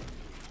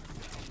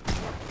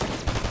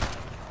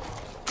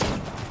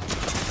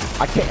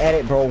 I can't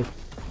edit, bro.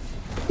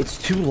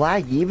 It's too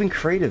laggy. Even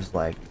creative's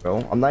lag, bro.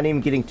 I'm not even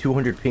getting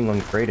 200 ping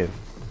on creative.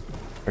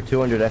 Or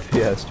 200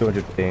 FPS,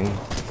 200 ping.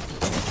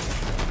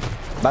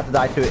 About to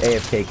die to an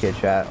AFK kid,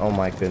 chat. Oh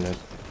my goodness.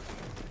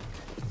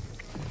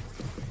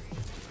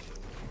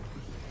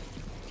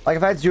 Like,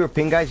 if I had 0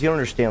 ping, guys, you don't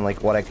understand,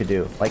 like, what I could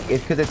do. Like,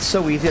 because it's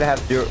so easy to have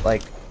 0,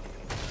 like...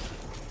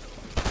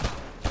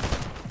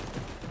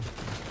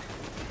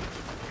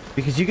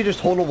 Because you could just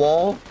hold a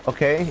wall,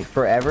 okay,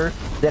 forever.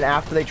 Then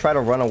after they try to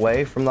run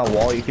away from that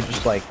wall, you could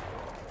just, like...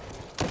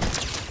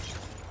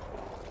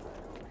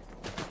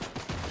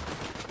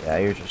 Yeah,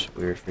 you're just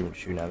weird for even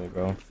shooting at me,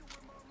 bro.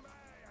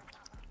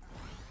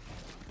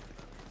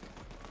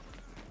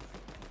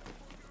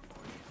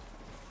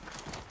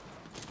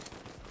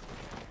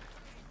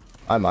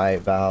 I might,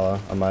 Valhalla.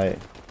 I might.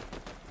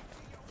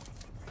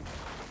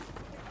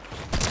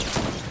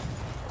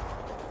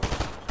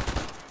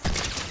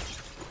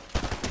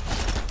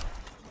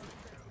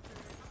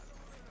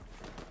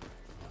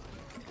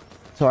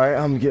 Sorry,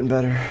 I'm getting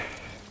better.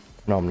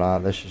 No, I'm not.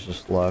 This is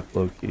just luck,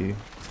 low-key.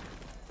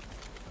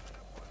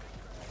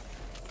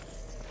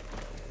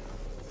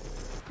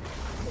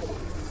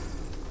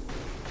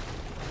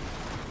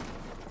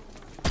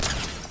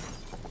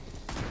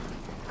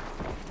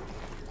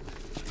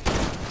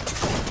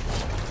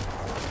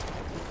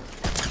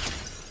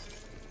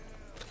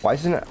 Why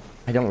isn't it?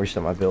 I don't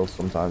reset my build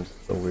sometimes.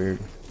 It's so weird.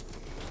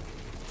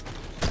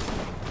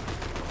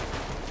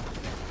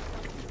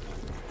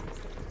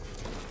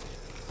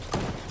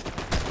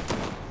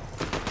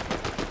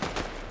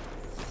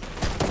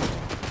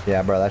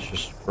 Yeah, bro, that's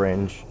just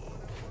fringe.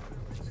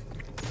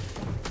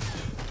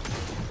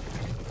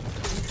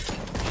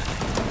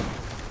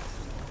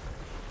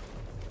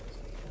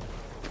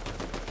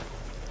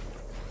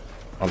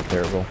 I'm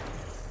terrible.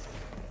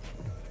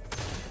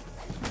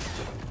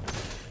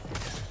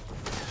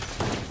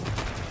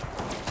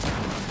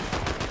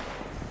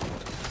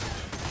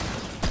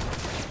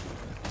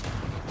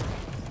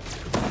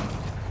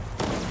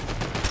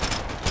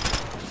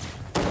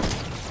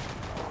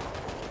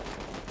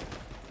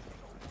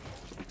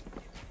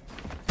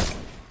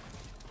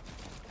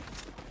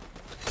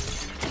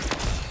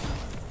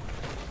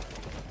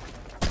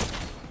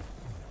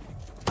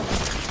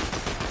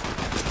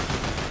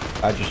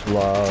 I just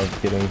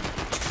love getting...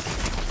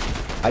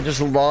 I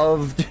just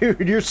love...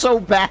 Dude, you're so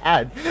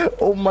bad!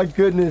 Oh my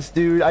goodness,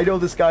 dude. I know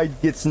this guy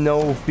gets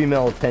no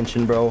female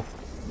attention, bro.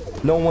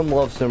 No one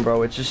loves him,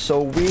 bro. It's just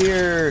so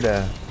weird.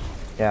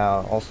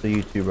 Yeah, also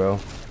you too, bro.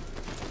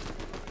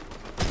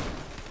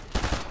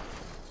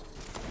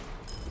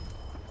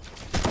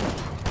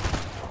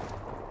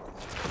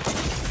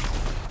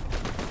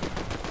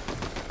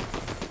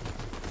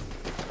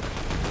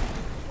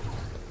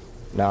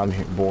 Now I'm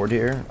bored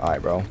here. Alright,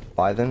 bro.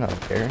 Bye then. I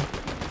don't care.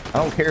 I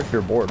don't care if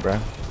you're bored, bro.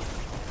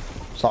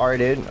 Sorry,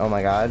 dude. Oh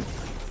my god.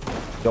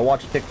 Go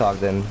watch TikTok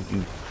then.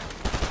 You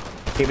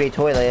keep a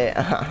toilet.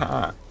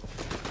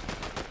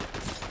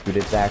 Dude,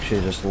 it's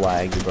actually just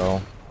laggy,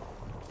 bro.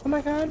 Oh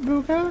my god,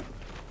 Booga.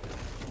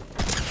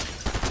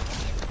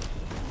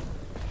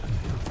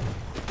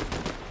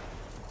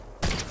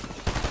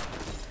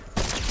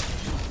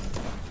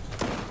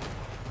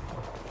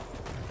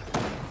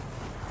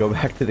 Go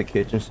back to the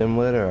kitchen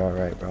simulator?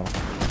 Alright, bro.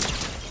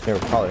 You're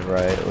probably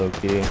right,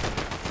 low-key.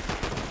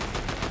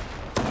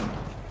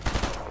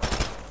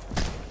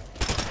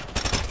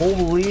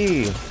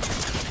 Holy!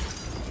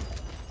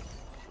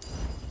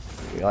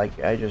 Like,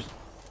 I don't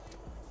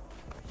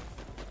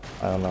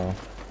know.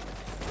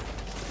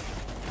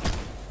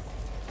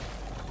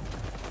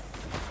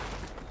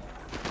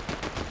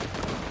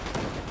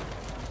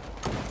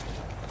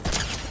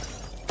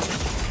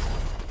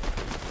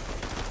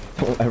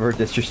 Don't ever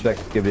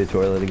disrespect Give Me a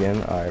Toilet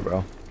again. Alright,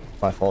 bro.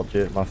 My fault,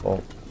 shit. My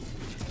fault.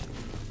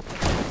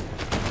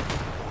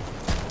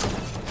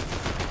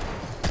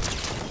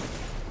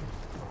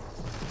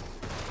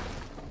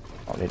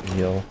 I don't need to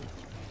heal.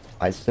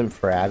 I simp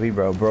for Abby,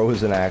 bro. Bro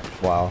is an act.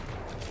 Wow.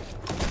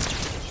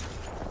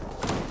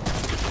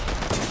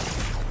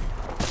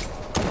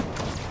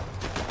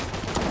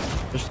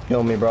 Just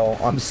kill me, bro.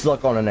 I'm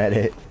stuck on an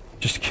edit.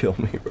 Just kill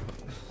me, bro.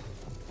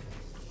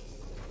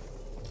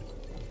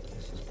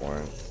 This is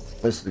boring.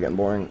 This is getting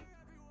boring.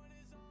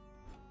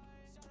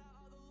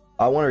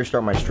 I want to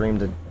restart my stream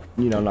to,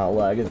 you know, not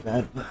lag as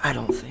bad, but I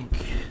don't think.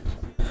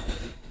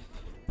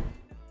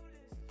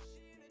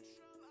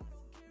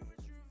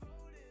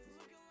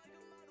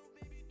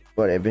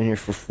 But I've been here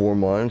for 4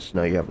 months.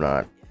 No, you have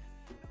not.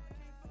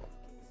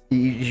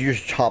 You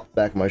just chopped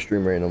back my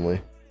stream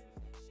randomly.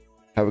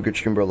 Have a good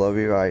stream, bro. Love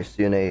you. Alright,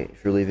 see you, Nate,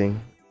 if you're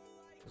leaving.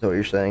 Is that what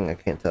you're saying? I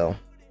can't tell.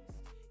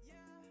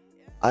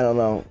 I don't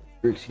know.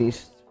 Brooks, can you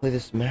play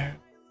this map?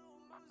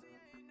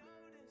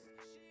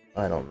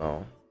 I don't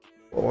know.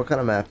 Well, what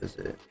kind of map is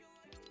it?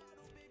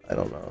 I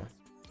don't know.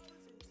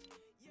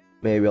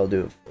 Maybe I'll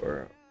do it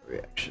for a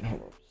reaction.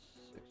 Hold on.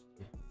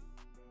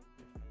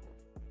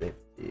 60.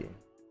 50.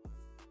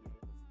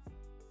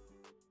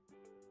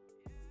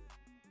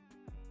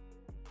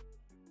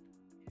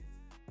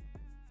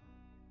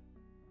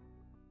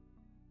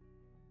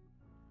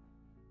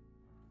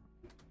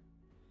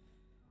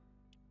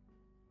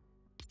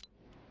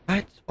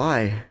 What?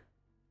 Why?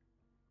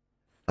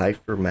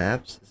 Cipher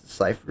maps? Is it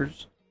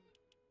ciphers?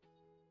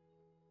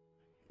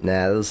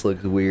 Nah, this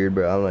looks weird,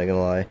 bro. I'm not gonna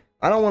lie.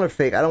 I don't want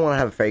to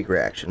have a fake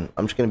reaction.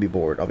 I'm just gonna be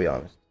bored, I'll be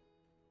honest.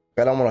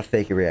 I don't want to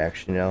fake a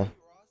reaction, you know?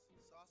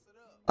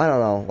 I don't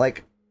know,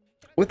 like,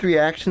 with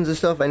reactions and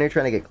stuff, I know you're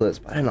trying to get clips,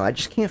 but I don't know, I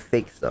just can't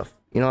fake stuff.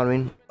 You know what I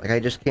mean? Like,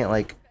 I just can't,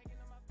 like...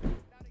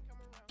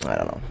 I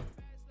don't know.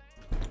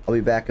 I'll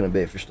be back in a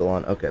bit if you're still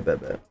on. Okay, bet.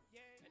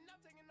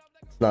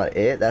 It's not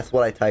it? That's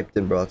what I typed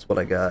in, bro. That's what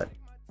I got.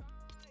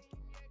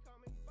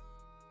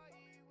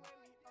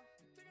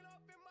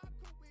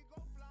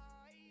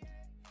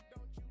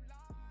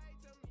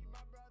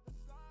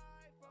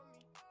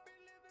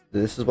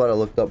 This is what I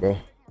looked up, bro.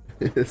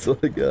 This is what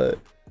I got.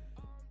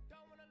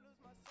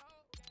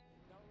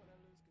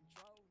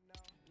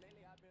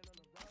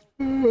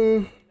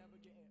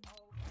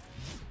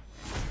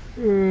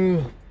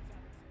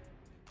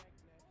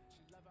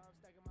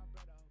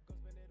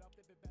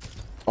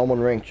 I'm on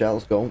rank, chat.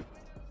 Let's go.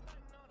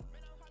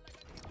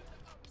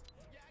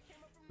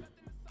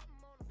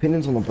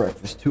 Opinions on the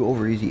breakfast: 2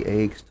 over easy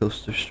eggs,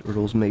 toaster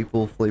strudels,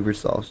 maple flavored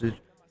sausage,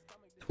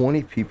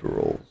 20 pepper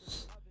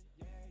rolls.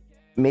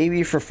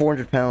 Maybe for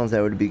 400 pounds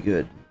that would be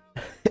good.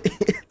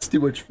 It's too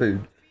much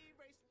food.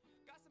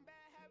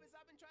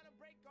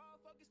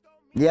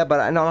 Yeah,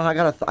 but I know I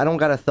don't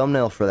got a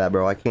thumbnail for that,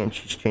 bro. I can't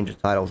just change the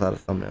titles out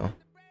of thumbnail.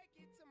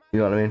 You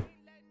know what I mean?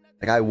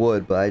 Like I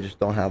would, but I just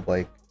don't have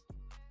like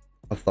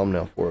a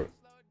thumbnail for it.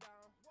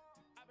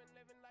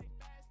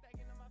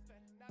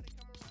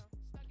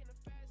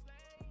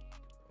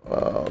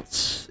 Let's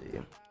see.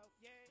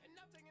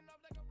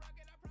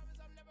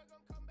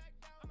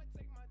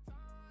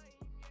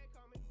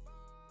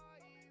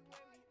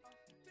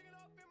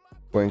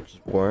 Ranked is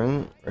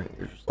boring.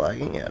 You're just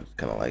lagging. Yeah, it's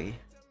kind of laggy.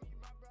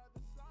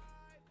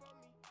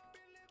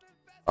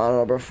 I don't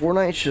know, bro.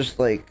 Fortnite's just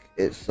like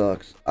it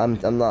sucks.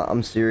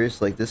 I'm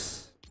serious. Like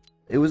this,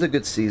 it was a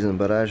good season,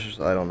 but I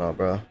don't know,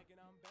 bro.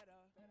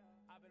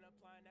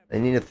 They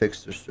need to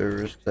fix their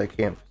servers because I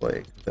can't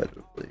play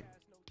competitively.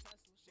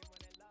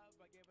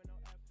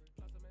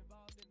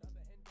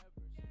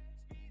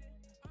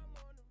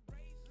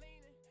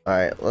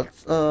 Alright,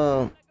 let's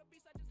the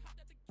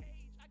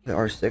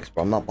R6,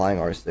 bro. I'm not buying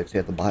R6. You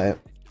have to buy it.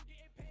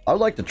 I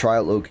would like to try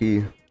it low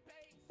key,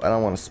 but I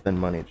don't want to spend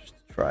money just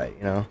to try it,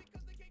 you know.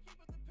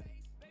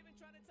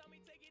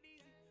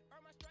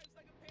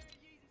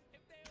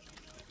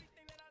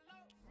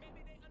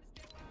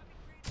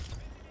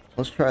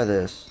 Let's try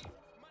this.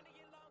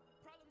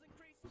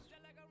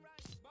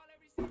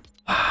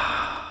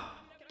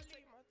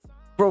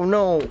 Bro,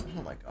 no.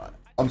 Oh my god.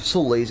 I'm so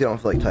lazy, I don't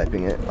feel like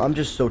typing it. I'm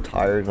just so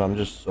tired and I'm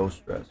just so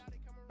stressed.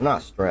 I'm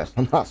not stressed.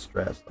 I'm not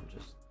stressed. I'm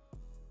just...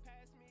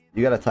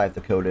 You gotta type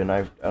the code in.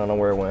 I don't know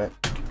where it went.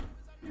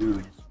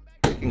 Dude,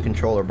 freaking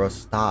controller, bro.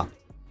 Stop.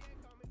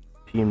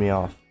 Peeing me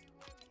off.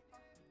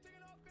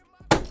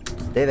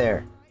 Stay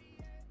there.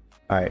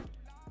 Alright.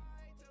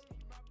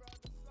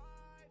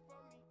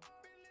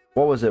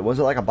 What was it? Was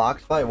it like a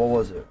box fight? What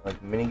was it? Like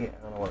a mini game?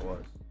 I don't know what it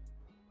was.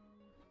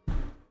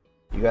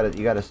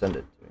 You gotta send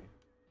it to me.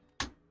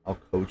 I'll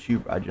coach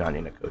you. I do not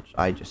need a coach.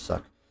 I just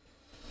suck.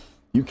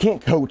 You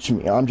can't coach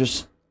me. I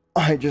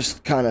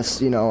just kind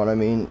of, you know what I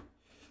mean?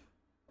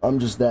 I'm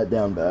just that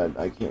down bad.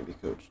 I can't be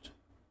coached.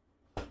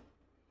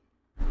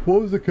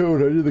 What was the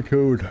code? I did the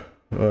code.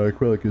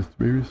 Acrylic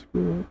maybe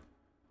scroll up.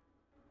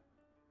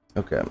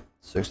 Okay,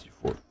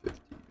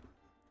 6450.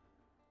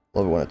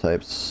 Love it when it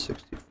types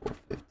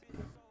 6450.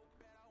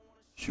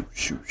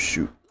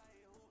 Shoot.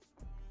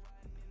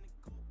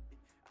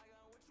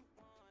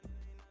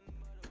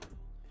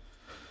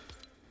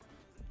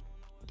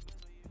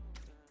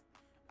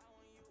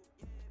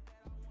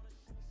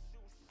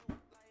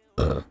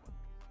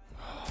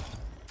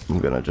 I'm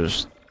gonna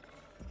just...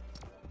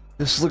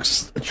 This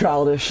looks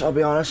childish, I'll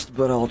be honest,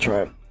 but I'll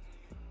try it.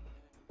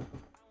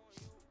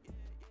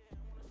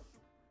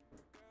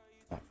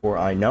 For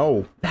I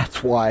know.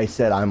 That's why I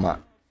said I'm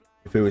not.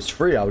 If it was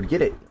free, I would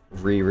get it.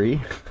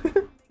 Riri.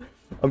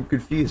 I'm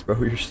confused, bro.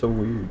 You're so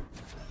weird.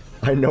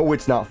 I know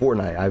it's not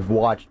Fortnite. I've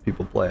watched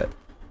people play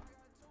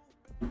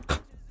it.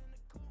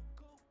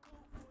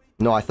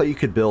 No, I thought you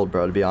could build,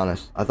 bro, to be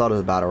honest. I thought it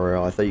was a battle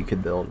royale. I thought you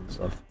could build and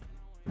stuff,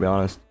 to be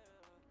honest.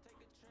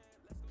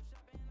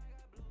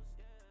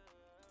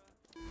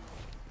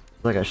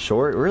 Like a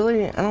short?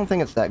 Really? I don't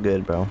think it's that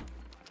good, bro.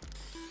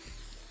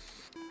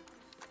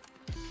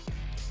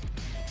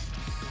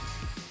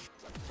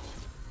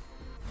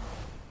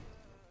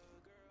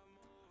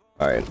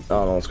 Alright, I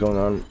don't know what's going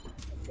on.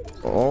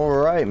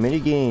 Alright, mini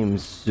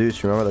games.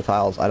 Zeus, remember the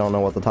tiles. I don't know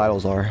what the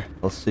titles are.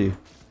 Let's see.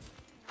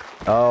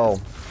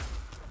 Oh.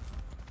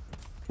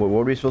 What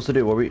are we supposed to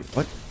do?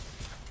 What?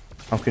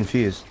 I'm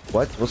confused.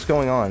 What's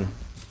going on?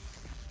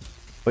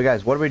 Wait,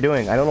 guys, what are we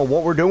doing? I don't know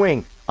what we're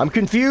doing. I'm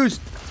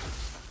confused.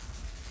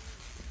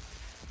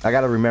 I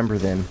gotta remember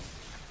them.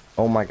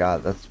 Oh my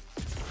god, that's...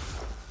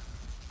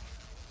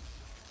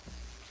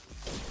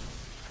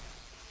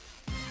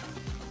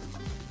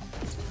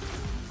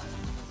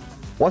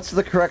 What's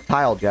the correct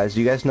tile, guys? Do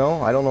you guys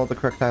know? I don't know what the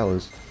correct tile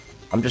is.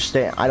 I'm just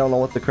saying, I don't know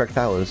what the correct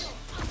tile is.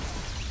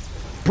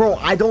 Bro,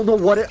 I don't know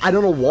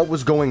what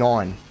was going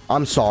on.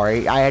 I'm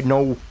sorry. I had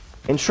no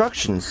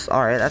instructions.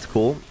 Alright, that's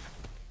cool.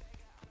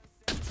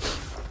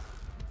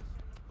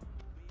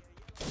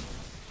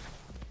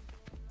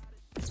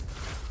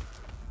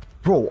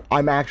 Bro,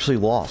 I'm actually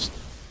lost.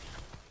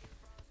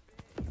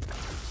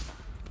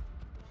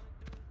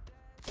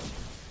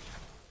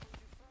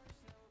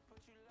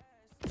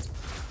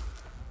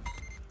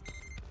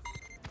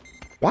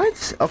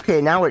 What?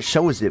 Okay, now it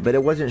shows it, but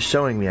it wasn't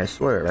showing me, I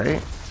swear,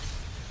 right?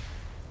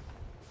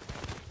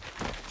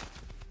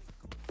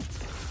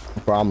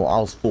 Bro, I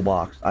was full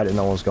box. I didn't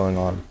know what was going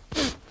on.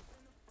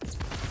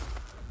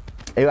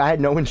 I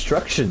had no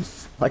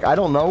instructions. Like, I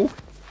don't know.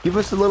 Give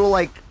us a little,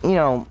 like, you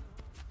know,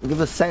 give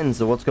a sentence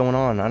of what's going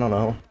on. I don't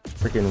know.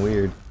 Freaking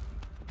weird.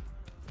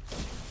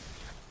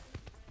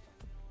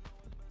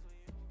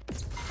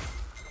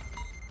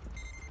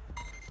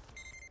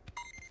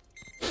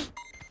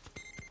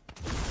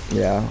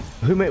 Yeah.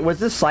 Who made... Was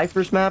this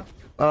Cypher's map?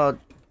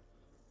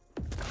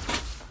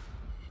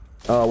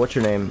 What's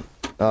your name?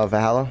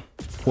 Valhalla?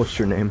 What's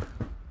your name?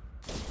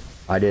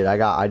 I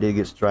did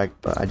get striked,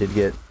 but I did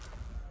get...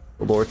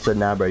 The Lord said,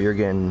 nah, bro, you're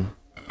getting...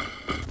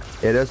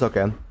 It is?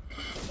 Okay.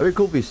 That'd be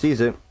cool if he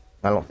sees it.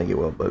 I don't think he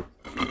will, but...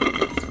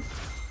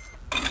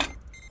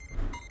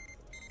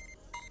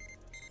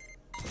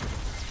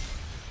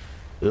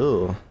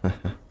 Ew.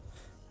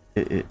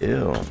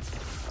 Ew.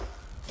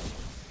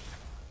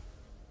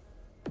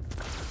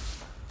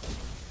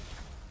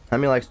 How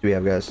many likes do we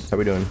have, guys? How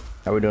we doing?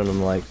 How we doing on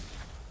the likes?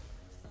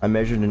 I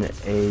measured an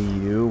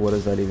AU. What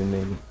does that even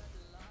mean?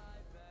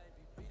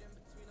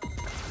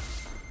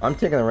 I'm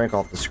taking the rank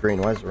off the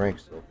screen. Why is the rank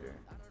still here?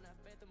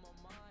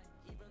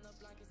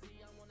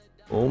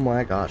 Oh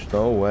my gosh,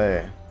 no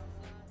way.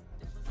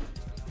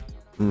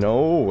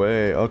 No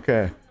way.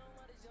 Okay.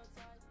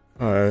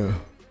 Alright.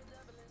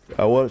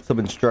 I want some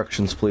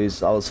instructions,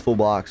 please. I was full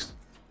boxed.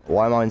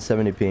 Why am I in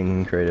 70 ping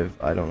in creative?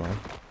 I don't know.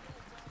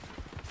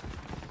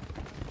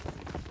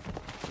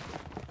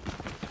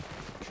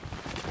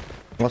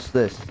 What's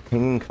this?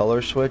 Pinging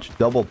color switch?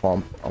 Double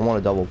pump. I want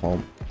a double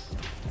pump.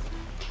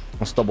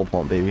 Let's double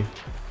pump, baby.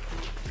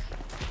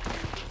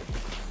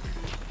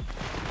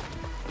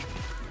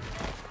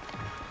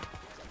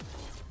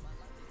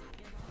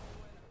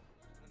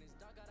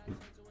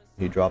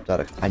 He dropped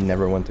out of... I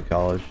never went to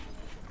college.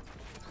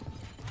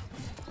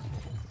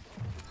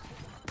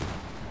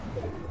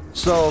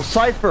 So,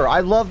 Cypher, I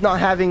love not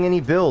having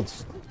any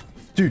builds.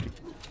 Dude,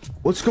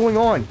 what's going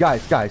on?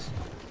 Guys.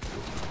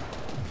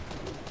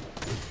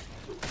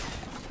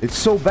 It's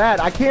so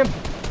bad. I can't...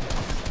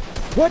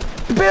 What?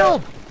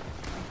 Build!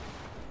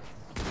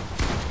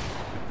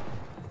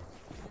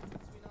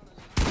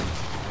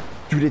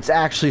 Dude, it's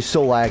actually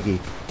so laggy.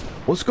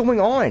 What's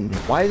going on?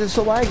 Why is it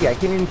so laggy? I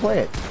can't even play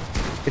it.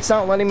 It's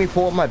not letting me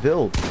pull up my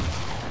build.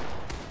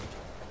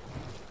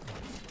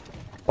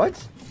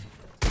 What?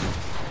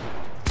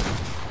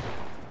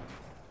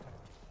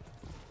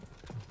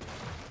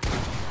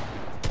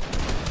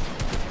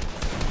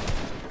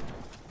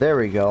 There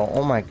we go.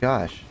 Oh my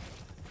gosh.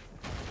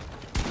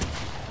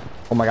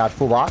 Oh my gosh,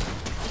 full block.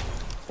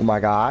 Oh my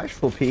gosh,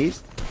 full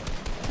piece.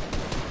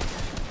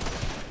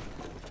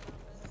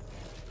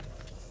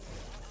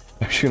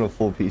 I'm actually gonna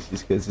full piece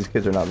these kids. These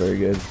kids are not very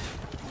good.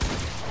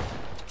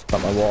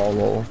 Got my wall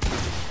roll.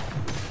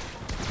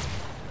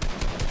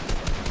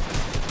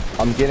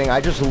 I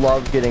just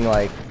love getting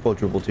like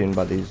quadruple tuned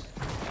by these.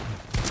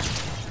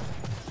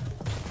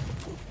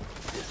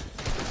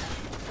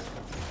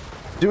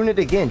 Doing it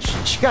again.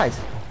 Guys,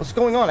 what's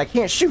going on? I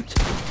can't shoot.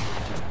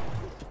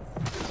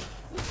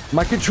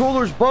 My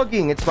controller's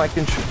bugging. It's my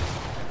control.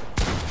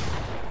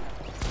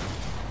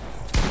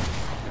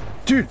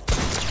 Dude.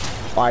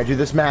 Alright, dude,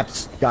 this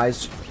map's...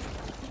 Guys.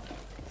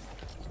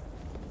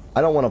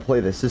 I don't want to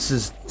play this. This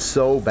is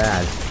so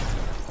bad.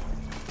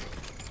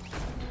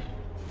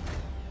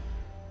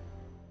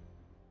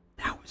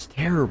 That was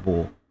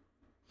terrible.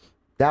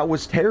 That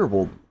was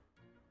terrible.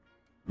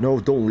 No,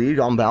 don't leave.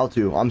 I'm about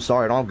to. I'm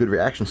sorry. I don't have good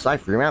reaction.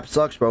 Cypher, your map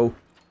sucks, bro.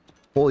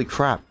 Holy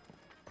crap.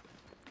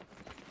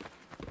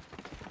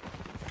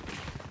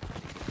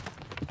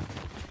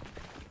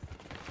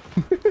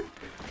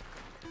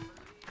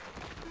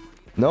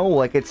 No,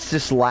 like, it's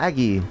just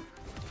laggy.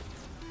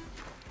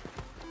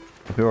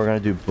 If we were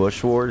gonna do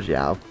Bush Wars,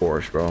 yeah, of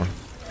course, bro.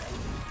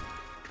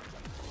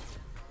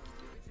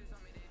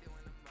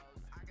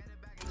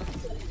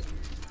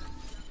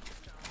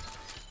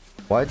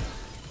 What?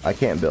 I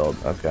can't build.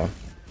 Okay.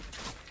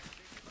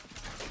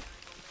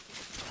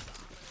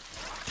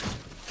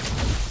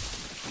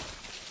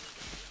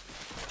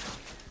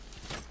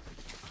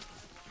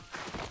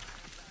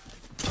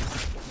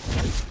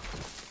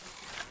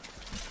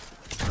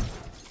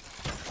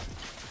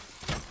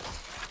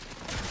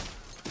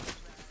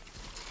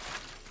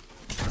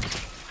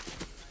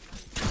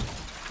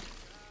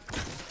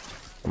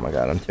 Oh my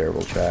god, I'm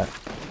terrible, chat.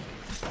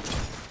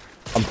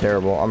 I'm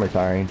terrible. I'm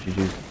retiring.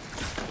 GG's.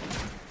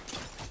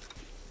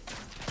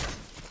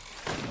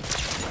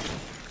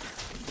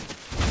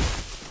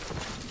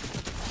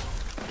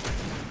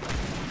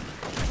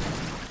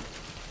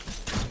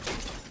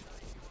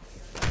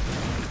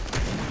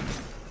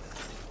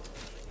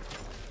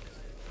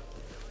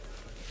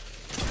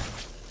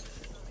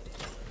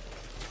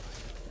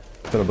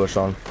 Put a bush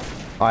on.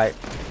 Alright,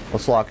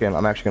 let's lock in.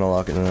 I'm actually gonna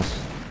lock into this.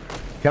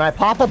 Can I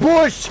pop a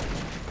bush?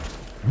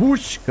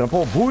 Bush! Can I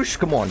pull a bush?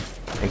 Come on.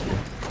 Thank you.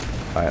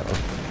 Alright, let's...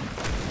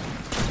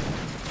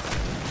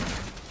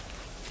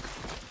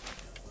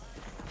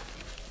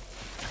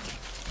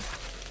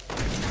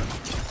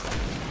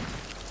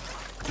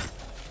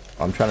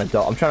 I'm trying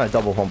to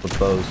double hump with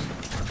bows.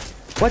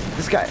 What?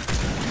 This guy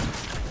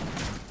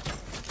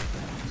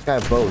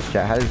have bows,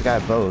 chat. How does this guy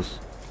have bows?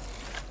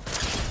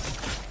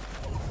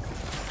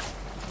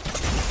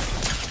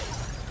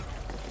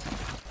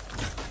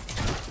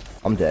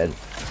 I'm dead.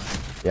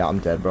 Yeah, I'm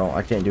dead, bro.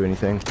 I can't do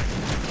anything.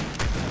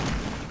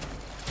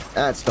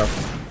 That stuff.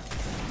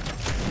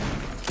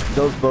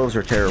 Those bows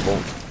are terrible.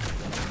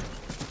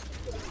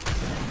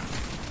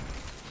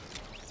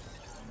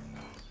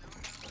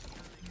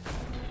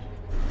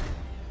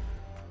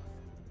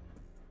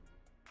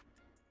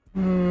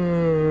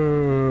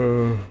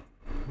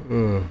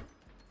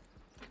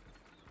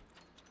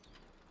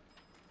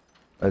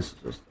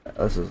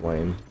 This is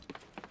lame.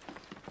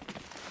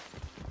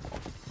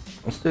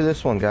 Let's do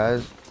this one,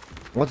 guys.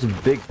 What's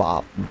Big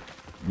Bop?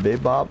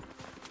 Big Bop?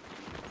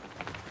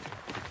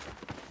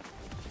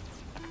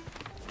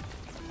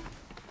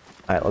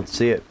 Alright, let's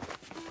see it.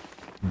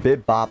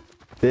 Bib Bop.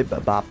 Bib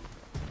Bop.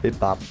 Bib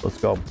Bop. Let's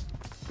go.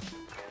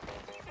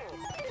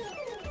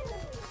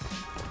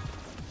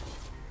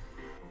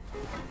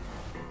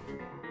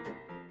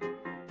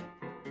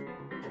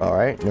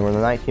 Alright, and we're in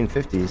the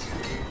 1950s.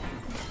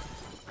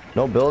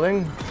 No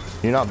building?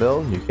 Can you not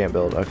build? You can't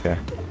build. Okay.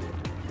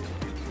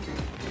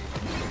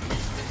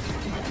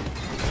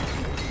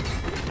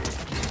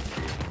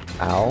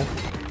 Ow.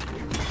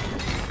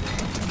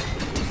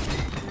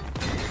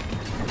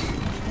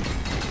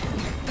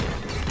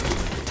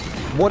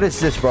 What is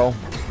this, bro?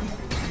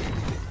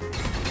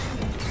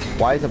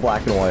 Why is it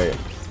black and white?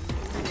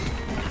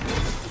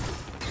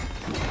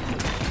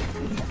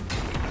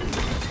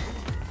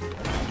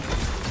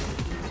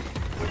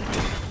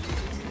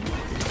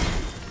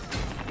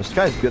 This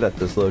guy's good at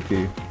this,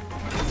 low-key.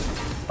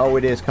 Oh,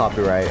 it is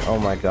copyright. Oh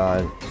my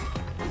god.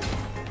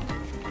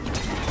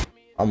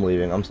 I'm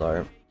leaving. I'm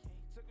sorry.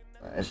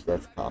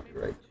 That's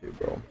copyright too,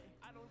 bro.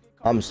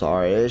 I'm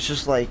sorry. It's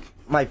just like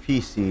my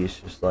PC is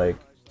just like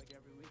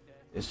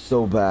it's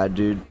so bad,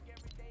 dude.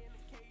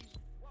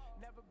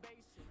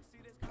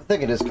 I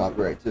think it is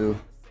copyright too.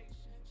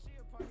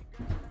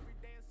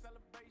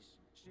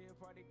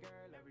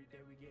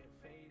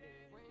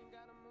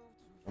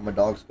 Oh, my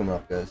dog's coming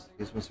up, guys.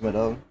 You guys want to see my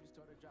dog?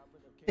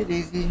 Hey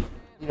Daisy,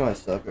 you know I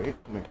suck, right?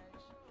 Come here.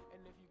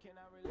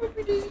 Come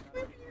here, Daisy.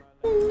 Come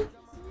here.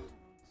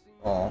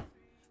 Aw.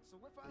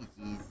 Hey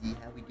Daisy,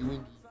 how we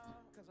doing,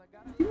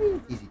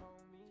 Daisy? Easy.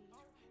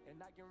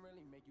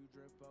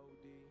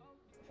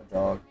 A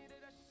dog.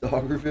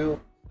 Dog reveal?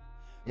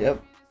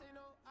 Yep.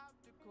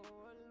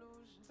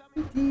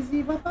 Hey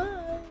Daisy, bye bye.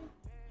 Are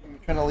you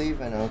trying to leave?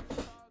 I know.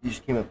 You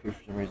just came up here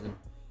for some reason.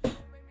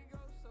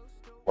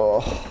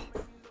 Oh.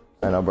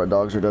 I know, bro.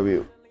 Dogs are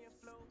W.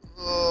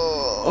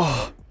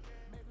 Oh.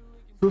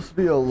 Supposed to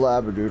be a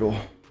labradoodle,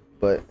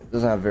 but it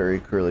doesn't have very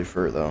curly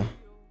fur though.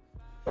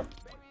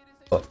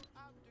 Oh.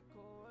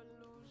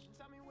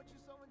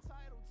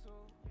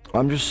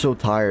 I'm just so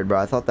tired, bro.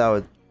 I thought that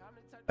would.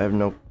 I have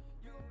no.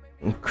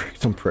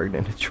 I'm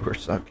pregnant. It's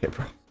yours. Okay,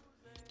 bro.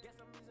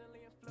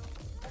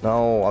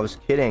 No, I was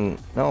kidding.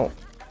 No.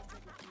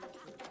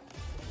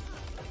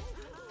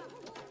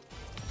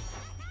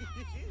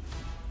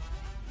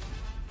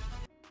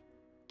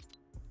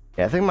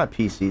 Yeah, I think my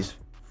PC's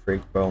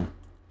freaked, bro.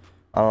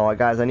 I don't know,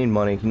 guys. I need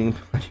money. I need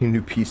a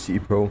new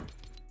PC, bro.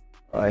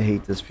 I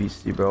hate this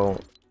PC, bro.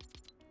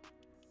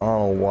 I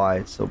don't know why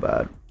it's so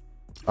bad.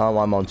 I don't know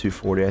why I'm on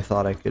 240. I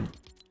thought I could.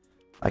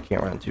 I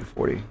can't run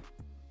 240.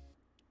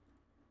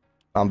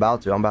 I'm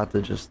about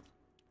to just.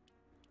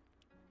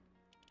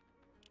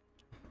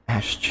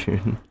 Ash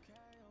June.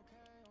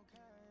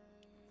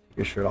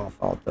 Your shirt off.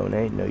 I'll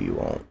donate. No, you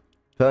won't.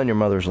 Put on your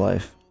mother's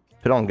life.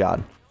 Put on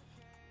God.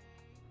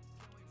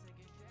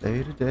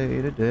 Day to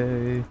day to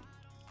day.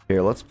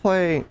 Here, let's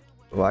play.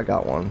 Oh, I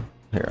got one.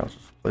 Here, I'll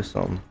just play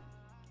some.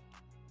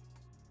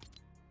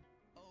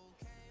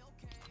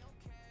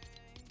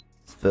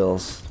 It's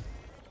Phil's.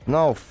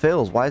 No,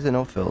 Phil's. Why is it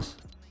no Phil's?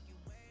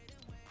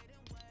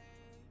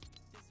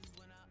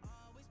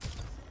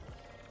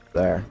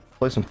 There.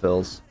 Play some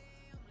fills.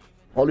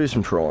 I'll do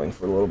some trolling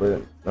for a little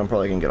bit. I'm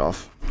probably gonna get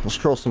off. Let's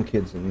troll some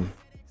kids and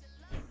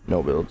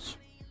no builds.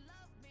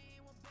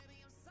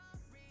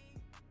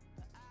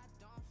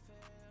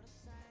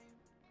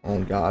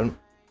 Oh god.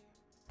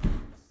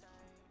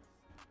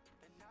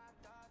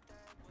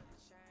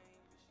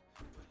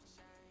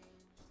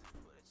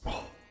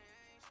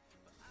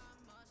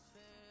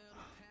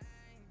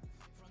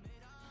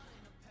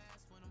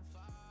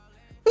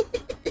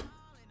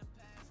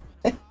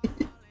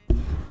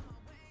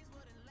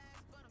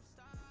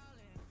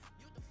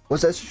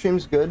 Was that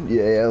stream's good?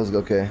 Yeah, it was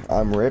okay.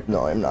 I'm ripped?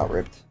 No, I'm not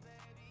ripped.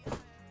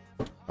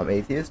 I'm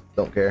atheist?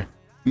 Don't care.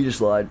 You just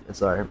lied.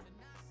 It's alright.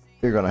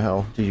 You're going to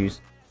hell.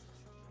 GG's.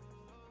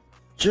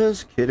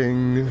 Just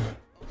kidding.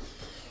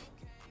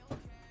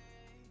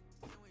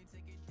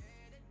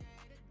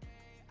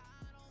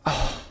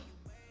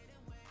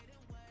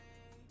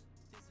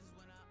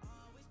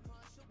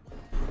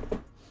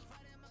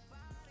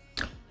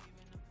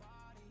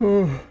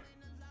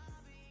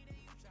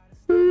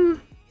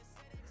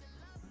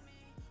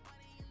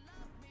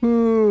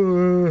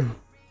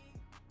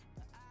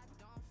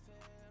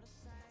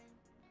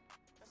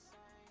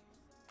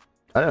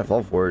 I didn't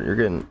fall for it. You're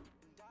getting.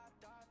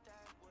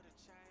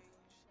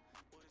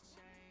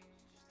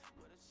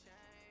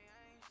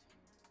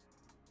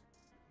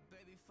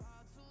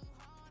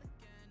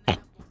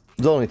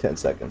 It's only 10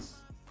 seconds.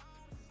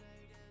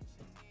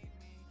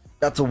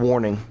 That's a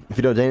warning. If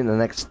you don't donate in the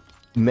next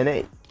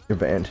minute, you're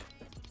banned.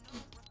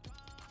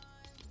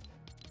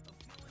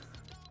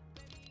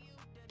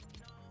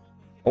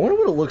 I wonder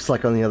what it looks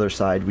like on the other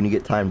side when you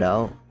get timed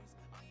out.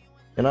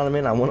 You know what I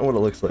mean? I wonder what it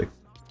looks like.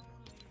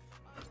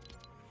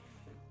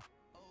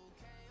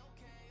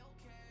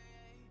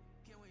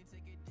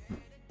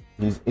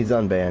 He's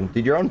unbanned.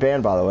 Dude, you're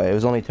unbanned, by the way. It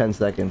was only 10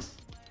 seconds.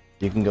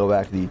 You can go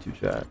back to the YouTube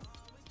chat.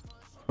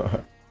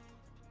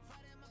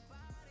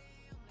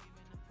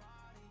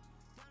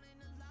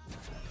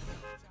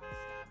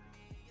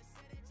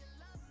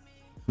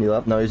 He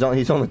left? No, he's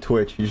on the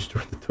Twitch. He just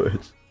joined the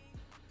Twitch.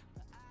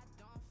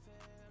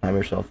 Time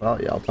yourself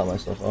out? Yeah, I'll time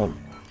myself out.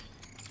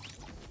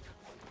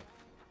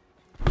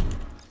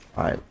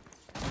 Alright.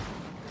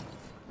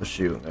 Let's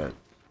shoot, man.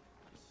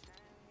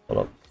 Hold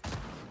up.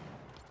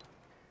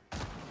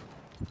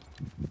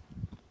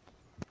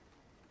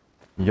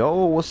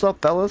 Yo, what's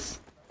up, fellas?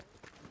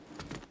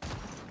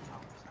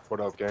 What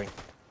up, gang?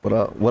 What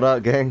up? What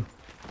up, gang?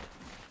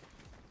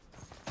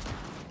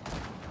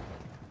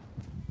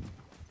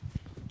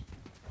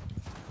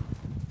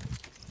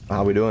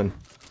 How we doing?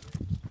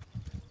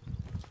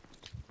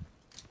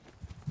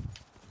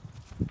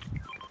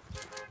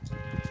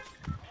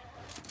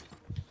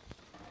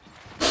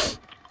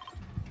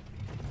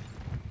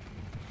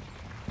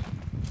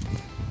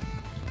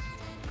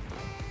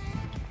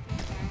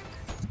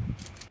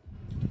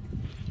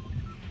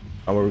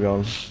 Where are we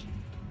going?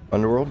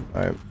 Underworld?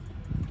 Alright.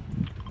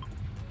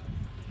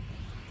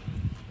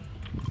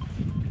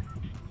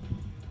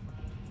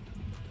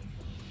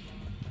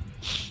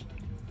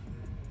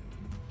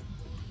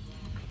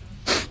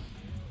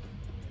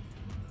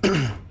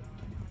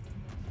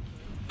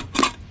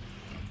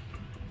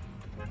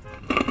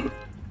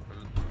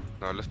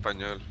 No hablo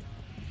español.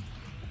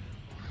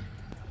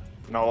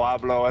 No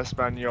hablo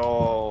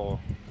español.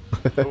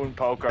 Un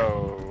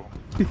poco.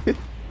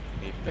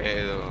 Ni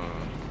pedo.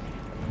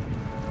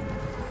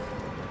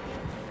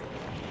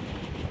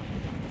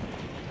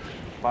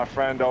 My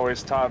friend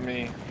always taught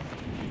me,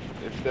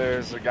 if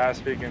there's a guy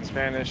speaking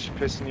Spanish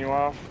pissing you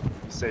off,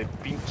 say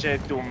pinche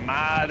tu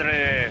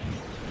madre.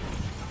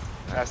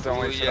 That's the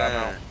only shit I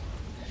know.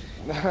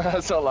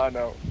 That's all I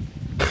know.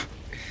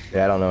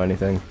 Yeah, I don't know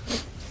anything.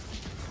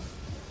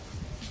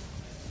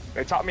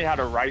 They taught me how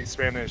to write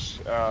Spanish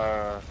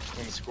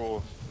in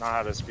school, not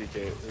how to speak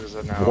it. It was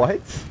a no. What?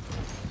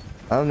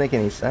 That doesn't make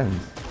any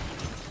sense.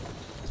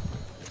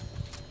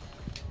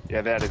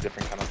 Yeah, they had a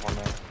different kind of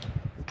format.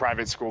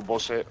 Private school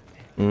bullshit.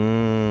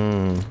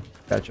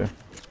 Gotcha.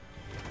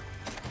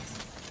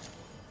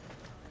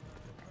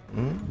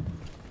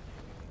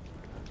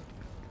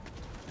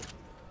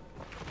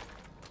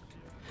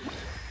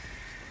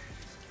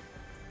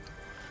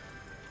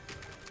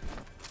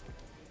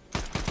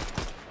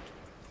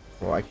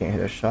 Oh, I can't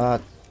hit a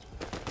shot.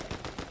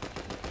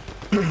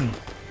 We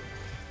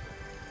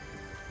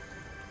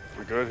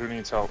good? Who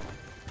needs help?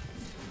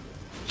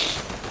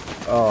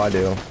 Oh, I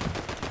do.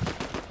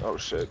 Oh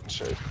shit.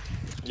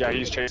 Yeah,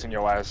 he's chasing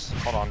your ass.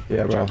 Hold on.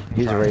 Yeah, bro.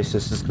 He's a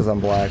racist just because I'm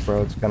black,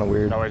 bro. It's kind of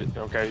weird. No, wait.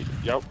 Okay.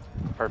 Yep.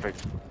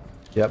 Perfect.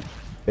 Yep.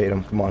 Bait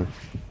him. Come on.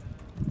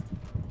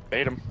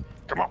 Bait him.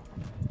 Come on.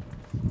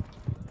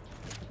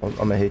 I'm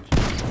gonna hit you.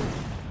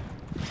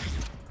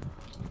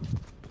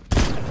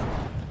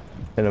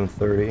 Hit him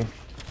 30.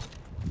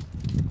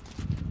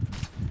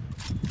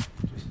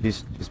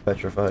 He's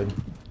petrified.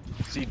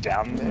 Is he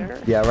down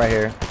there? Yeah, right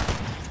here.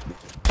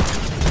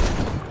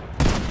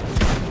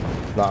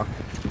 Knock.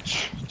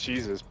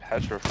 Jesus,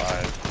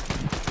 petrified.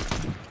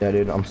 Yeah,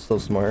 dude, I'm still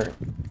smart.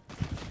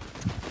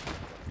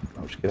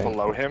 I'm just kidding.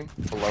 Below him?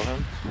 Below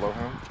him? Below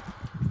him?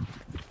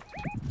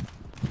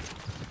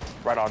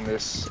 Right on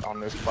this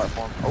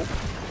platform. Oh.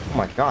 Oh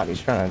my god, he's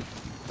trying to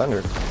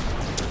thunder.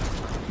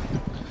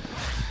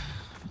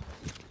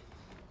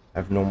 I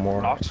have no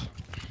more. Knocked.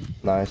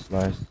 Nice,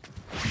 nice.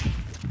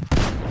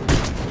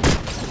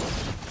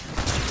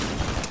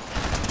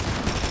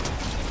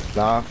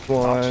 Knocked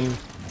one.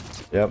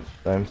 Knocked. Yep,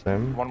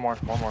 same. One more.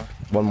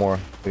 One more.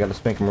 We gotta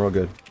spank him real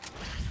good.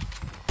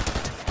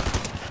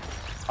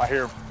 I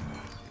hear.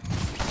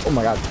 Oh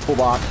my god, full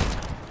box.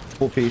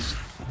 Full piece.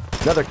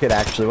 Another kid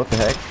actually, what the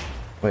heck?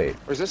 Wait.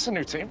 Or is this a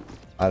new team?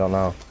 I don't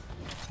know.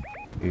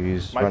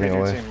 He's Might be a running new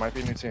away. team. Might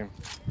be a new team.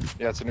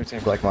 Yeah, it's a new team.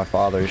 It's like my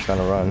father, he's trying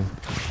to run.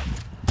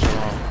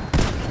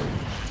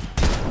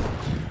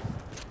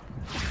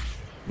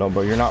 No,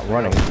 bro, you're not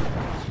running.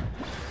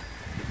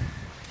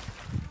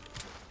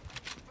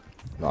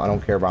 No, I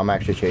don't care, bro. I'm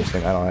actually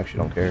chasing. I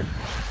don't care.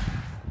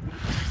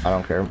 I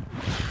don't care.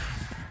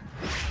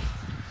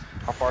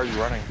 How far are you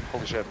running?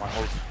 Holy shit, my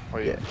whole.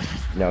 Wait. Yeah.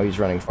 No, he's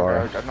running far.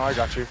 Okay, no, I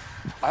got you.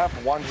 I have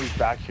one who's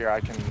back here.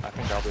 I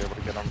think I'll be able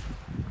to get him.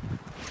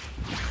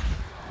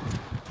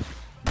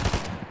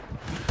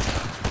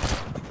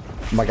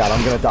 Oh my god,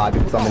 I'm gonna die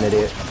because I'm an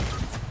idiot.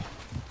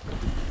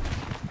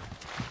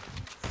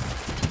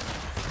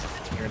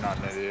 You're not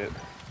an idiot.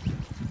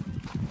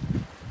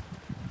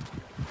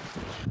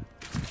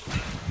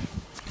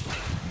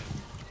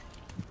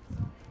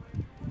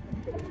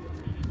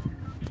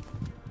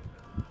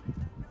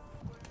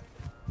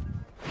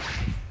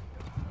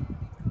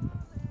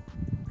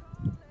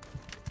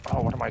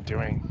 Oh, what am I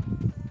doing?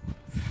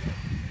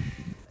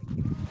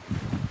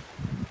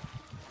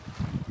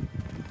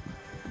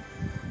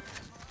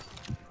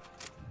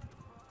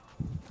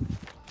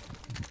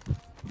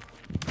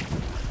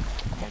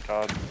 Oh my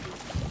god.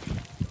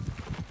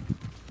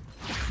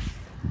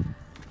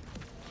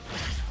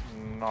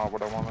 Not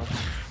what I wanted.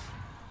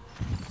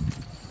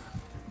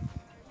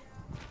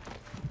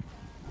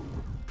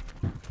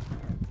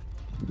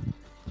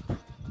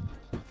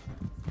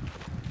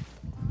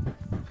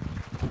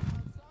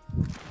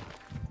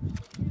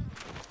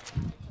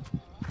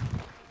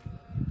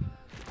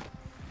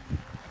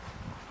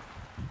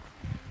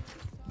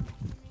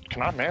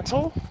 Can I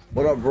mantle?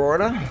 What up,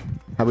 Broda?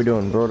 How we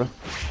doing, Broda?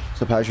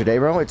 What's up, how's your day,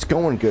 bro? It's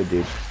going good,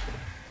 dude.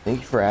 Thank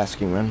you for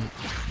asking, man.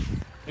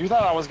 You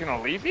thought I was gonna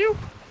leave you?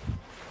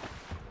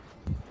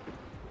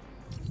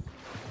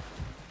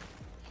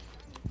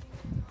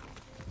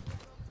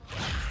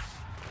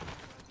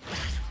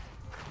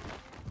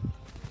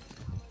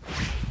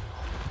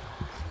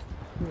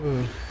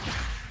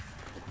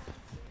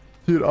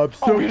 Dude, I'm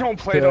so Oh, we don't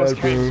play those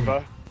games,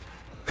 bro.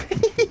 Let's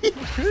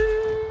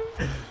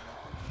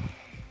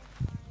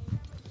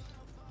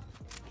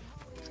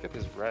get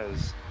this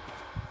res.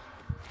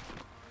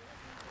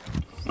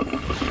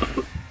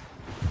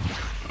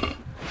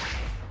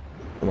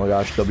 Oh my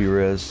gosh, W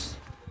Riz.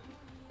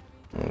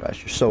 Oh my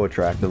gosh, you're so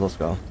attractive. Let's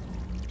go.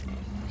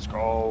 Let's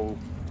go.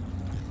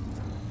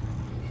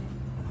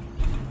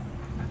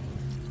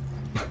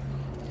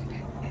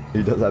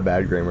 He does that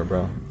bad grammar,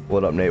 bro.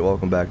 What up, Nate?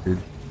 Welcome back, dude.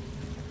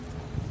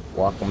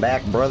 Welcome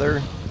back,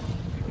 brother.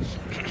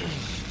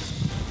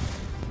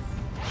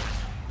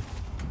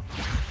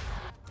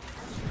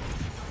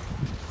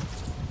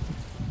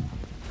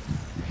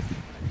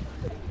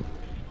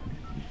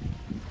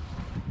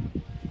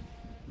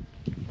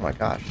 Oh my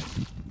gosh.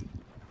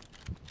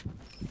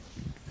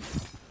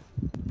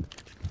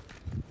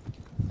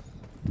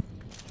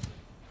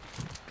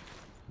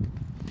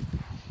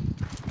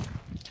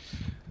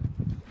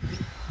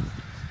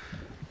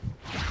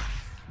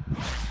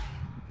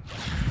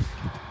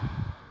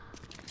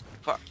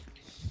 Fuck.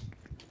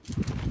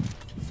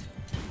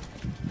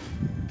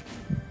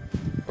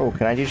 Oh,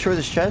 can I destroy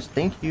this chest?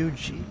 Thank you,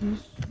 jeez.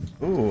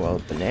 Ooh, a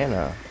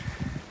banana.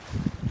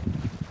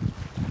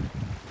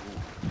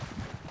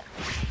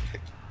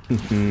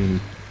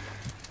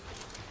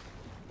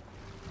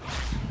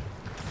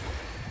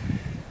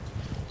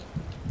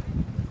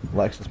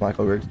 Alexis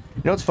Michael Griggs.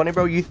 You know what's funny,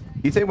 bro? You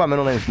think my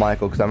middle name is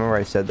Michael because I remember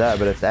I said that,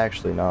 but it's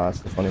actually not. That's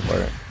the funny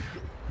part.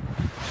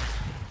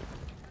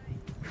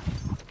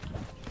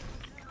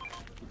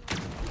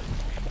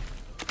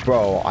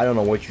 Bro, I don't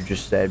know what you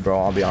just said, bro.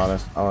 I'll be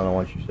honest. I don't know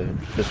what you said.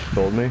 Just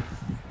told me.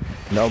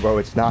 No, bro,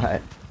 it's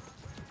not.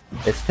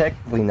 It's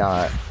technically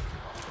not.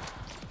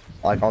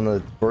 Like on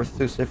the birth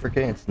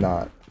certificate, it's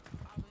not.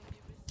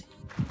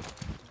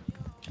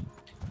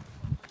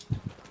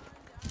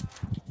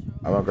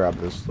 I'm gonna grab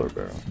this slurp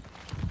barrel.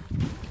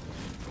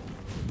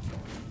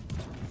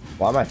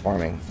 Why am I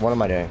farming? What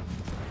am I doing?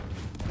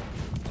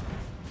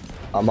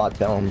 I'm not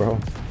telling, bro.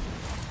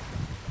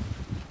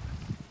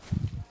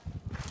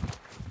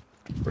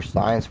 For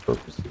science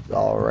purposes,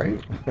 alright.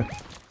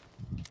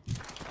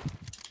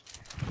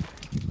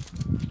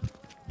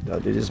 Yo,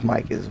 dude, this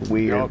mic is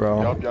weird,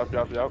 bro.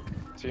 Yup.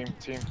 Team.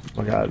 Oh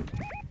my god.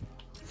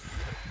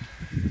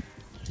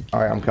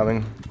 Alright, I'm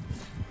coming.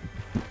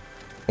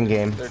 In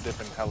game. They're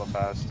dipping hella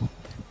fast.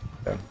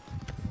 Okay.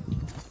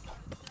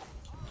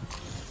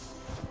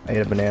 I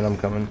ate a banana, I'm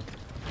coming.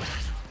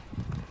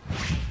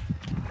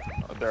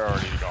 They're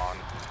already gone.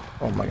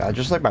 Oh my god,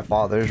 just like my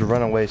father, just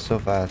run away so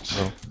fast,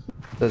 bro.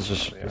 That's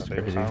just Yeah, it's they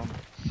crazy. found.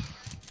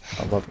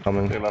 I love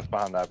coming. They left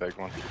behind that big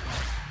one.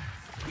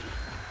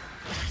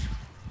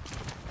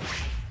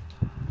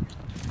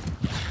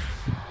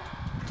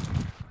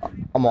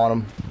 I'm on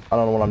him. I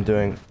don't know what I'm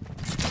doing.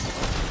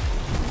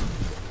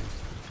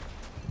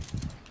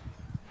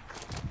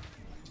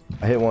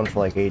 I hit one for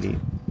like 80.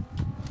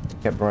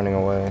 Kept running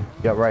away.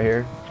 Yep, right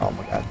here. Oh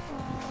my god.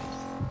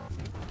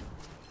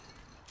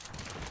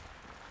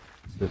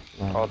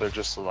 Oh, they're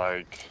just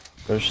like.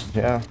 There's,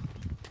 yeah.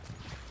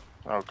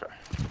 Okay.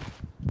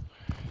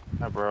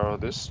 Yeah, bro,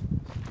 this.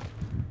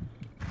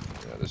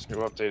 Yeah, this new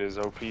update is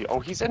OP. Oh,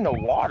 he's in the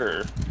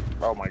water.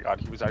 Oh my god,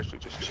 he was actually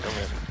just chilling.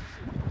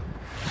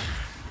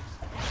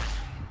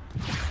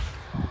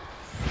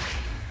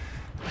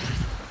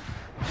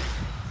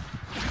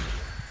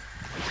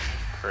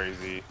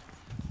 Crazy.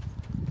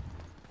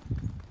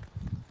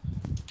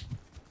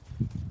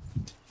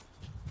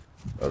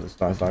 Oh, this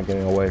guy's not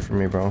getting away from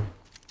me, bro.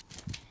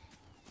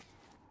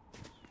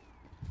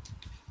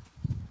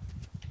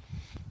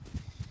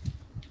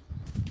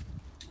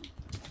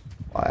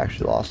 I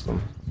actually lost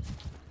him.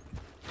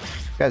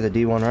 This guy's a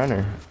D1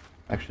 runner.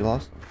 Actually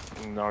lost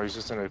him. No, he's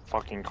just in a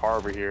fucking car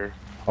over here.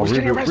 Oh, he's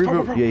getting reboot, arrested,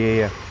 reboot. bro.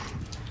 Yeah.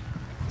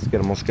 Let's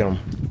get him, let's get him.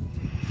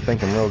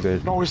 Thinking real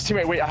good. No, his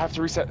teammate. Wait, I have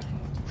to reset.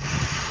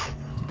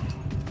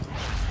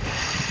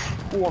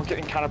 Oh, I'm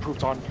getting kind of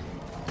pooped on.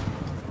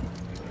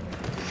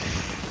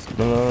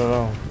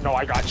 No. No,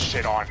 I got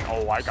shit on.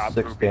 Oh, I got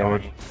 6 pooped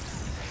damage. on.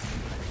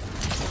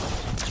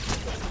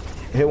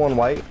 Hit one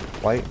white.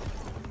 White.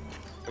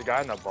 The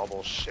guy in the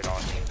bubble shit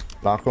on me.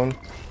 Knock one.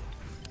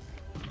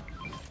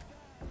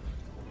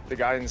 The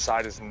guy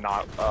inside is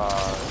not,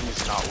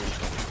 he's not weak.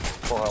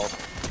 Full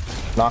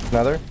health. Knock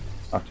another.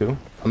 Knock 2.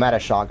 I'm out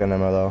of shotgun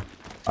ammo though.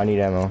 I need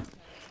ammo.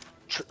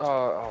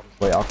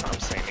 Wait, I'm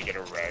saying to get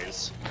a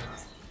raise.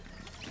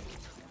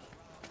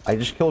 I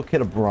just killed a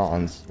kid of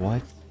bronze.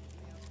 What?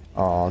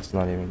 Oh, it's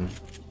not even.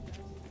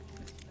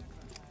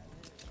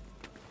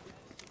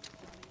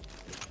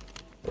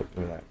 Look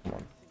at that. Come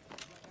on.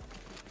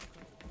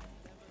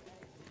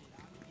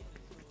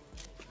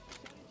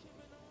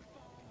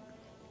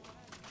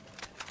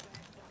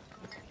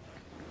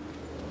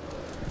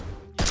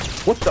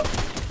 What the?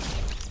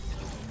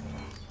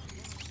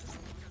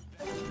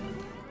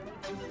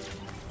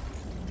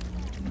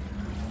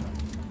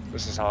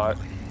 This is hot.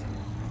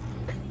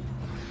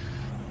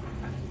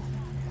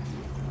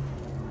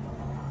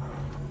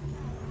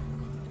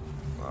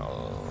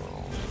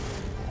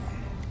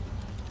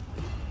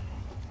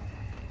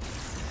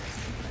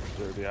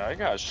 Dude, yeah, I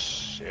got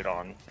shit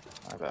on.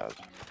 My bad.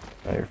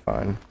 No, you're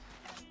fine.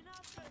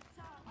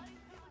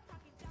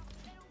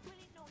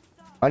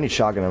 I need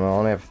shotgun ammo. I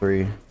only have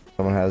 3.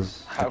 Someone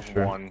has. I have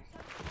extra. 1.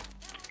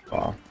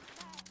 Wow.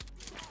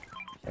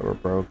 Yeah, we're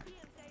broke.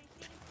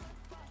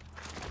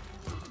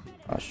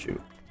 Oh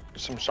shoot.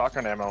 There's some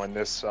shotgun ammo in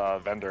this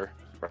vendor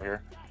right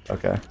here.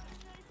 Okay.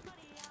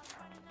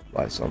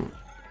 Buy some.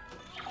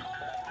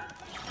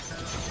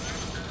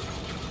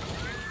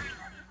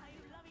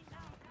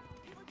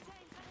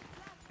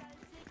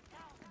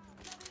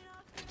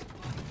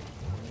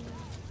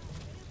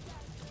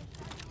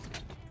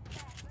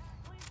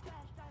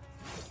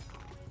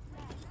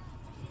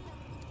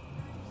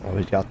 Oh,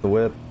 he's got the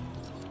whip.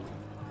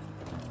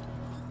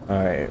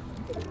 Alright.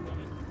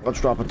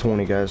 Let's drop a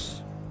 20,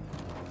 guys.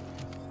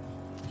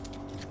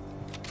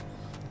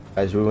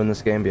 Guys, we win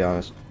this game, be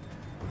honest.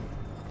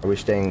 Are we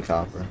staying in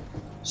copper?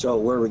 So,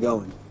 where are we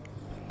going?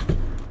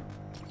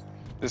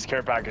 This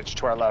care package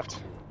to our left.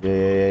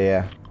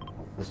 Yeah.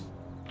 This...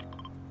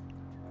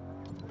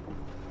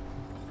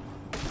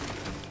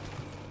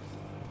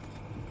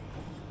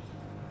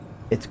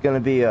 It's gonna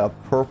be a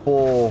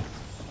purple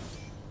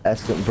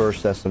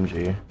burst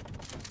SMG.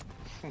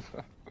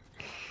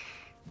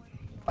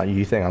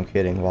 You think I'm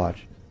kidding?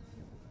 Watch.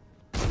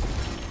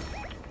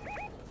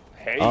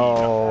 Hey.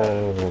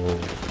 Oh.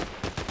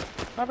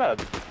 Not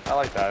bad. I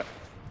like that.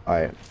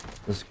 Alright.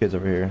 This kid's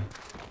over here.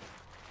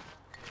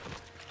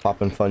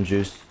 Popping fun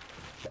juice.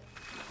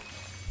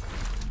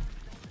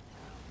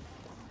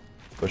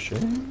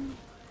 Pushing.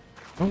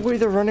 No way,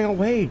 they're running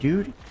away,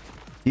 dude.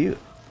 You.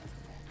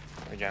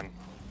 Again.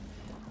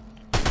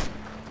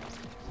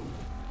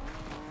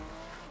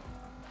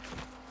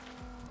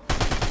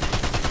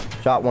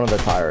 Shot one of the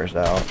tires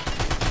out.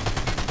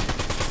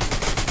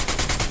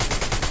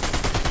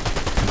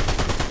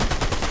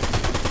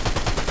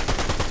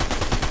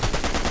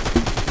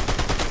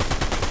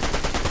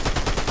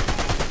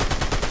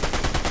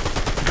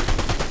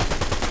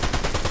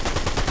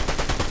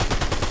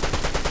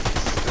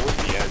 Still at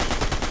the edge.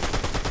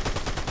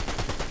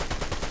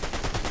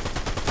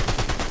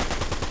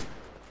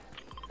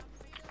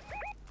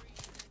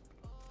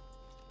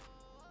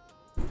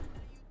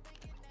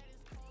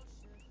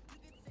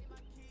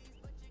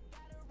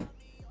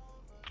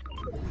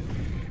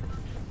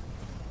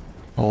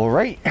 All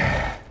right.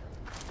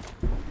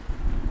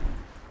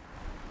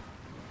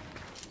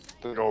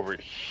 Did it over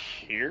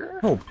here?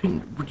 Oh,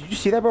 did you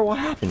see that, bro? What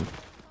happened?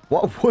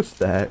 What was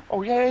that?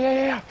 Oh,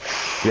 yeah.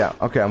 Yeah,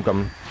 okay, I'm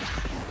coming.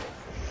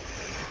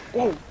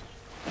 Whoa.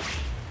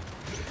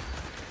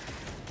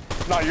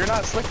 No, you're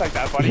not slick like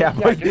that, buddy. Yeah,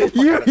 buddy. Get the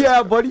fuck out of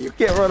this. Buddy, you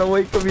can't run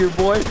away. Come here,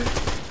 boy.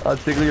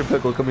 Tickle your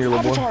pickle. Come here,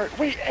 little boy. Avatar.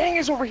 Wait, Aang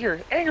is over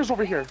here. Anger's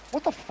over here.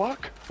 What the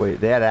fuck?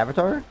 Wait, they had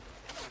Avatar?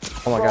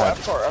 Oh my Bro, god.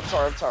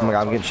 Avatar. Oh my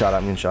god, I'm getting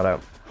shot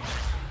out.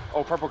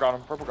 Oh, purple got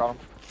him.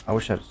 I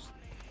wish I was...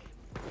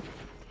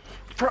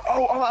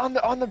 Oh,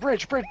 on the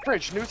bridge.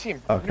 New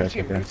team.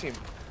 Okay, New team.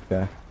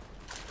 Okay.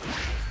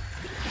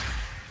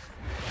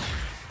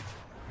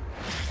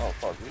 Oh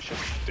fuck, we should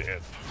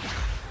dip.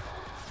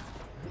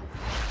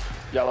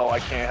 Yellow, I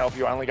can't help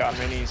you. I only got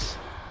minis.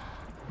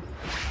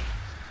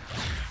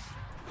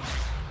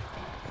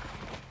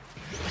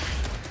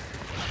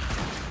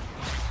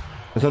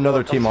 There's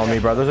another team on me,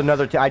 bro. There's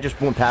another team. I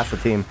just went past the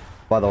team,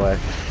 by the way.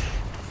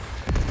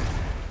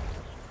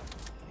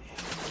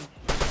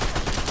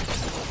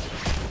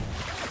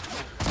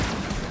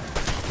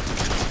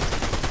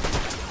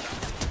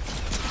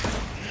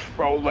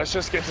 Bro, let's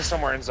just get to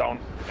somewhere in zone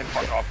and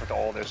fuck off with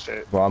all this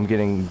shit. Bro, I'm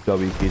getting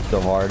W keyed so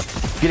hard.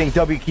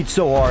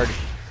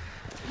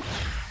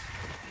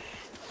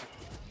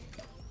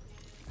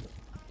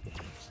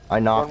 I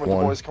knocked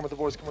one. Come with the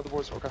boys.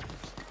 Okay.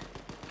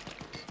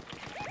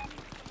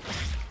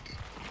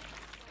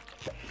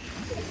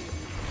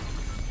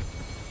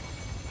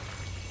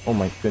 Oh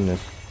my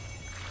goodness.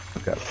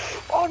 Okay.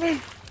 On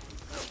me!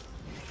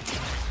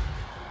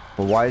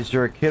 Well, why is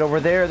there a kid over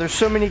there? There's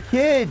so many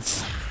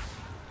kids!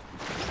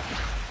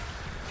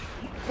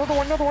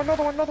 Another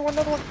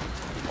one.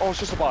 Oh, it's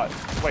just a bot.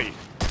 Wait.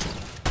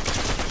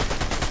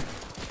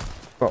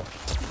 Bro.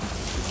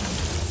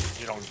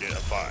 You don't get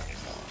a bot anymore.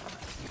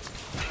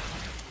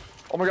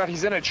 Oh my god,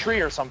 he's in a tree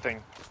or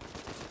something.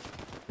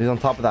 He's on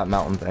top of that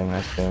mountain thing,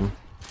 I see him.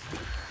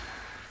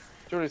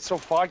 Dude, it's so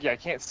foggy, I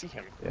can't see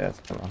him. Yeah,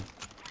 it's kind of...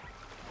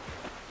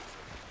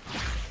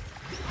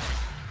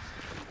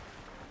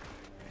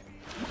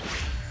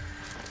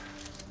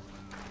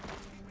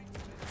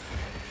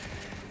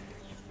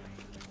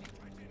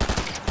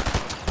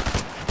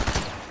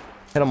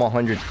 Hit him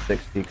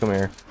 160. Come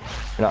here.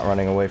 You're not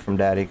running away from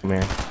daddy. Come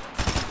here.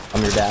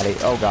 I'm your daddy.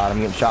 Oh god, I'm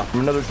getting shot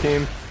from another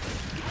team.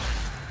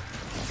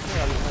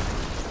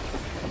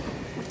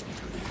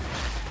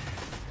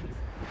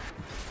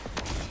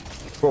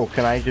 Bro,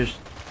 can I just...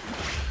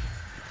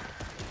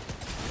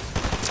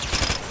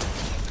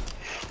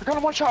 I got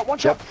him one shot.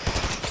 Yep.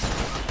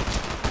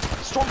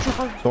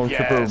 Stormtrooper.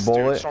 Yes,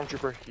 bullet. Dude,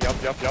 Stormtrooper.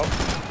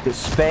 Yep. Get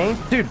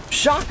spanked? Dude,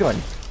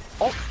 shotgun!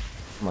 Oh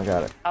my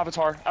god.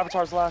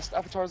 Avatar's last.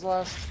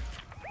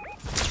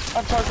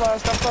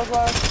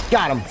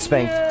 Got him!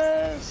 Spanked.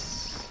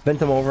 Yes!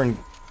 Bent him over and...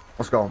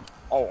 Let's go.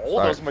 Oh,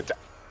 all those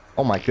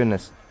Oh my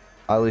goodness.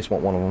 I at least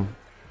want one of them.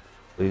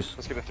 Please.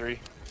 Let's get a 3.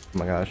 Oh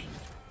my gosh.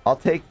 I'll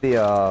take the,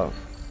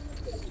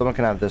 Someone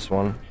can have this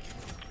one.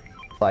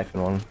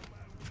 Siphon one.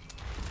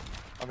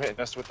 I'm hitting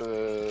us with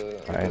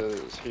the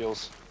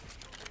heels.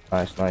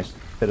 Nice.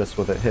 Hit us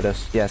with it. Hit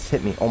us. Yes,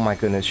 hit me. Oh my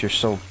goodness, you're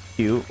so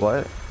cute.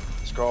 What?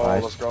 Let's go.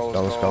 Nice.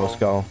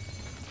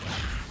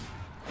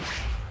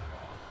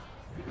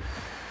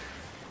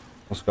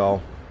 Let's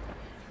go.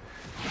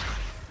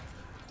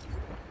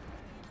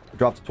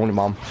 Drop the 20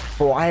 bomb.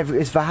 Bro,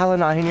 is Valhalla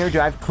not in here? Do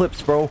I have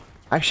clips, bro?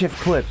 I actually have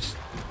clips.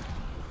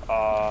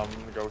 I'm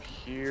gonna go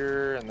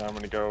here, and then I'm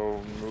gonna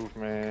go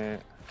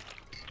movement.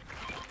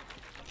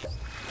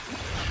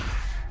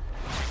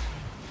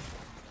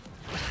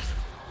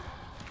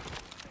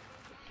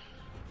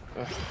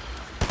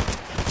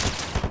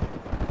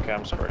 Okay,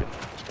 I'm sorry.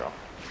 Let's go.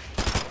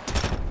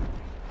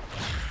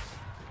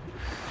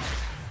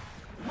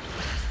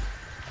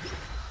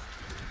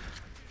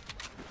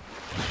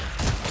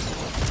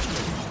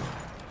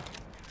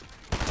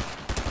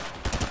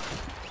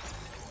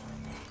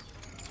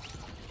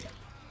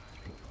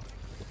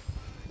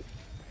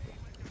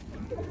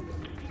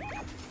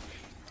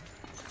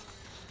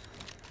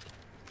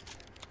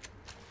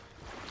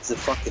 It's a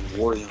fucking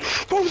warrior.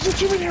 Oh, there's a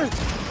team in here!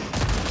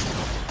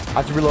 I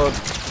have to reload.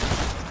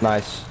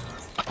 Nice.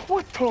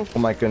 What the? Oh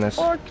my goodness.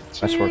 Fuck,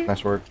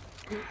 Nice work.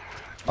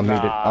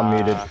 I'm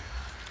muted.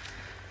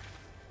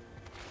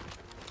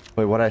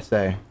 Wait, what'd I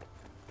say?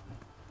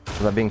 Was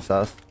that being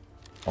sus?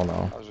 Oh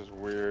no. That was just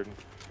weird.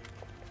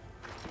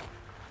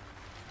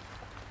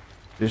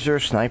 Is there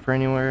a sniper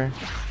anywhere?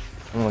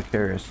 I'm really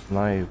curious.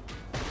 Snipe.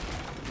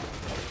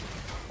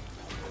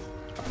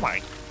 Oh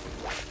my.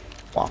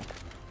 Wow.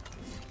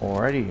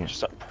 Alrighty.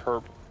 Just a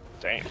purple.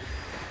 Dang.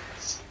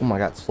 Oh my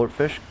god,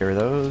 slurpfish. Carry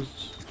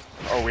those.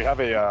 Oh, we have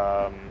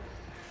a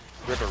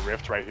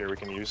rift right here we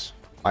can use.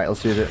 Alright,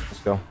 let's use it. Let's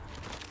go.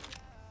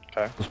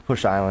 Okay. Let's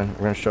push island.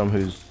 We're gonna show them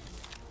who's...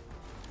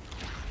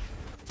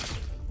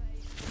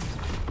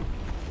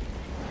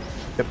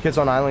 Yep, kids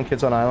on island.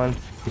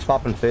 He's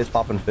popping fizz.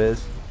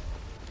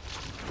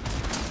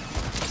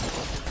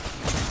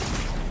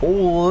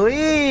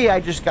 Holy! I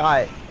just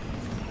got...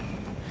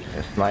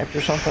 sniped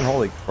or something?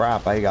 Holy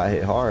crap, I got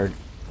hit hard.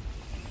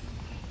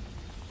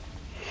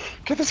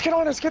 Get this kid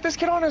on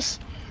us!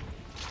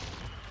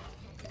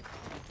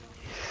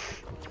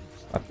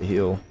 I have to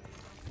heal.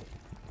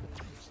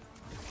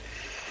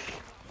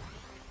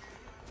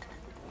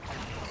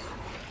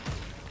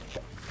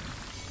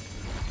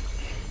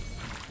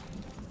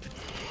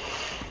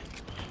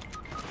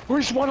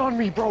 Where's one on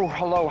me, bro?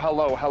 Hello,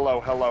 hello, hello,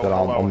 hello, But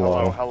I'm hello,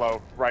 hello, low.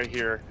 hello. Right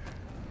here.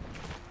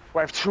 I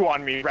have two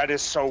on me. Red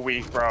is so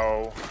weak,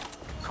 bro.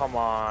 Come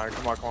on,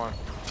 come on, come on.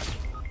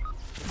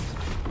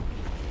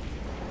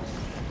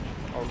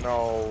 Oh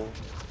no.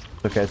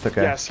 It's okay, it's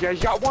okay. Yes, yeah,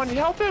 you got one.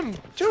 Help him.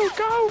 Dude,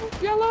 go.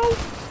 Yellow.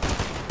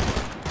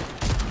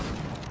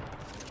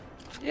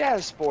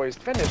 Yes, boys.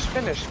 Finish,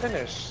 finish,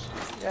 finish.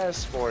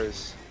 Yes,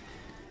 boys.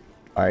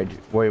 Alright,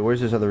 wait,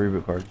 where's this other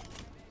reboot card?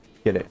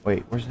 Get it.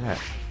 Wait, where's it at?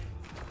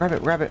 Grab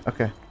it, grab it.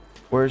 Okay.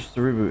 Where's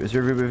the reboot? Is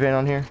there a reboot van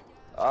on here?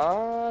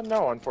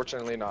 No,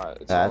 unfortunately not.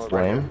 It's That's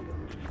right lame.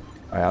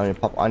 Alright,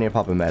 I need to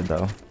pop a med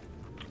though.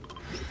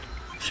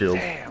 Shield.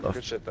 Damn, stuff.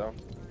 good shit though.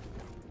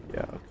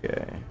 Yeah,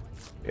 okay.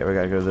 Yeah, we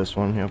gotta go to this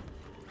one, yep.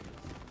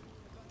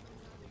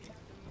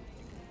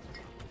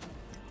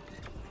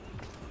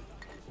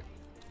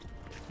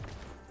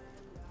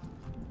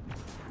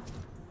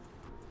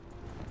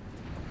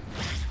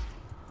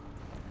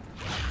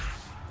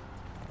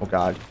 Oh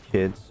god,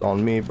 kids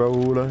on me,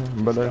 brother.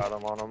 Got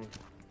him on him.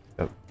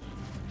 Yep.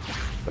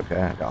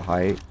 Okay, I got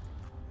height.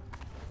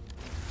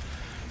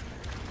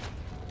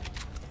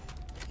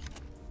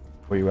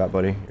 Where you at,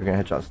 buddy? You're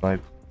gonna headshot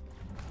snipe.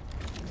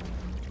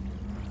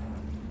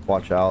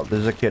 Watch out.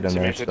 There's a kid in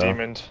there, so.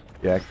 Demon.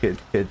 Yeah, kid.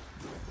 You're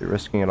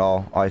risking it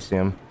all. Oh, I see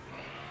him.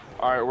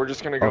 Alright, we're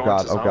just gonna go Oh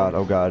god, into oh zone. god,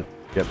 oh god.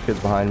 Yep, kid's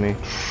behind me.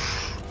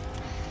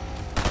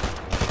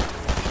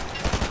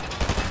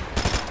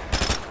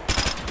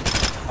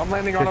 I'm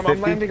landing on him,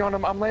 I'm landing on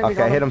him, I'm landing on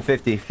him. Okay, hit him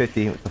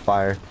 50 with the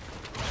fire.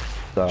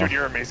 So. Dude,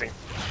 you're amazing.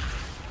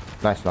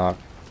 Nice knock.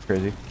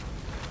 Crazy.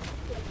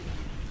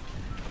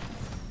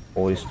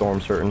 Holy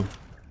storm certain.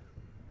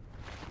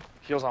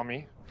 Heals on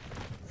me.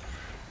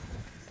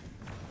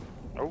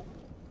 Oh.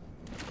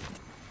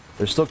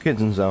 There's still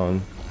kids in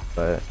zone,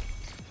 but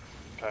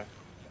Okay.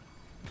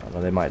 I don't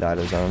know, they might die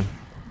to zone.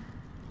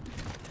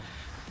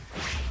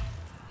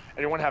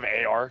 Anyone have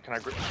AR? Can I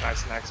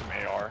snag some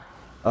AR?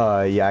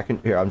 Yeah, I can.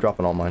 Here, I'm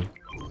dropping all mine.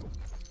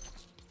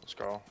 Let's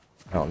go.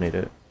 I don't need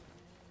it.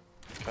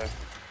 Okay.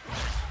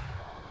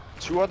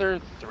 3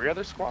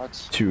 other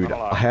squads? Dude, Not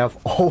a lot. I have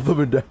all the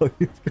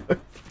medallions, guys.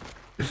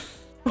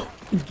 Oh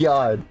my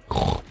god.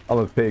 I'm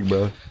a pig,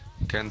 bro.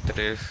 Quedan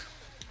 3.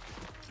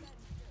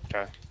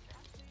 Okay.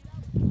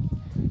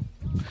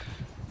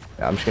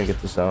 Yeah, I'm just gonna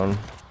get the zone.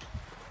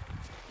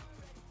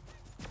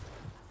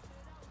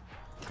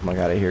 Oh my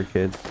god, I hear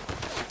kids.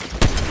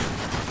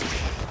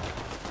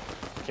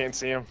 Can't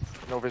see him.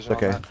 No vision It's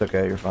okay, on that. it's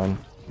okay, you're fine.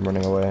 I'm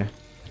running away.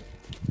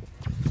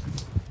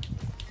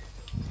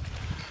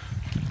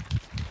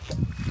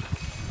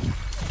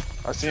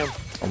 I see him.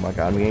 Oh my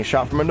god, I'm getting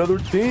shot from another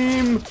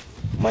team!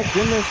 My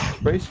goodness,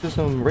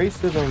 racism,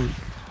 racism.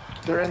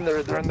 They're in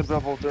there. They're in the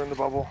bubble. They're in the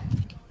bubble.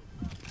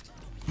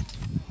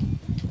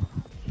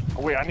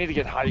 Oh wait, I need to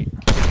get height.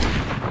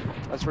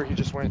 That's where he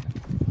just went.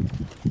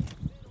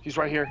 He's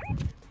right here.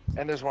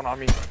 And there's one on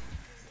me.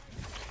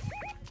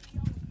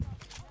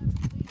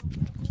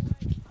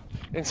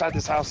 Inside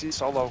this house, he's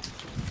solo.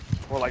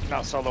 Well, like,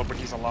 not solo, but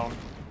he's alone.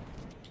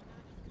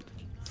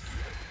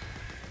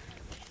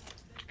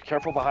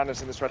 Careful behind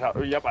us in this red house.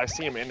 Oh, yep, I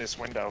see him in this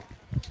window.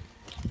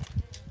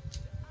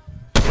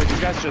 Wait, these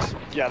guys just...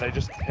 Yeah, they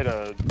just hit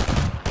a thing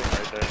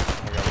right there.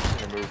 Oh my god, I've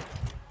seen him move.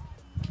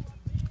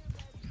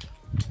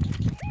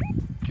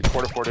 He's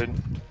porta-ported.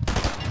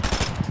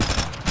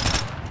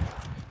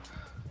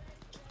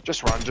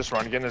 Just run,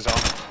 get in his zone.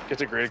 Get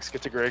to Griggs,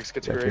 get to Griggs,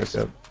 get to Griggs.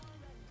 Yep.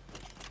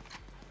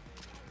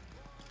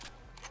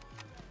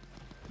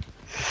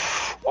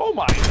 Oh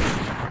my!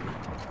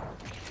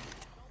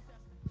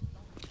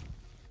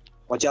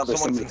 Watch out,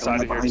 there's Someone's somebody coming up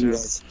inside of here, behind you too.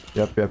 guys.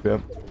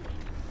 Yep.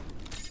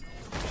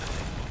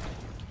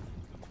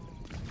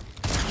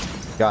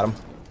 Got him.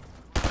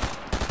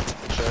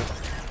 Shit.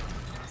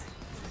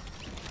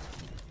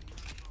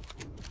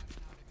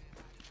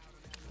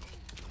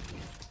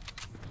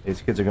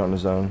 These kids are going to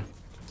zone.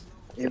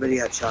 Anybody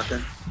got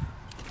shotgun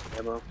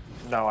ammo?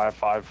 No, I have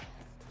 5.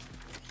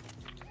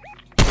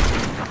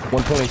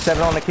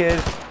 127 on the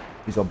kid.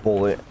 He's a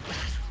bullet.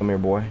 Come here,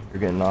 boy. You're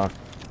getting knocked.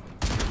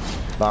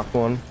 Knocked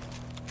one.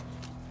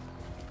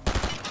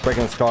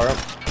 Breaking his car up.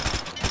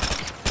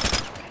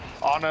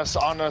 On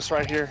us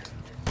right here.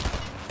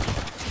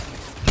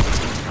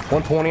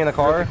 120 in the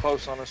car. Really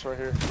close on us right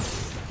here.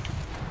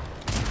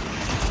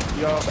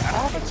 Yo,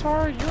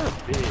 Avatar, you're a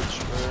bitch,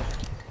 bro.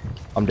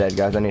 I'm dead,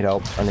 guys. I need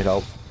help.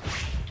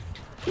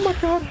 Oh my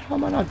god, how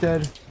am I not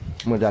dead?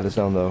 I'm gonna die to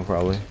zone though,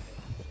 probably.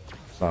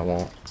 No, I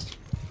won't.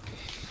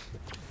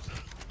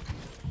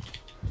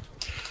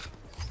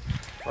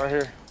 Right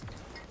here.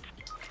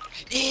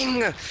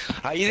 ¡Inga!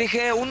 Ahí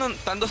dejé uno,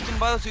 están 2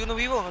 tumbados y uno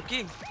vivo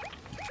aquí.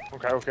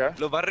 Okay.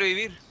 Los va a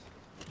revivir.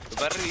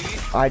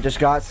 I just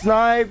got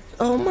sniped.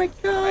 Oh my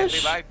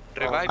gosh.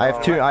 Revive. I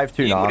have two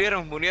Y knocks.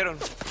 murieron.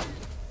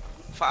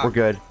 Fuck. We're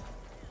good.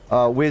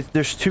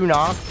 There's 2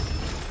 knocks.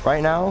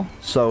 right now,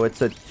 so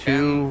it's a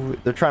 2.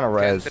 They're trying to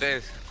res.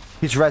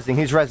 He's rezzing.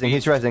 He's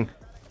rezzing.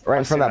 Right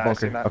in front of that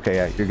bunker. Okay,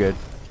 yeah, you're good.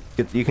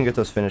 You can get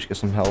those finished. Get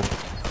some health.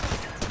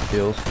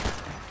 Heals.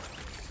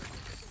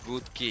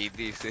 Good kid,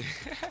 dice.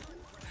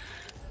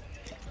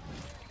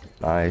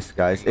 Nice,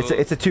 guys.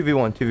 It's a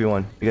 2v1.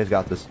 2v1. You guys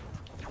got this.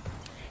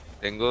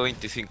 Tengo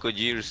 25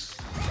 years.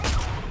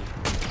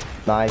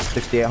 Nice.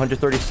 68.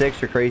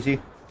 136. You're crazy.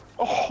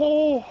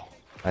 Oh.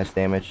 Nice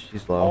damage.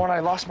 He's low. Oh, and I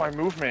lost my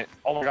movement.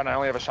 Oh my god, I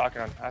only have a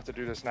shotgun. I have to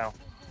do this now.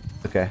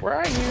 Okay. Where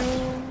are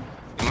you?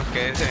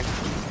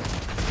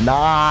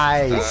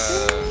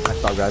 Nice.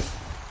 Nice job, guys.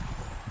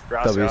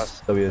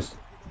 Gracias. W's.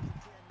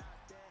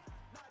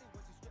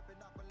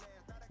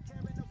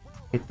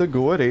 Hit the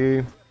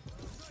goodie.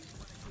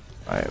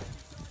 Alright.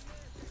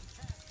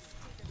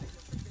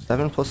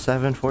 7 +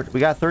 7, 4. We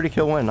got 30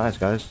 kill win. Nice,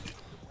 guys.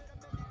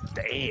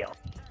 Damn.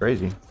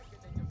 Crazy.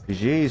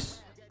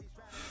 GG's.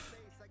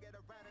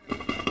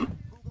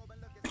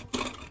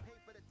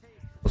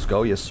 Let's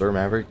go. Yes, sir,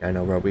 Maverick. I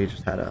know, bro. We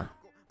just had a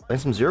play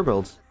some 0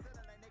 builds.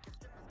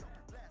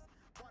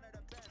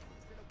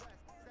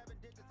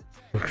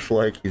 Looks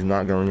like he's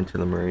not going into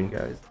the Marine,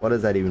 guys. What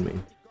does that even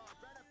mean?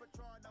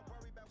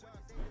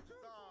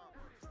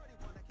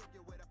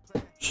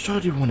 Sure,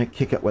 do you want to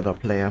kick it with a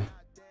player?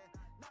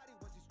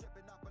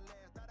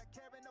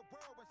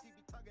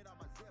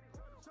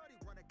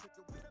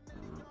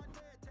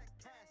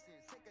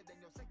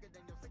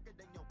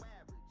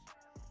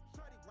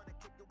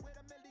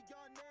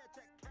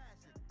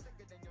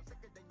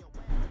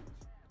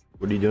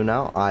 What are you doing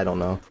now? I don't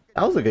know.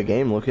 That was a good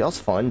game, Loki. That was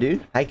fun,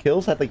 dude. High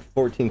kills. Had like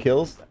 14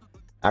 kills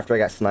after I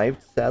got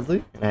sniped,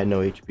 sadly. And I had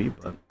no HP,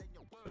 but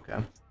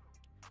okay.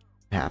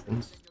 It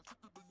happens.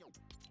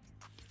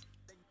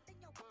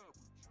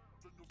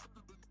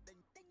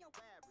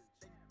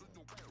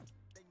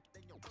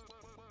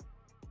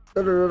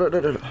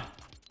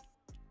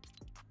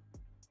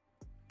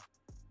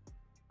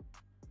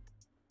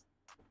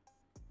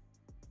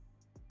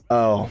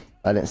 Oh,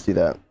 I didn't see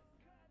that.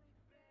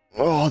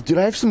 Oh, dude,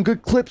 I have some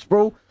good clips,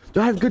 bro. Do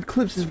I have good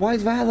clips? Why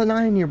is Valhalla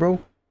 9 here, bro?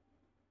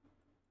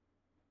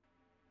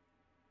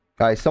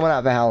 Guys, someone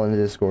at Valhalla in the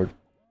Discord.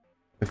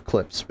 We have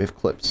clips. We have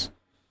clips.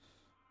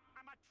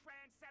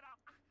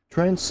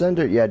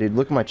 Transcender. Yeah, dude,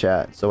 look at my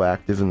chat. So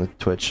active in the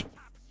Twitch.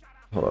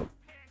 Hold up.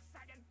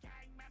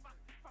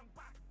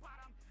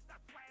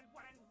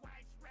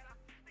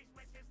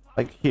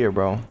 Like here,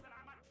 bro.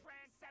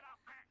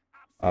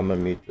 I'm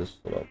gonna mute this.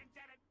 Hold up.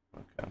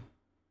 Okay.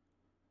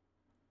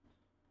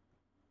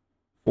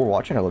 For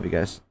watching, I love you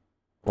guys.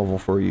 Love all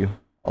for you.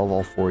 Love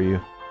all for you.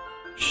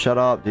 Shut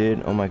up,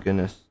 dude. Oh my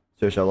goodness.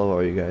 Seriously, I love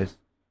all you guys.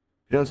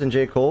 You don't send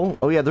J. Cole?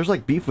 Oh yeah, there's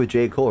like beef with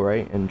J. Cole,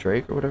 right? And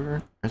Drake or whatever.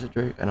 Or is it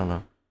Drake? I don't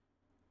know.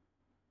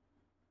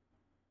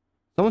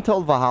 Someone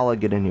told Valhalla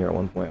get in here at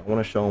one point. I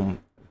want to show him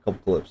a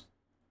couple clips.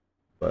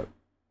 But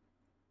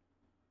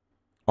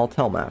I'll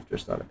tell him after.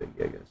 It's not a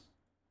biggie, I guess.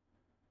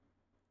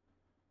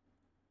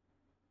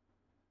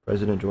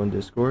 President joined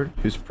Discord.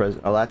 Who's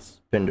president? Oh,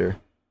 that's Pinder.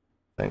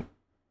 I think.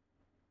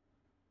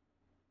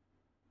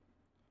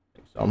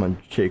 So I'm a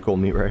J. Cole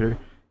meat writer.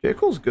 J.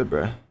 Cole's good,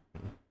 bruh.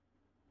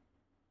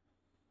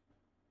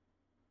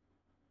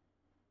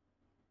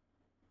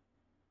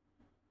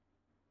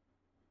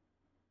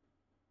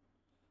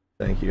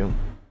 Thank you.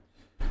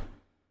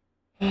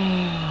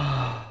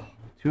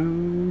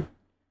 2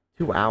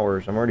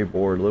 hours. I'm already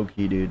bored. Low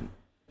key, dude.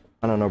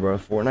 I don't know, bro.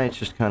 Fortnite's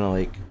just kind of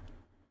like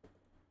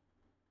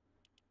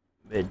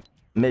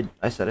mid.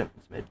 I said it.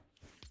 It's mid.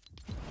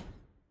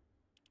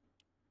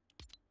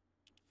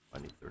 I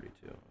need 32.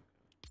 Okay.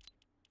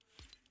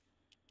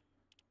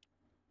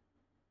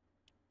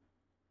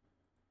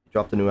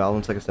 Dropped the new album.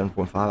 It's like a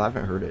 7.5. I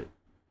haven't heard it.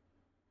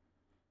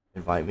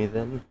 Invite me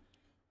then.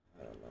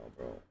 I don't know,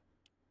 bro.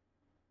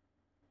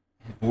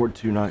 Bored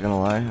too, not gonna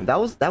lie.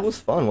 That was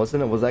fun,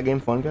 wasn't it? Was that game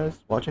fun, guys?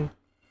 Watching?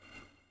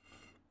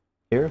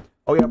 Here?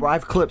 Oh yeah, bro, I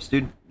have clips,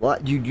 dude.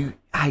 What you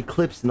I had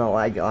clips in the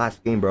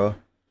last game, bro.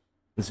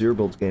 The 0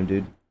 builds game,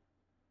 dude.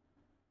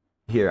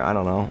 Here, I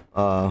don't know.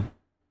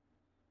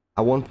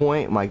 At one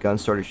point my gun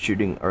started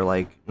shooting, or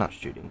like not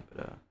shooting,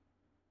 but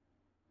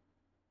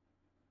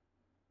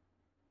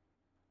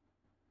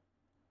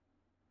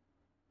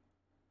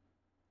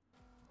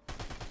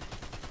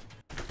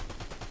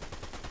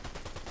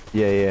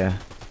yeah.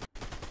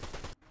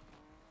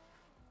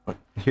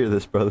 Hear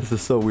this, bro. This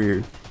is so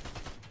weird.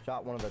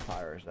 Shot one of the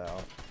tires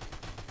out.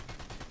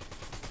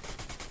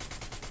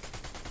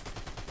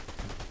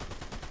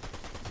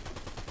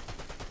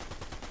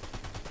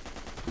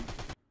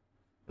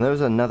 And there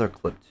was another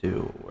clip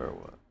too. Where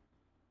what?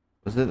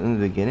 Was it in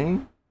the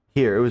beginning?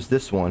 Here, it was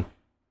this one.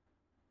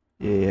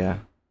 Yeah.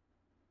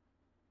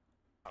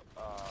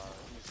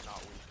 He's not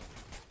weak.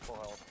 Full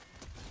health.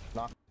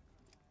 Knock.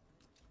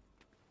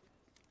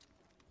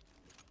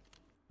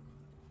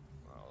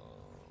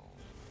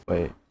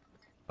 Wait.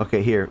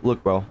 Okay, here.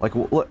 Look, bro. Like,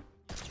 look.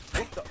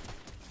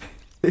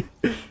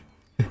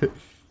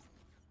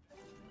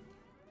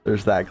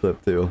 There's that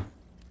clip too.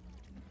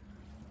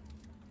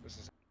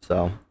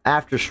 So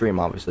after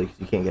stream, obviously,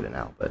 because you can't get it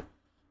now. But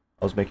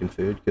I was making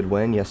food. Good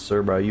win, yes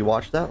sir, bro. You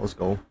watched that? Let's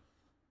go.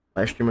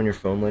 Live stream on your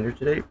phone later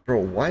today, bro.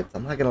 What?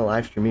 I'm not gonna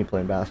live stream me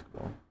playing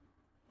basketball.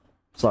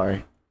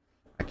 Sorry,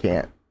 I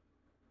can't.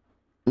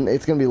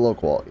 It's gonna be low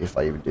quality if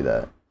I even do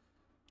that.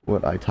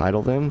 What I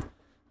titled him?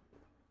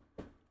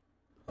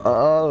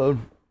 The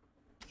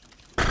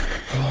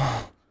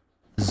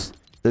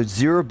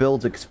zero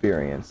builds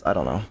experience. I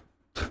don't know.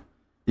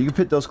 You can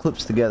put those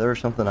clips together or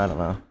something. I don't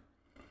know.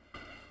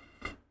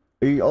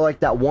 You like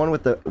that one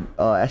with the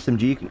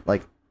SMG?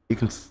 Like you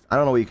can. I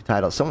don't know what you can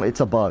title. It's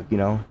a bug. You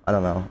know. I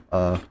don't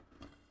know.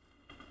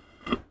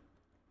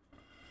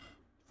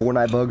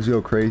 Fortnite bugs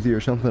go crazy or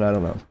something. I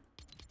don't know.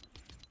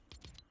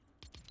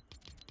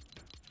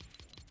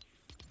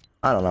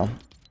 I don't know.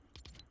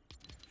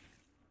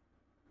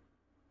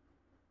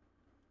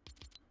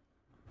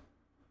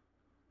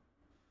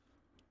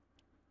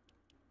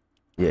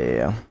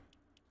 Yeah.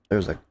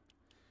 There's like...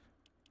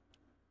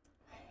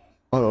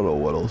 I don't know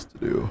what else to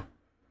do.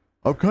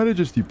 I'm kind of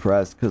just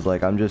depressed because,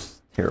 like, I'm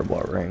just terrible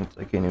at ranked.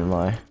 I can't even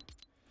lie.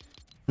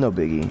 No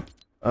biggie.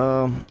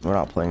 We're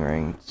not playing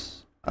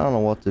ranked. I don't know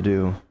what to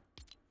do.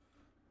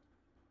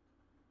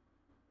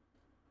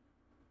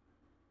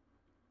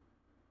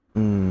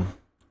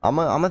 I'm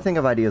gonna think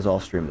of ideas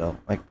off stream though.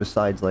 Like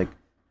besides like,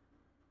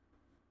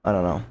 I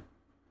don't know.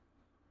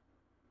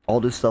 I'll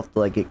do stuff to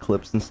like get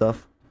clips and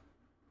stuff.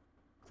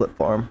 Clip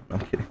farm. No,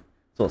 I'm kidding.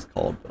 That's what it's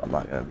called, but I'm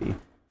not gonna be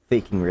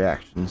faking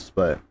reactions.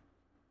 But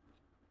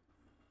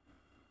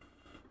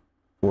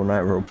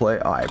Fortnite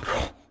roleplay. Alright,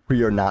 bro.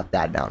 We are not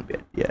that down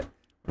bad yet.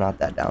 We're not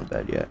that down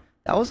bad yet.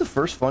 That was the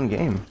first fun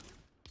game.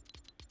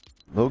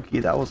 Low key,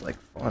 that was like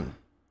fun.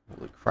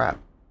 Holy crap.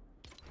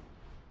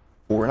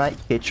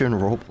 Fortnite kitchen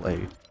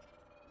roleplay.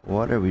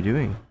 What are we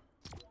doing?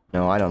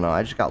 No, I don't know.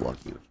 I just got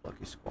lucky with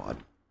Lucky Squad.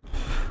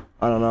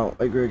 I don't know.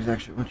 Hey, Greg's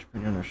actually, what's your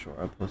opinion on short?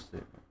 I'll post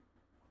it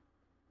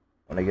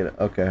when I get it.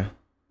 Okay.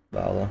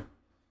 Valor.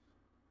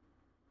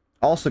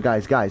 Also,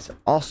 guys.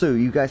 Also,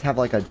 you guys have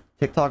like a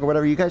TikTok or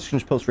whatever. You guys can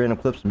just post random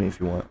clips to me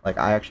if you want. Like,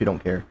 I actually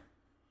don't care.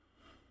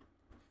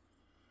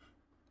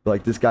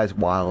 Like, this guy's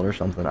wild or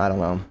something. I don't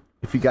know.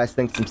 If you guys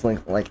think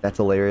something like that's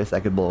hilarious,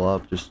 that could blow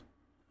up, just,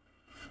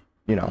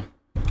 you know.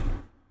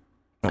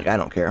 Like, I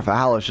don't care. If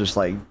Hala's just,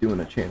 like, doing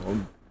a channel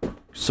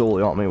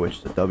solely on me, which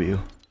is a W.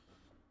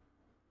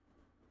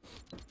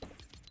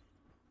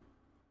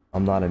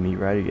 I'm not a meat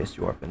rider. Yes,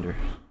 you are, Bender.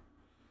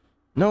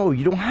 No,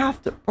 you don't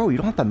have to. Bro, you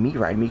don't have to meat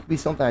ride me. It could be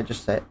something I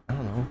just said. I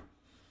don't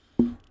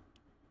know.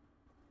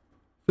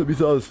 If you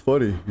thought it was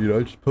funny, you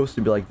know, just post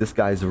to be like, this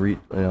guy's a you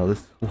know,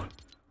 this,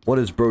 what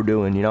is bro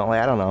doing? You know,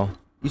 like, I don't know.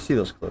 You see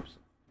those clips.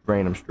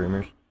 Random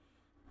streamers.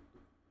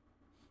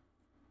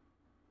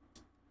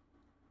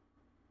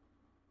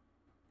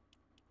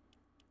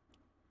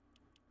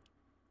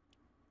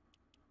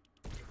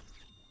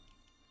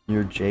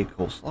 You're J.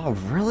 Coleslaw.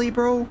 Really,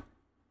 bro?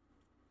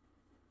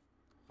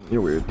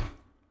 You're weird.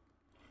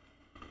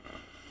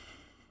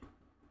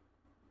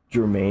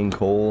 Jermaine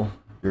Cole.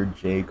 You're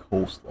J.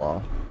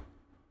 Coleslaw.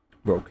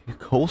 Bro,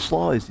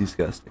 coleslaw is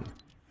disgusting.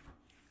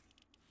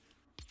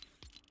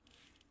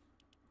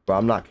 Bro,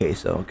 I'm not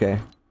queso, okay?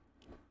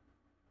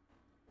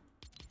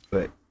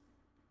 But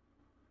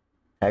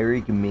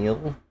Tyreek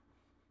Emile.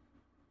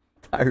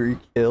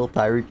 Tyreek Hill.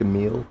 Tyreek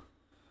Emile.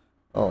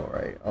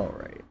 Alright.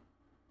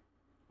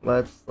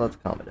 Let's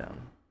calm it down.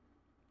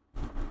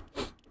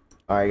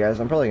 Alright, guys,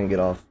 I'm probably gonna get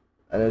off.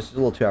 I know this is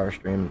a little 2-hour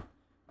stream.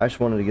 I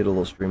just wanted to get a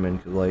little stream in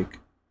because, like,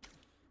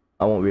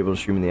 I won't be able to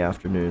stream in the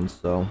afternoon,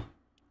 so.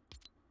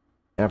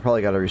 And I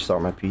probably gotta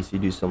restart my PC,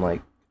 do some,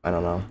 like, I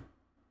don't know.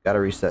 Gotta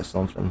reset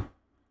something.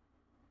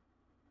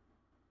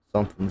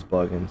 Something's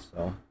bugging,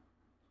 so.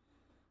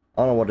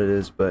 I don't know what it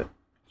is, but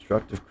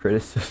constructive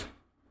criticism.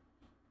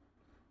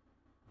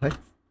 What?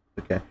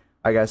 Okay.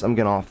 Alright, guys, I'm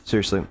getting off.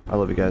 Seriously, I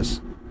love you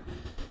guys.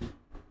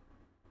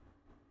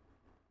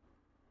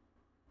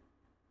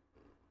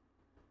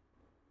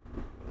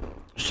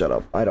 Shut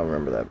up. I don't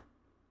remember that.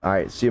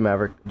 Alright, see you,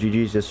 Maverick.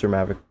 GG's, yes, sir,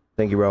 Maverick.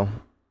 Thank you, bro.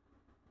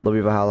 Love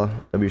you,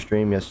 Valhalla. W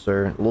stream, yes,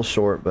 sir. A little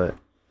short, but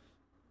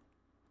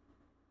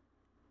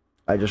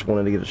I just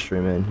wanted to get a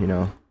stream in, you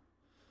know.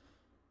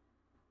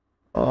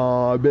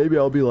 Maybe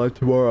I'll be live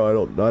tomorrow.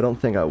 I don't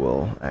think I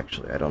will,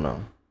 actually. I don't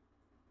know.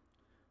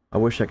 I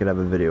wish I could have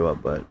a video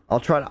up, but I'll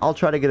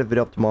try to get a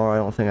video up tomorrow. I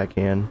don't think I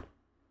can,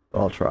 but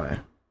I'll try.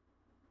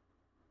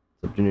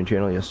 Sub to new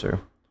channel, yes, sir.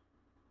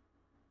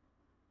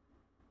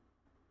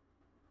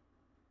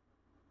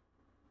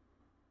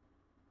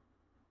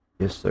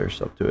 Yes, sir.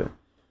 Sub to it.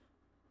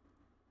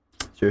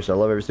 Seriously, I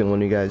love every single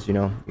one of you guys. You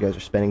know, you guys are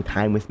spending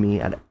time with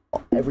me at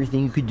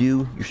everything you could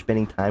do. You're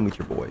spending time with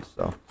your boys,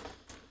 so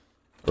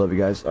I love you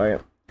guys. All right,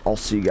 I'll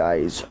see you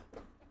guys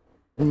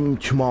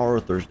tomorrow or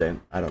Thursday.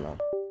 I don't know.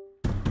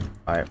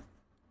 All right,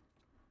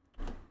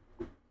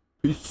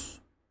 peace.